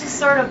I was just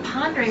sort of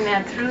pondering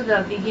that through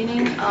the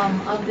beginning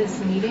of this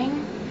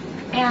meeting.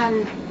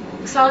 And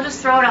So I'll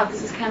just throw it out.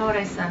 This is kind of what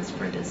I sensed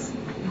for this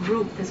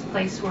group, this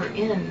place we're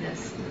in,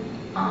 this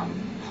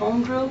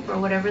home group or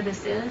whatever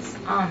this is.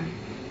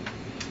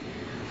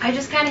 I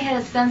just kind of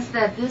had a sense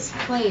that this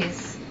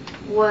place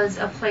was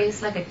a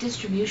place like a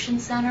distribution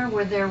center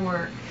where there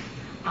were,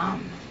 I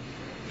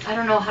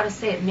don't know how to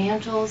say it,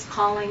 mantles,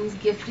 callings,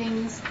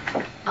 giftings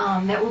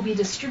that will be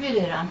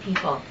distributed on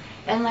people.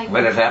 And like,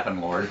 let it happen,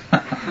 Lord.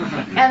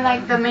 And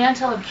like the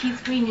mantle of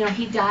Keith Green,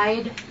 he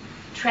died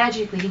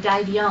tragically. He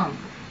died young.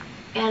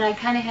 And I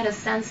kind of had a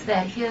sense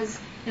that he was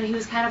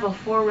kind of a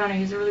forerunner.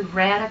 He was a really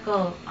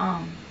radical,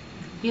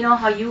 you know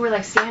how you were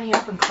like standing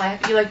up and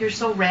clapping? You're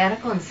so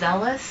radical and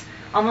zealous,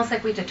 almost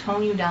like we had to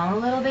tone you down a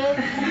little bit.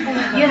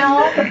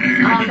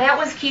 That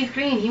was Keith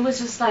Green. He was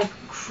just like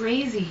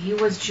crazy. He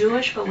was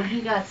Jewish, but when he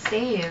got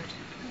saved,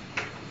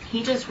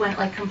 he just went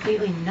like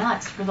completely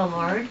nuts for the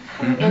Lord.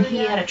 And he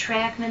had a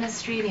track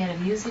ministry, and he had a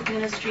music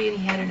ministry, and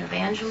he had an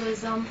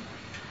evangelism.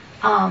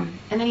 And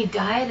then he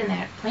died in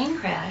that plane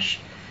crash.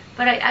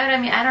 But I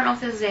mean, I don't know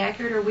if this is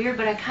accurate or weird,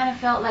 but I kind of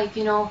felt like,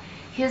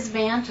 his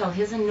mantle,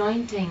 his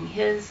anointing,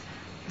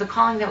 the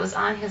calling that was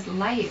on his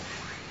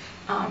life.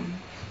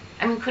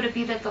 I mean, could it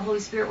be that the Holy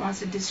Spirit wants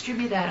to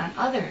distribute that on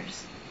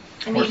others?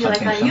 And maybe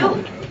like on you.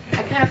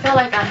 I kind of felt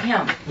like on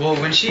him. Well,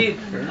 when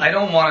I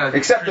don't want to.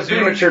 Except the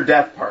premature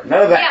death part.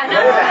 None of that. Yeah,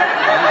 none of that.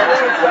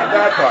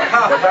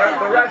 That part.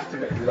 The rest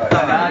of it.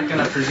 I'm not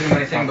going to presume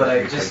anything, but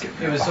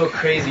it was so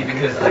crazy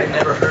because I'd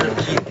never heard of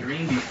Keith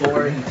Green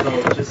before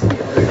until just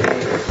the other day.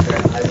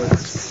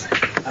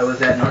 I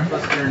was at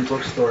Northwestern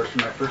Bookstores for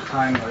my first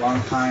time in a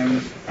long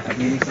time,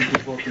 meeting some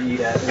people to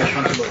eat at Old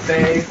Country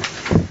Buffet.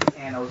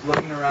 And I was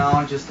looking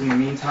around just in the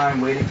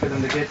meantime, waiting for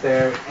them to get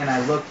there, and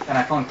I looked and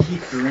I found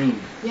Keith Green.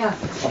 Yeah.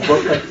 A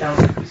book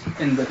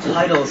and the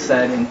title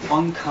said An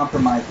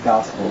Uncompromised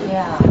Gospel.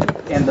 Yeah.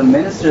 And the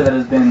minister that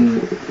has been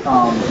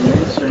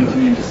ministering to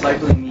me and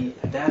discipling me,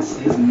 that's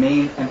his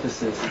main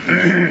emphasis.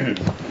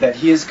 That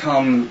he has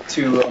come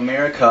to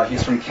America,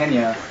 he's from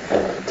Kenya,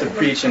 to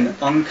preach an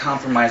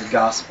uncompromised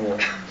gospel.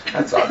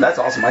 That's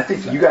awesome. I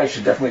think you guys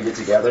should definitely get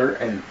together,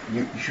 and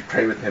you should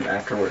pray with him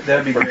afterwards.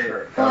 That'd be great.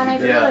 Sure. Well, and I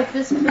feel like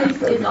this place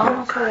is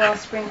almost a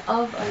wellspring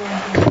of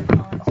anointing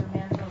callings or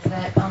mantles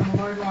that the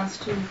Lord wants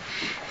to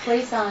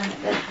place on.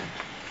 That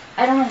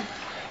I don't know.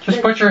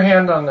 Just put your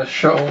hand on the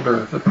shoulder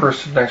of the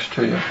person next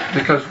to you,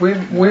 because we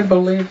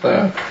believe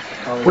that.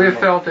 We have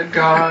felt that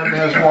God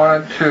has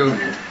wanted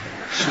to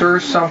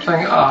stir something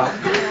up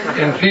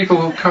in people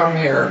who come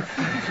here.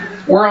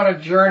 We're on a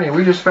journey.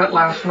 We just met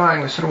last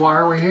night. We said, why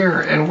are we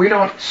here? And we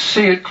don't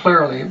see it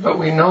clearly, but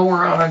we know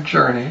we're on a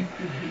journey.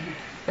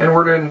 And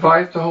we're to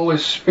invite the Holy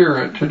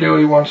Spirit to do what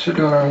He wants to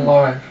do in our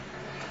life.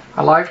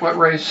 I like what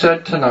Ray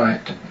said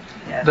tonight,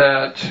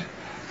 that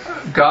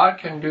God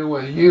can do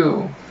with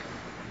you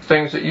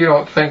things that you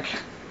don't think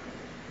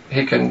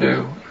He can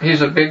do.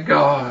 He's a big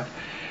God.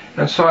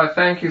 And so I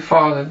thank you,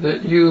 Father,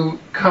 that you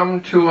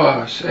come to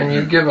us and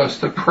you give us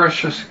the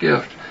precious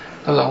gift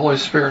of the Holy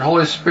Spirit.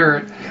 Holy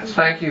Spirit,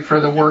 thank you for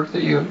the work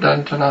that you have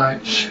done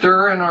tonight.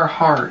 Stir in our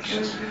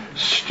hearts.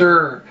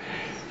 Stir.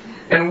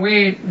 And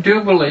we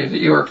do believe that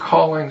you are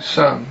calling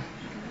some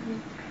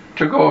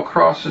to go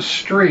across the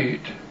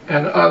street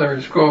and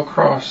others go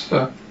across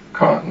the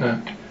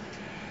continent.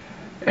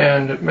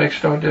 And it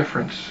makes no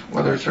difference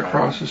whether it's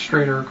across the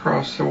street or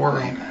across the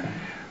world.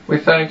 We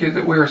thank you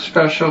that we are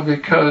special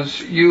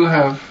because you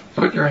have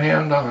put your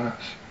hand on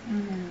us.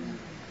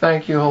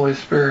 Thank you, Holy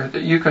Spirit,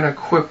 that you can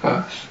equip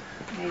us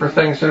for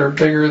things that are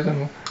bigger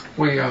than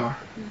we are.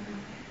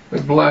 We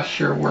bless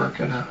your work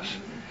in us.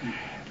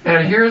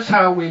 And here's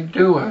how we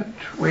do it.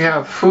 We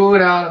have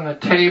food out on the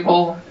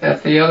table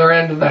at the other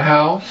end of the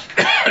house.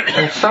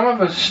 And some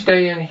of us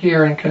stay in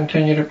here and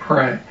continue to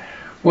pray.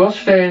 We'll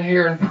stay in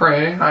here and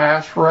pray. I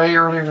asked Ray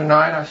earlier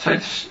tonight, I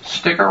said,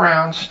 stick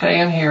around, stay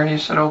in here. And he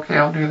said, okay,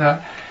 I'll do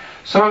that.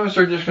 Some of us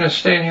are just going to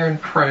stay in here and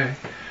pray.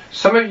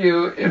 Some of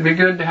you, it'd be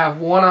good to have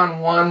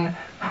one-on-one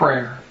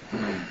prayer.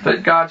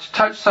 That God's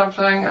touched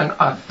something,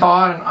 a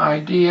thought, an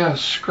idea, a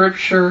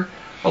scripture,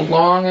 a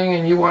longing,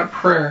 and you want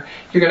prayer.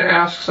 You're going to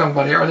ask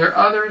somebody. Are there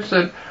others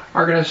that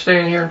are going to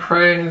stay in here and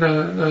pray?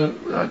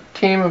 The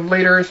team of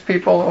leaders,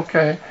 people,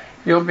 okay.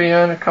 You'll be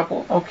in a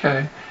couple,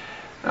 okay.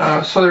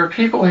 So there are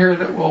people here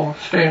that will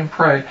stay and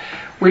pray.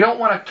 We don't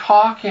want to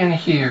talk in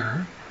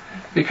here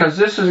because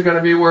this is going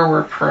to be where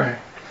we're praying.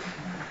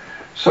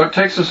 So it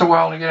takes us a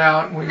while to get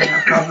out and we can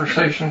have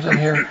conversations in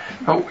here.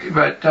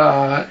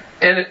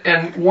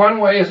 And one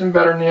way isn't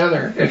better than the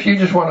other. If you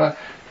just want to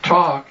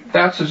talk,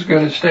 that's as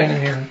good as staying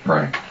in here and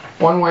praying.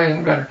 One way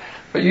isn't better.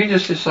 But you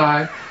just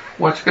decide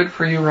what's good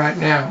for you right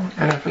now.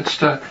 And if it's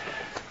to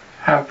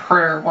have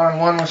prayer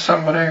one-on-one with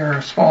somebody or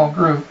a small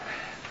group,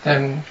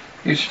 then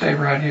you stay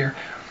right here.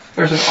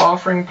 There's an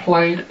offering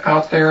plate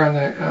out there on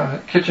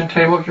the kitchen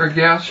table. If you're a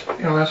guest,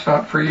 that's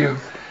not for you.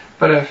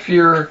 But if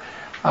you're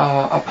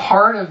a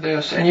part of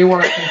this and you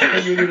want to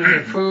contribute to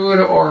the food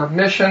or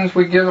missions,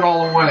 we give it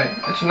all away.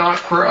 It's not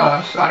for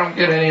us. I don't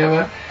get any of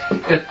it.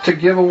 It's to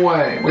give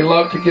away. We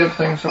love to give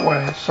things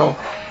away. So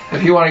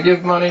if you want to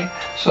give money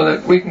so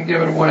that we can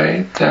give it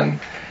away,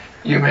 then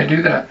you may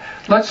do that.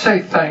 Let's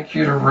say thank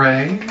you to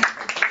Ray.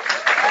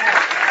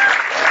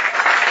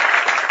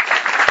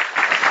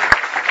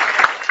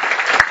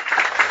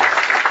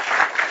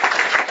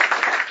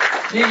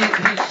 He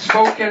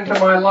spoke into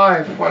my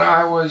life when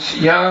I was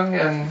young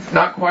and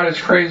not quite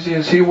as crazy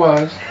as he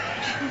was.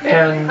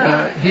 And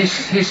he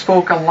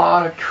spoke a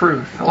lot of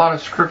truth, a lot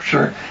of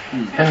scripture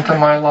into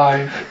my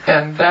life.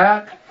 And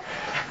that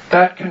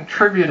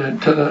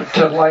contributed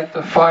to light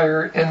the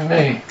fire in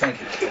me.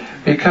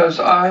 Because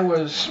I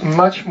was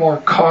much more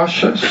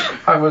cautious.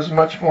 I was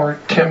much more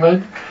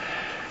timid.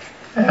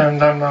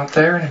 And I'm not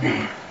there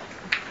anymore.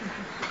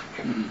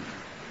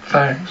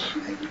 Thanks.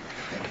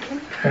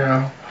 You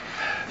know.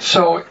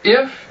 So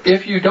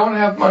if you don't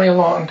have money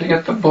along to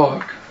get the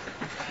book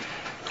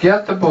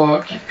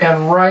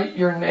and write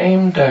your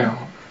name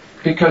down,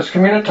 because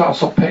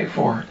Communitas will pay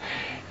for it.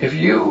 If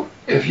you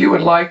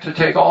would like to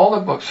take all the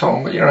books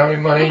home, but you don't have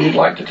any money, you'd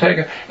like to take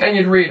them, and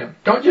you'd read them.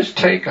 Don't just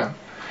take them.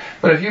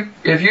 But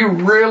if you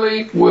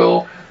really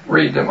will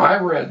read them, I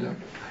read them.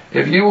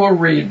 If you will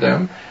read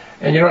them,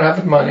 and you don't have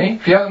the money,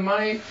 if you have the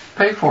money,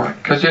 pay for it,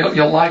 because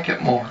you'll like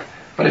it more.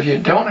 But if you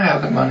don't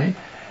have the money,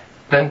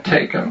 then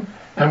take them,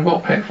 and we'll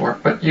pay for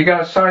it. But you got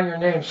to sign your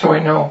name so we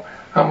know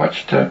how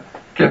much to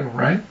give them,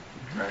 right?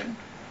 Right.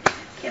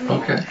 Can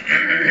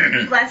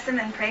we bless him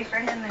and pray for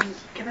him and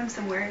give him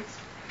some words?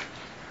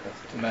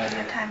 Do you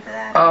have time for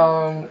that?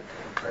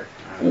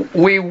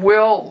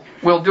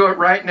 We'll do it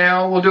right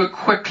now. We'll do it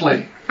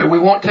quickly. But we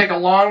won't take a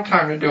long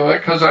time to do it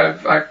because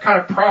I've kind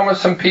of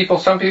promised some people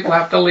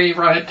have to leave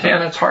right at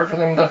 10. It's hard for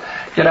them to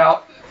get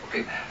out.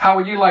 How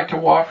would you like to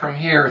walk from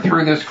here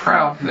through this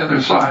crowd to the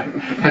other side?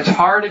 It's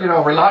hard to get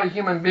over. A lot of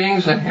human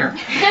beings in here.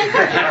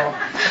 So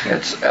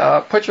it's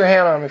put your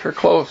hand on them if you're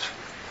close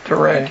to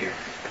Ray. Thank you.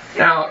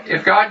 Now,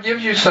 if God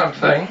gives you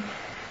something,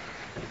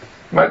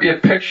 it might be a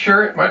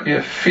picture, it might be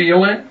a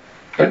feeling,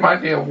 it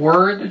might be a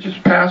word that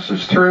just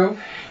passes through.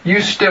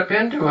 You step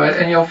into it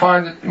and you'll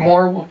find that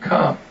more will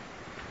come.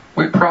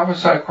 We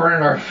prophesy according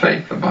to our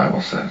faith, the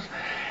Bible says.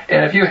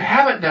 And if you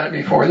haven't done it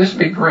before, this would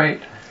be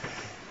great.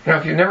 You know,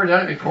 if you've never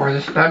done it before,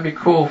 that'd be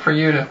cool for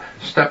you to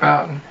step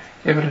out and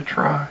give it a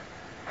try.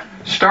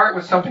 Start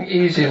with something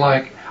easy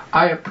like,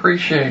 I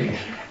appreciate,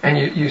 and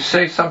you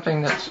say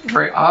something that's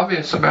very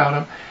obvious about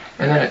him,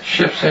 and then it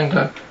shifts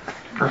into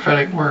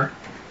prophetic word.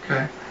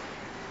 Okay?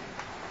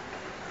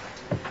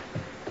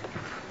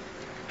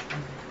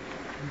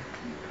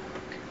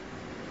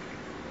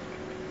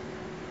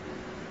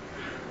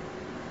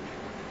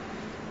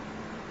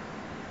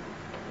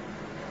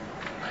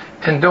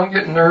 And don't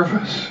get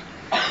nervous.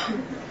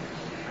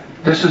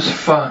 This is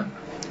fun.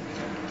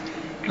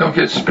 Don't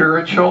get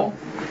spiritual.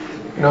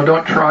 You know,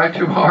 don't try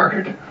too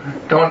hard.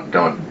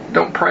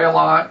 Don't pray a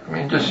lot. I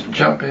mean, just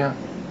jump in.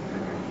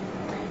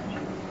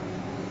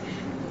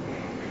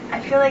 I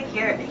feel like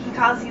he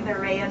calls you the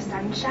ray of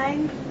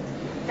sunshine.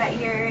 That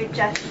you're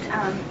just,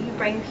 you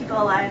bring people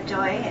a lot of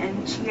joy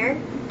and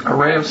cheer. A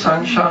ray of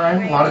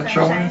sunshine, a lot of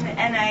joy.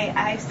 And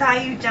I saw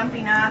you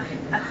jumping off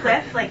a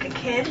cliff like a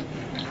kid.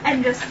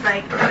 And just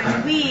like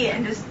going wee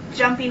and just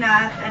jumping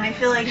off, and I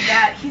feel like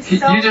that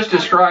You just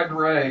described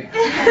Ray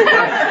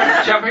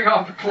jumping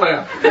off a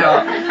cliff.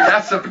 Yeah,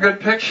 that's a good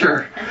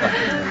picture.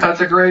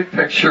 That's a great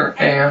picture,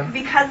 and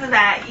because of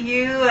that,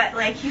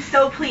 he's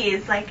so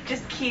pleased. Like,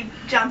 just keep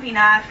jumping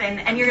off,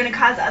 and you're gonna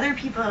cause other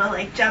people to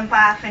like jump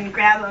off and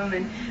grab them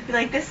and be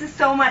like, this is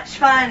so much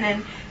fun,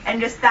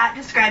 and just that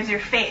describes your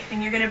faith,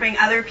 and you're gonna bring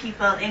other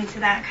people into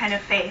that kind of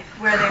faith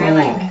where they're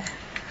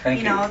like,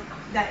 you know.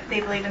 That they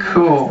believe in.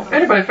 Cool.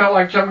 Anybody felt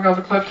like jumping off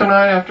the cliff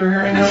tonight after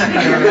hearing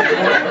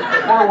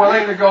this? More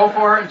willing to go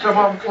for it and jump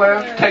off the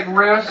cliff, take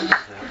risks?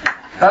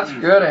 That's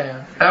good,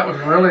 Ann. That was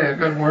really a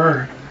good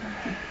word.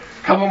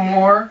 A couple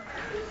more.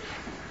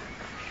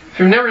 If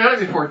you've never done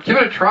it before, give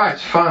it a try.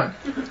 It's fun.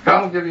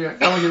 God will give you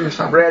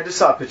something. Ray, I just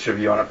saw a picture of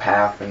you on a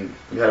path, and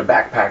you had a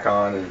backpack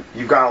on, and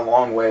you've gone a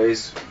long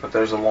ways, but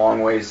there's a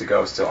long ways to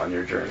go still on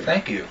your journey.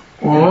 Thank you.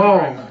 Whoa.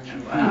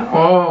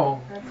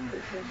 Whoa.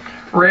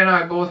 Ray and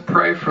I both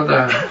pray for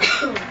that.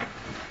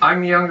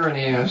 I'm younger than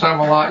he is.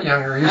 I'm a lot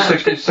younger. He's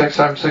 66,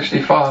 I'm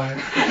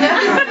 65.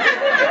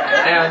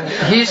 And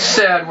he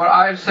said what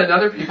I've said to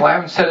other people. I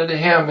haven't said it to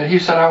him, but he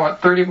said, I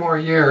want 30 more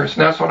years.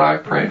 And that's what I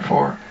prayed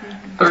for.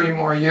 30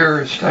 more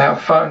years to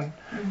have fun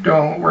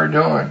doing what we're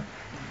doing.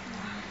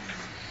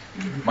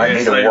 Might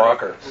need a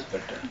walker.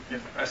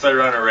 I started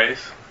running a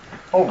race.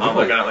 Oh,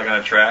 really? Like on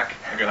a track,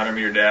 like a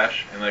 100-meter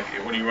dash. And like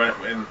when you run,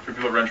 and for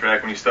people who run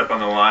track, when you step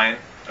on the line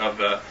of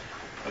the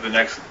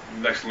next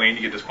lane,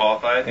 you get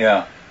disqualified.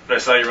 Yeah. But I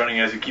saw you running.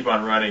 As you keep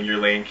on running, your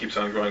lane keeps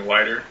on growing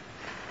wider.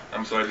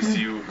 So I just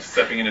see you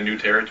stepping into new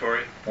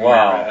territory. Wow. Where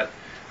you're at,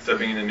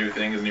 stepping into new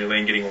things, and your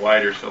lane getting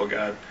wider. So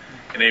God,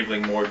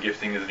 enabling more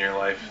giftings in your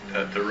life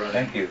to run.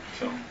 Thank you.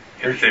 So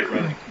take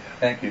running.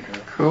 Thank you,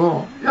 Drew.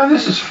 Cool. Yeah,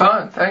 this is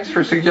fun. Thanks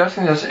for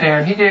suggesting this.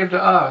 And he gave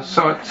to us,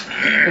 so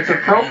it's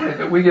appropriate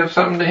that we give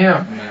something to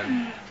him.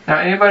 Amen. Now,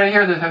 anybody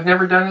here that have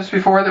never done this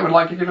before that would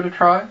like to give it a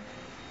try?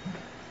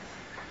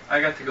 I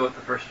got to go with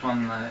the first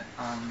one, that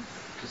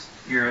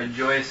you're a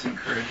joyous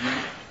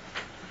encouragement.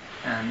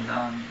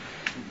 and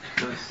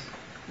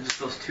just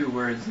those 2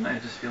 words, and I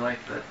just feel like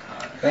that.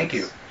 Thank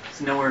you.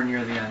 It's nowhere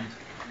near the end.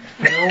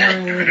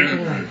 Nowhere near the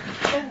end.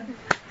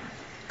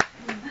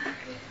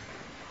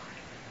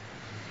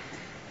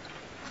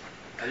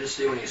 I just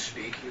see when you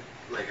speak,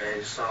 I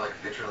just saw like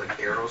a picture of like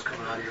arrows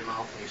coming out of your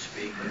mouth when you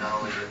speak, but not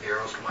only do the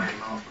arrows come out of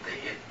your mouth, but they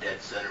hit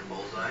dead center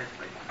bullseye,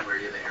 like where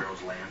the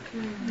arrows land.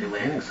 They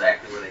land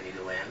exactly where they need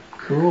to land.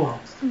 Cool.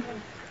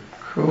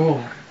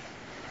 Cool.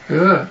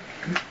 Good.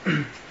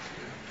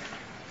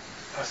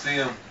 I see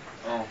him.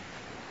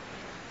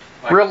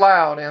 Real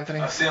loud,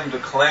 Anthony. I see him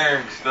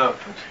declaring stuff,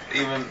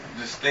 even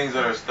just things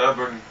that are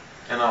stubborn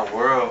in our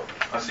world.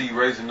 I see you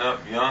raising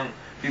up young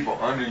people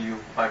under you,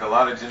 like a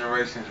lot of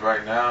generations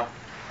right now.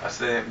 I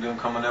see them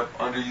coming up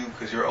under you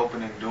because you're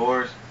opening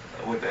doors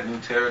with that new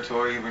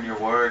territory, even your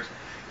words.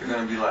 You're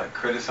going to be like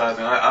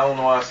criticizing. I don't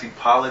know why I see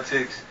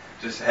politics,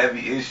 just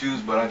heavy issues,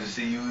 but I just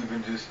see you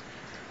even just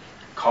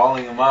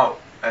calling them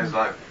out as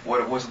like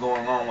what's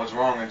going on, what's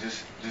wrong, and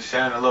just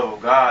sharing the love of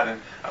God.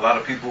 And a lot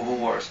of people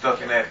who are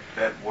stuck in that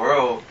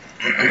world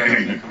are going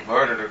to be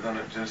converted, are going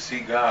to just see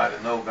God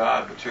and know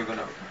God, but you're going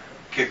to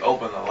kick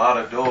open a lot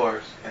of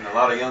doors, and a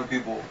lot of young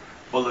people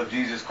full of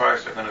Jesus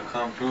Christ are going to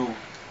come through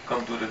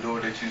the door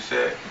that you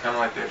said, kind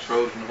of like that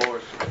Trojan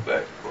horse.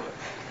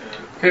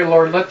 Okay,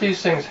 Lord, let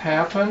these things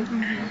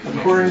happen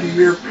according to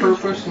your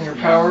purpose and your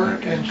power.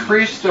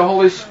 Increase the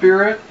Holy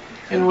Spirit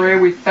in Ray.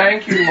 We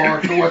thank you,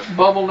 Lord, for what's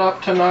bubbled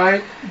up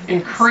tonight.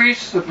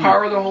 Increase the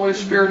power of the Holy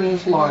Spirit in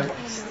his life.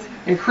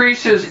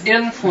 Increase his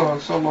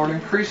influence, oh Lord.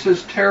 Increase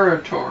his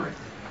territory.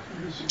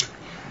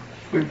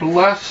 We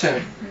bless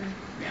him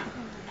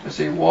as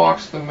he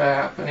walks the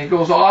map and he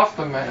goes off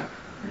the map.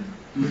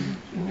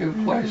 New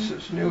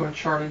places, new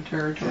uncharted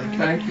territory.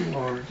 Thank you,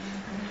 Lord.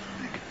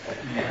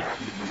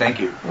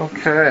 Thank you.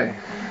 Okay,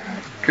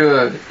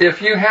 good.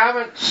 If you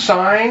haven't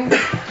signed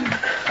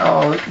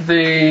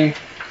the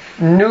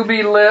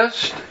newbie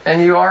list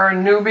and you are a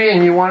newbie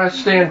and you want to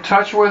stay in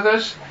touch with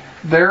us,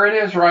 there it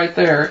is right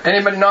there.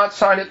 Anybody not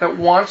signed it that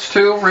wants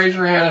to, raise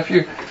your hand if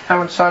you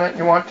haven't signed it and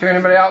you want to.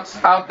 Anybody else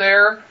out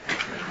there?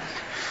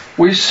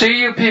 We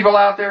see you people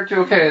out there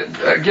too. Okay,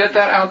 get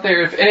that out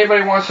there. If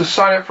anybody wants to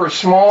sign up for a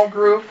small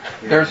group,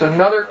 there's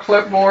another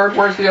clipboard.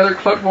 Where's the other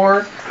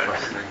clipboard?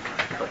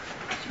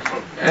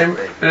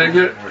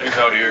 It's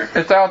out here.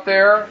 It's out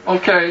there?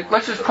 Okay,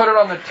 let's just put it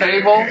on the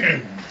table.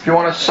 If you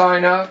want to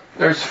sign up,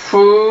 there's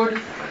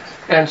food,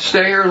 and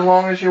stay here as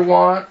long as you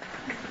want.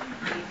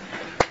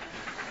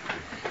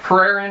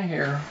 Prayer in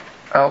here,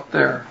 out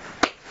there.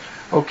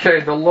 Okay,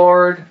 the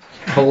Lord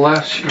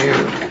bless you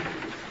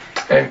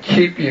and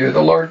keep you.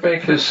 The Lord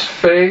make his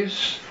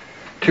face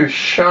to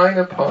shine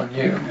upon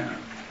you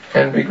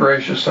and be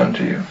gracious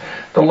unto you.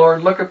 The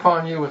Lord look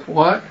upon you with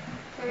what?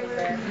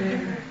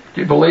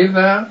 Do you believe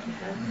that?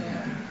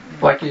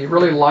 Like he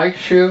really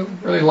likes you,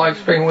 really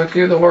likes being with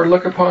you. The Lord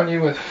look upon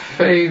you with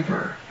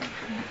favor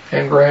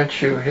and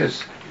grant you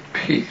his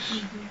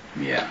peace.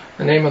 Yeah.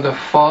 In the name of the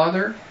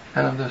Father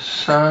and of the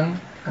Son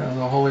and of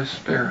the Holy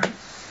Spirit.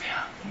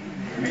 Yeah.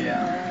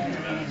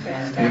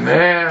 Amen.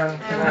 Amen.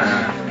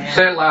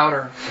 Say it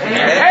louder.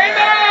 Amen.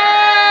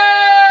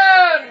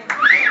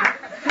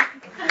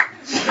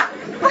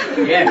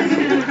 Yeah.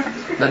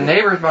 The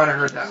neighbors might have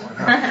heard that one,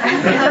 huh?